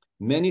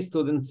 many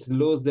students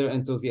lose their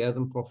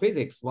enthusiasm for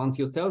physics once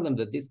you tell them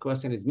that this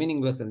question is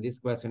meaningless and this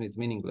question is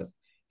meaningless.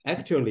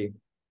 Actually,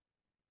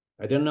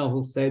 I don't know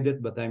who said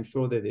it, but I'm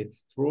sure that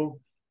it's true,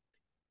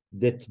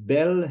 that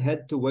Bell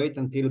had to wait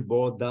until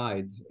Bohr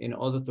died in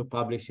order to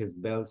publish his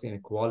Bell's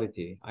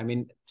inequality. I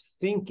mean,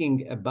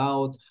 thinking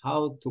about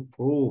how to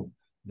prove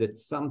that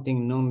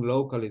something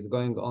non-local is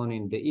going on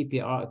in the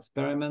EPR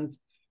experiment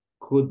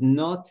could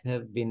not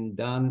have been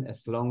done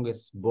as long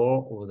as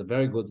Bohr was a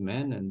very good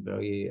man and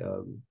very,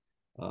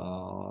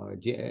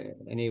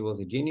 and he was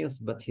a genius,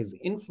 but his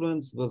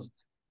influence was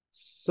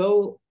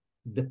so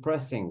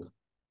depressing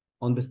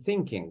on the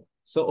thinking,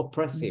 so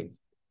oppressive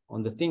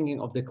on the thinking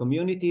of the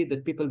community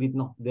that people did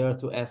not dare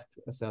to ask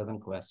certain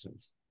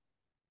questions.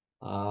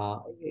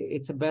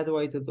 It's a bad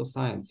way to do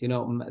science. You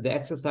know, the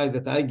exercise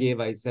that I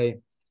give, I say,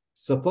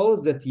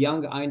 suppose that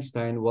young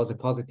Einstein was a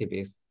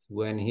positivist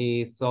when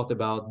he thought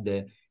about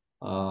the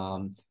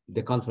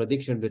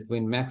contradiction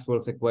between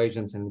Maxwell's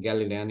equations and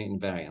Galilean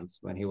invariance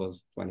when he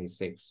was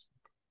 26.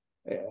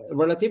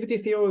 Relativity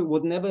theory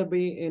would never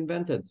be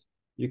invented.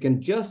 You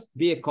can just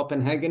be a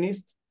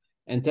Copenhagenist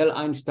and tell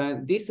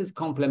Einstein, this is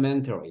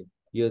complementary.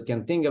 You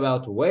can think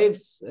about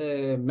waves,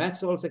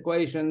 Maxwell's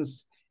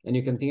equations, and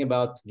you can think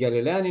about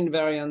Galilean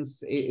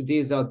invariance.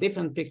 These are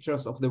different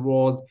pictures of the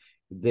world.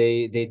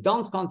 They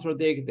don't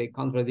contradict, they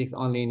contradict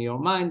only in your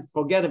mind.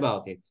 Forget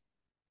about it.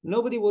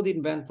 Nobody would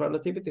invent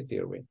relativity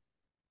theory.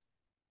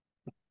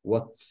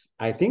 What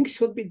I think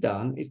should be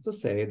done is to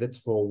say that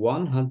for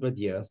 100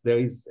 years, there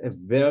is a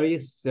very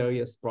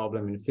serious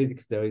problem in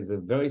physics. There is a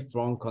very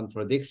strong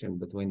contradiction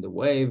between the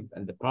wave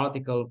and the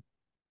particle.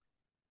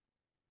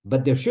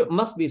 But there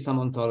must be some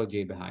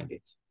ontology behind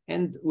it.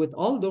 And with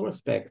all due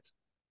respect,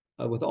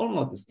 with all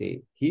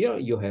modesty, here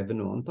you have a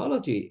new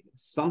ontology,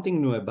 something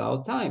new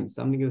about time,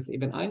 something that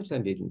even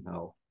Einstein didn't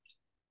know.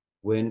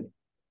 When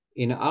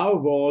in our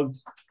world,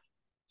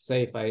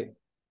 say if I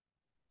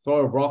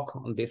throw a rock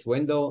on this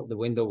window, the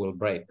window will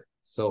break.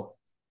 So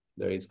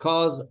there is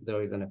cause,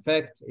 there is an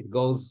effect, it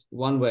goes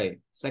one way.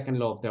 Second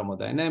law of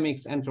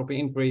thermodynamics, entropy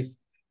increase.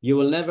 You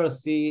will never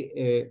see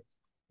a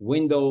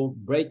window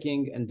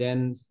breaking and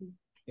then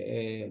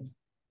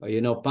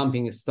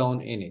pumping a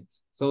stone in it.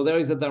 So there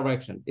is a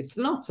direction. It's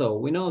not so.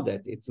 We know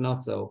that it's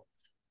not so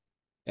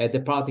at the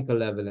particle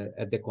level,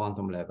 at the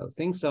quantum level.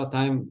 Things are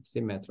time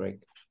symmetric.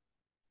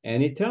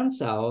 And it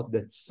turns out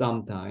that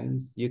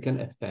sometimes you can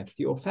affect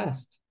your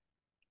past.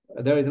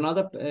 There is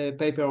another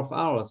paper of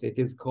ours. It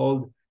is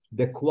called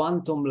the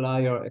quantum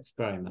liar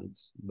experiment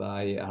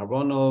by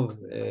Aharanov,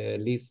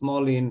 Lee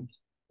Smolin,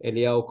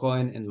 Eliyahu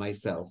Cohen, and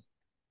myself.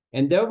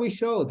 And there we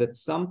show that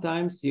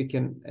sometimes you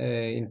can,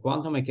 in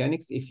quantum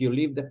mechanics, if you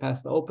leave the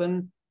past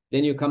open,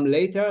 then you come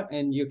later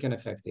and you can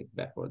affect it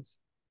backwards.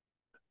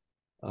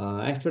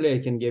 Actually, I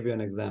can give you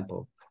an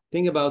example.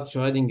 Think about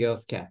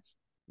Schrödinger's cat.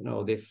 You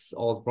know, this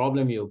old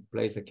problem, you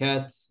place a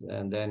cat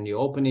and then you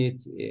open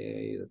it,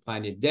 you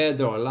find it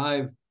dead or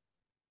alive.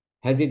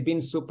 Has it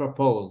been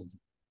superposed?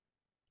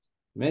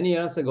 Many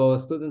years ago, a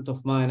student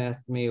of mine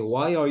asked me,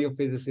 why are you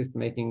physicists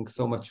making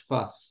so much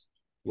fuss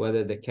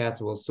whether the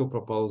cat was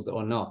superposed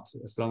or not,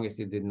 as long as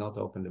you did not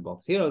open the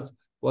box? Here's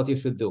what you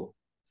should do.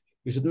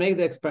 You should make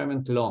the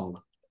experiment long.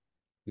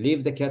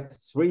 Leave the cat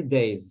 3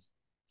 days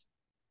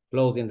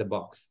closed in the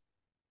box.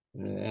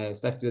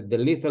 Such that the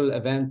little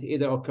event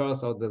either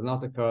occurs or does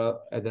not occur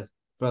at the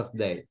first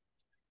day.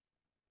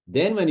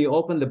 Then when you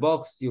open the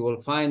box, you will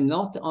find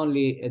not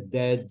only a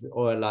dead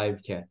or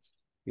alive cat.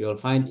 You will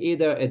find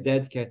either a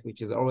dead cat,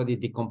 which is already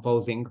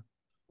decomposing,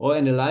 or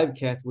an alive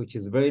cat, which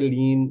is very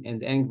lean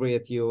and angry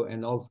at you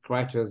and all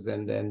scratches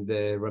and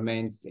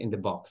remains in the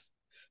box.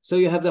 So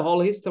you have the whole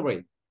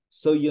history.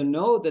 So you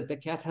know that the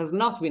cat has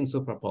not been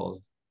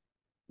superposed.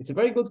 It's a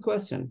very good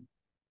question.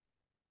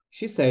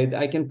 She said,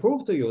 I can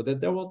prove to you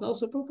that there was no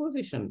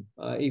superposition.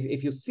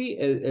 If you see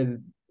a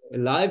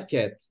live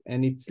cat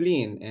and it's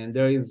lean and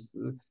there is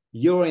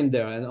urine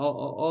there and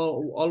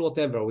all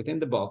whatever within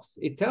the box,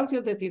 it tells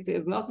you that it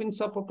has not been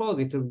superposed.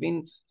 It has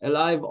been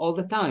alive all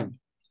the time.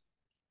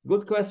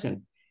 Good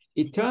question.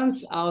 It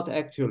turns out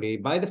actually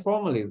by the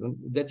formalism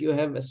that you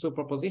have a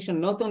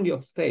superposition not only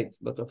of states,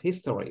 but of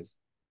histories.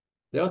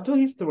 There are two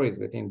histories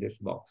within this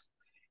box.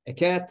 A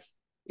cat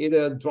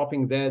either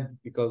dropping dead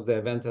because the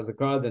event has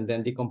occurred and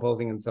then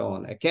decomposing and so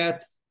on. A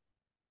cat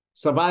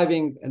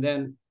surviving and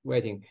then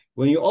waiting.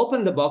 When you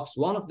open the box,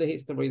 one of the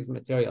histories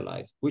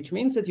materialize, which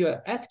means that you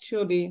are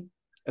actually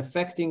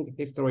affecting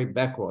history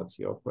backwards.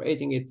 You're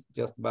creating it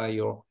just by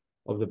your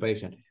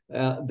observation.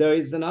 There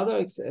is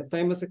another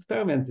famous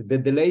experiment, the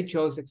delayed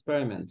choice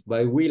experiment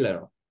by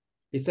Wheeler.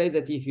 He says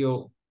that if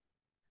you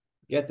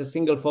get a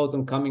single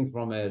photon coming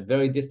from a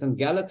very distant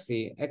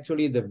galaxy,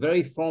 actually the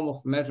very form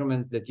of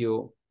measurement that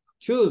you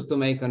choose to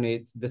make on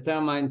it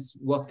determines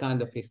what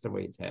kind of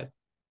history it had.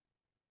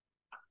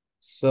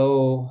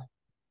 So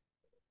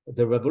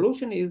the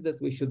revolution is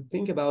that we should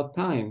think about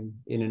time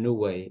in a new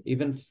way,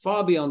 even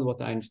far beyond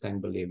what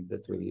Einstein believed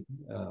that we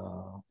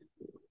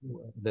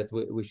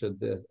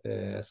should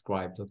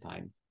ascribe to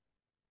time.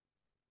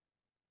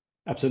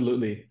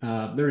 Absolutely,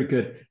 very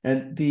good.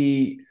 And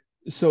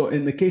so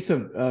in the case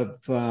of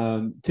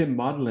Tim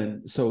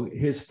Maudlin, so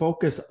his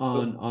focus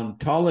on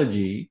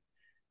ontology,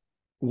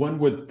 one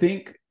would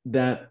think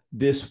that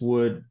this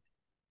would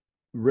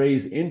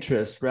raise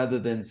interest rather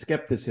than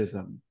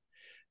skepticism.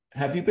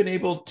 Have you been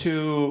able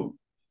to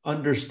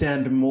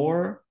understand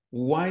more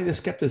why the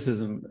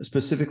skepticism,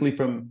 specifically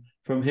from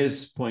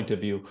his point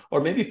of view,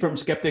 or maybe from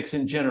skeptics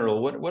in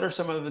general? What are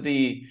some of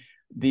the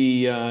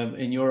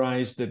in your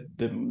eyes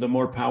the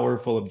more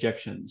powerful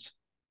objections?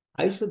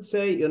 I should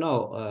say,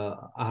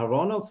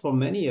 Aharanov for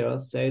many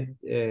years said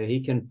he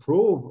can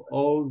prove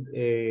all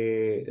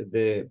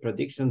the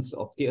predictions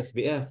of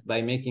TSVF by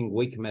making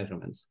weak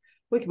measurements.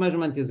 Weak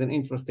measurement is an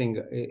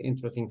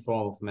interesting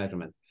form of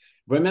measurement.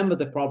 Remember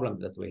the problem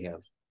that we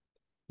have.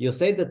 You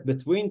say that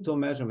between two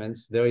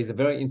measurements, there is a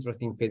very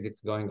interesting physics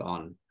going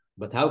on.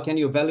 But how can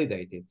you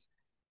validate it?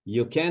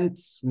 You can't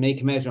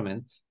make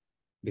measurement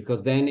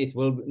because then it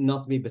will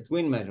not be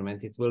between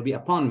measurement, it will be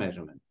upon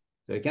measurement.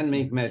 So you can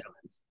make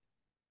measurements.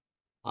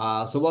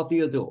 So what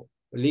do?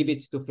 Leave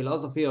it to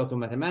philosophy or to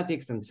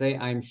mathematics and say,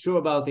 I'm sure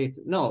about it?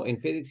 No, in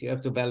physics, you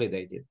have to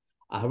validate it.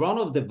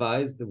 Aharanov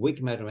devised the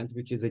weak measurement,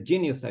 which is a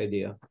genius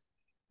idea.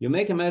 You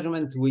make a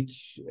measurement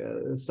which,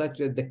 such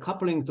that the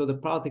coupling to the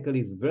particle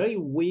is very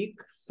weak,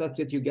 such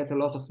that you get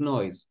a lot of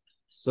noise.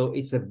 So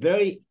it's a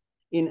very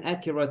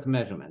inaccurate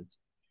measurement.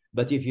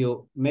 But if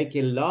you make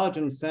a large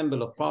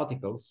ensemble of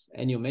particles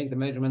and you make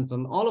the measurement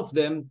on all of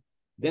them,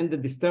 then the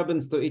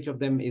disturbance to each of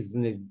them is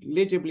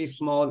negligibly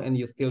small and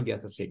you still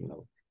get a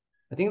signal.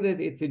 I think that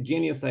it's a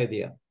genius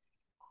idea.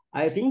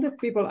 I think that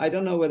people, I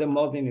don't know whether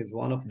Modlin is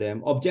one of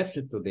them,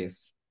 objected to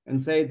this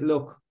and said,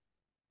 look,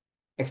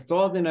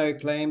 extraordinary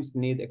claims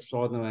need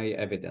extraordinary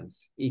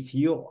evidence. If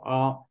you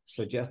are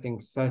suggesting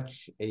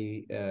such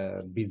a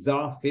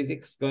bizarre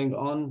physics going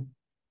on,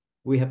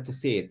 we have to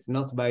see it,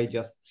 not by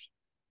just,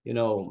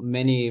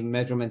 many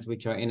measurements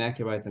which are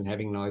inaccurate and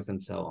having noise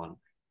and so on.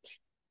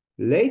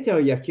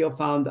 Later, Yakir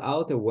found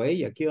out a way,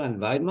 Yakir and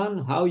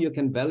Vaidman, how you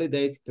can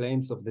validate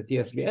claims of the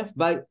TSVF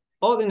by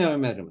ordinary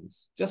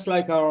measurements, just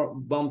like our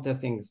bomb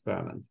testing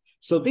experiment.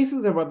 So this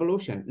is a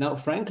revolution. Now,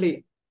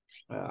 frankly,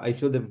 I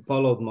should have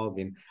followed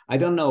Modlin. I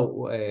don't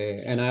know,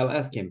 and I'll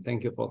ask him.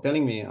 Thank you for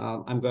telling me.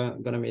 I'm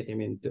going to meet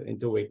him in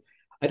 2 weeks.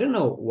 I don't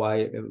know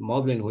why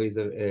Modlin, who is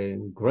a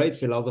great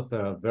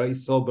philosopher, very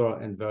sober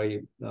and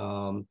very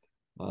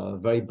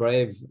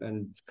brave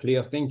and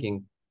clear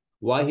thinking,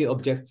 why he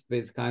objects to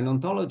this kind of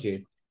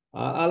ontology.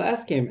 I'll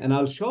ask him and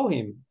I'll show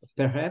him.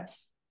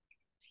 Perhaps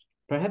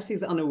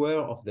he's unaware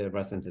of the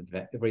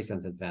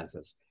recent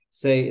advances.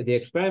 Say the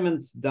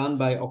experiment done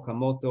by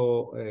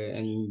Okamoto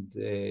and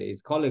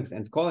his colleagues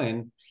and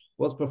Cohen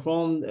was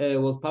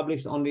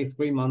published only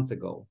 3 months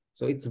ago.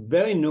 So it's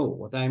very new.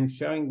 What I'm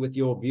sharing with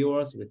your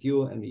viewers, with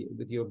you and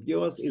with your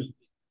viewers is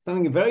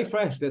something very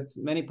fresh that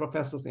many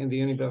professors in the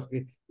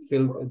university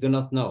still do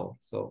not know.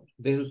 So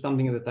this is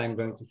something that I'm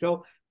going to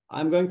show.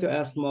 I'm going to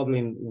ask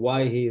Modlin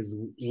why he is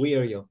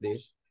weary of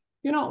this.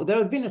 There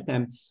have been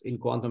attempts in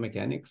quantum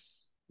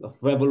mechanics of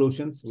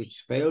revolutions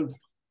which failed.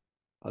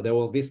 There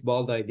was this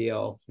bold idea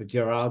of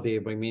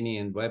Girardi, Brimini,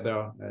 and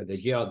Weber, the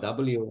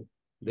GRW.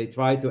 They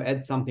tried to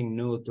add something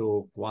new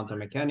to quantum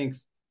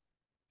mechanics.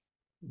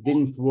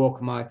 Didn't work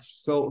much.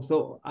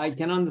 So I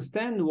can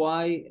understand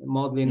why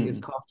Modlin is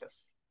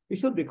cautious. He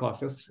should be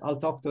cautious. I'll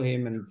talk to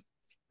him,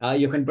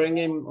 and you can bring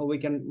him. Or we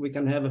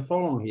can have a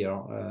forum here.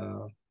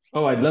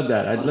 Oh, I'd love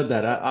that.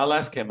 I'll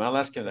ask him.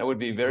 That would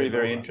be very,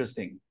 very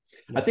interesting.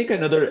 I think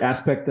another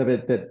aspect of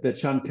it that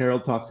Sean Carroll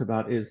talks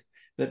about is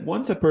that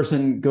once a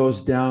person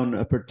goes down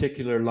a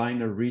particular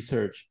line of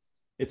research,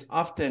 it's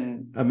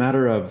often a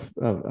matter of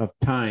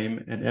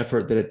time and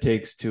effort that it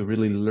takes to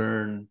really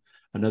learn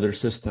another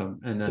system.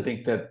 And I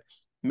think that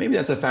maybe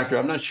that's a factor.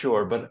 I'm not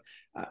sure, but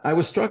I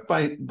was struck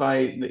by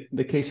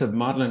the case of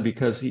Modlin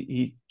because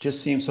he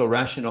just seems so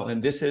rational.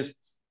 And this is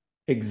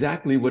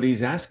exactly what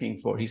he's asking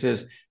for. He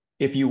says,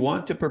 if you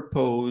want to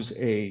propose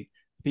a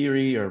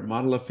theory or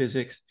model of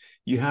physics,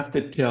 you have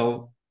to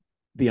tell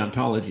the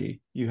ontology.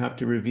 You have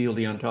to reveal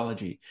the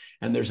ontology.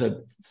 And there's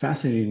a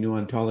fascinating new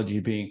ontology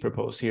being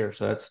proposed here.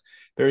 So that's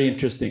very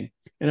interesting.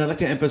 And I'd like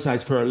to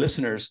emphasize for our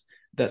listeners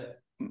that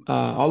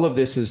all of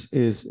this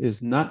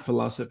is not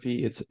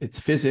philosophy. It's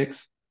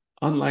physics.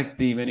 Unlike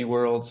the many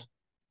worlds,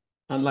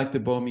 unlike the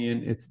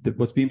Bohmian,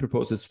 what's being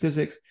proposed is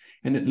physics,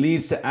 and it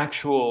leads to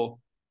actual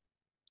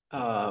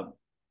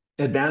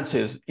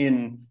advances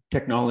in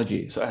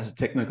technology. So it has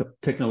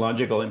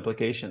technological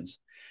implications.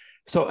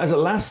 So as a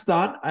last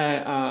thought,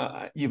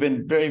 you've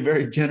been very,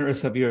 very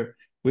generous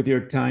with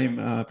your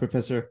time,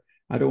 Professor.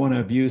 I don't want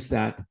to abuse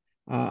that.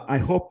 I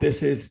hope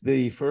this is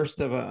the first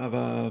of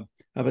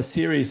a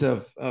series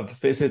of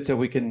visits that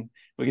we can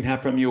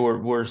have from you.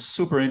 We're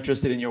super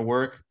interested in your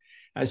work,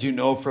 as you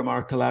know from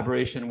our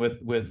collaboration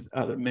with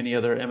many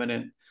other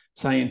eminent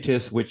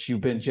scientists, which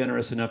you've been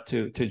generous enough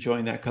to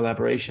join that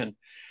collaboration.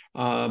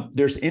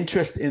 There's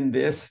interest in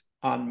this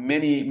on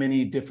many,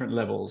 many different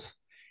levels,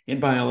 in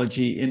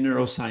biology, in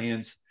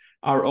neuroscience.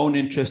 Our own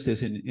interest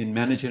is in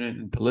management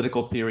and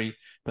political theory,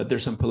 but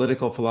there's some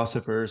political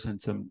philosophers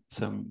and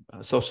some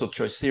social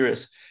choice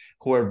theorists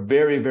who are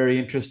very, very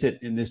interested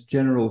in this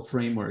general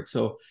framework.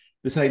 So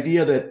this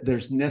idea that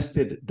there's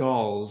nested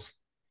dolls,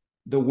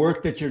 the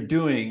work that you're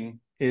doing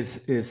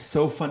is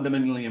so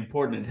fundamentally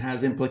important. It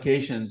has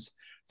implications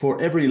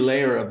for every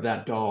layer of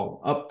that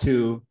doll, up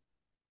to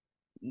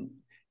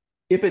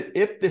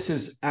if this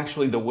is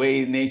actually the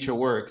way nature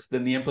works,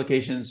 then the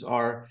implications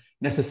are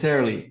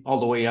necessarily all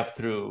the way up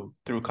through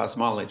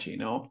cosmology,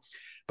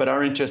 but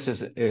our interest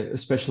is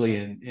especially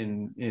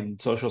in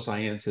social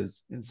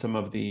sciences, in some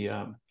of the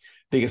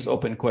biggest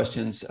open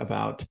questions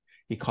about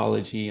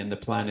ecology and the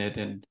planet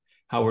and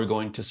how we're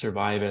going to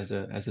survive as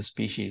a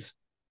species.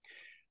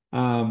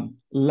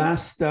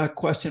 Last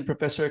question,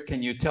 Professor,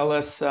 can you tell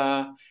us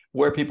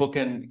where people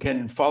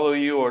can follow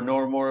you or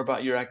know more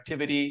about your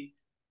activity?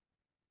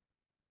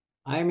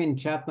 I'm in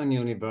Chapman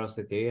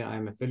University.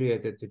 I'm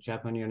affiliated to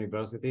Chapman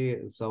University.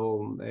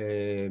 So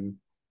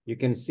you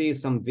can see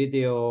some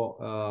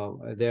video.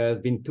 There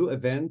have been two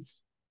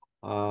events.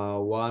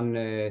 One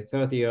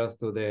 30 years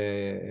to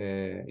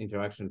the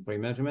interaction-free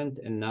measurement,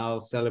 and now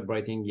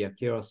celebrating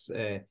Yakir's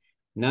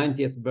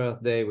 90th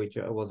birthday, which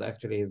was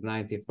actually his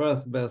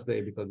 91st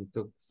birthday because it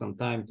took some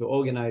time to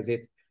organize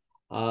it.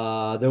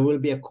 There will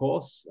be a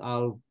course,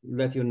 I'll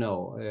let you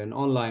know, an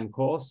online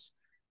course.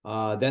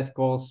 That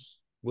course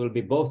will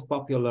be both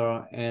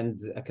popular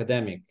and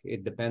academic.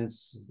 It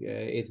depends.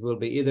 It will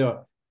be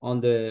either on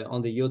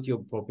the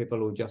YouTube for people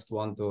who just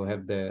want to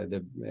have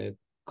the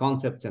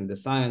concepts and the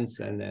science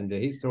and the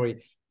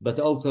history,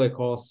 but also a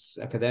course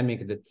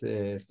academic that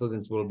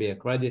students will be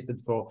accredited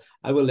for.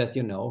 I will let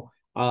you know.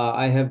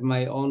 I have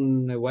my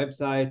own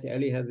website.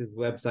 Eli has his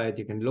website.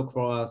 You can look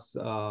for us.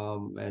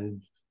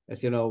 And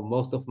as you know,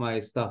 most of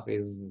my stuff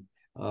is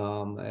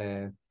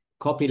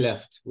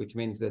copyleft, which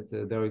means that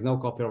there is no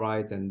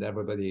copyright and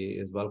everybody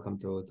is welcome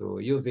to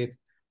use it.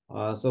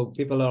 So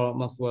people are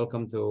most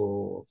welcome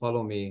to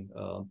follow me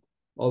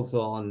also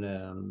on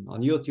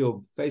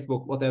YouTube,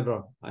 Facebook,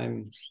 whatever.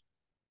 And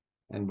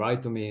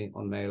write to me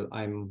on mail.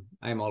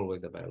 I'm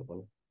always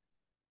available.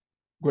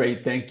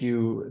 Great, thank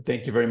you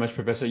very much,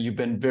 Professor. You've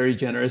been very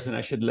generous, and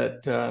I should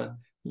let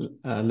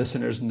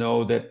listeners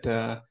know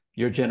that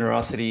your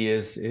generosity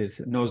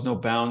knows no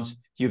bounds.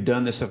 You've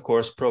done this, of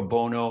course, pro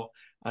bono.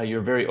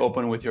 You're very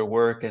open with your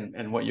work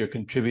and what you're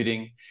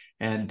contributing,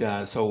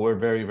 and so we're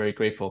very, very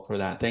grateful for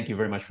that. Thank you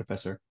very much,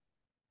 Professor.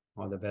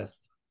 All the best.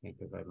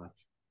 Thank you very much.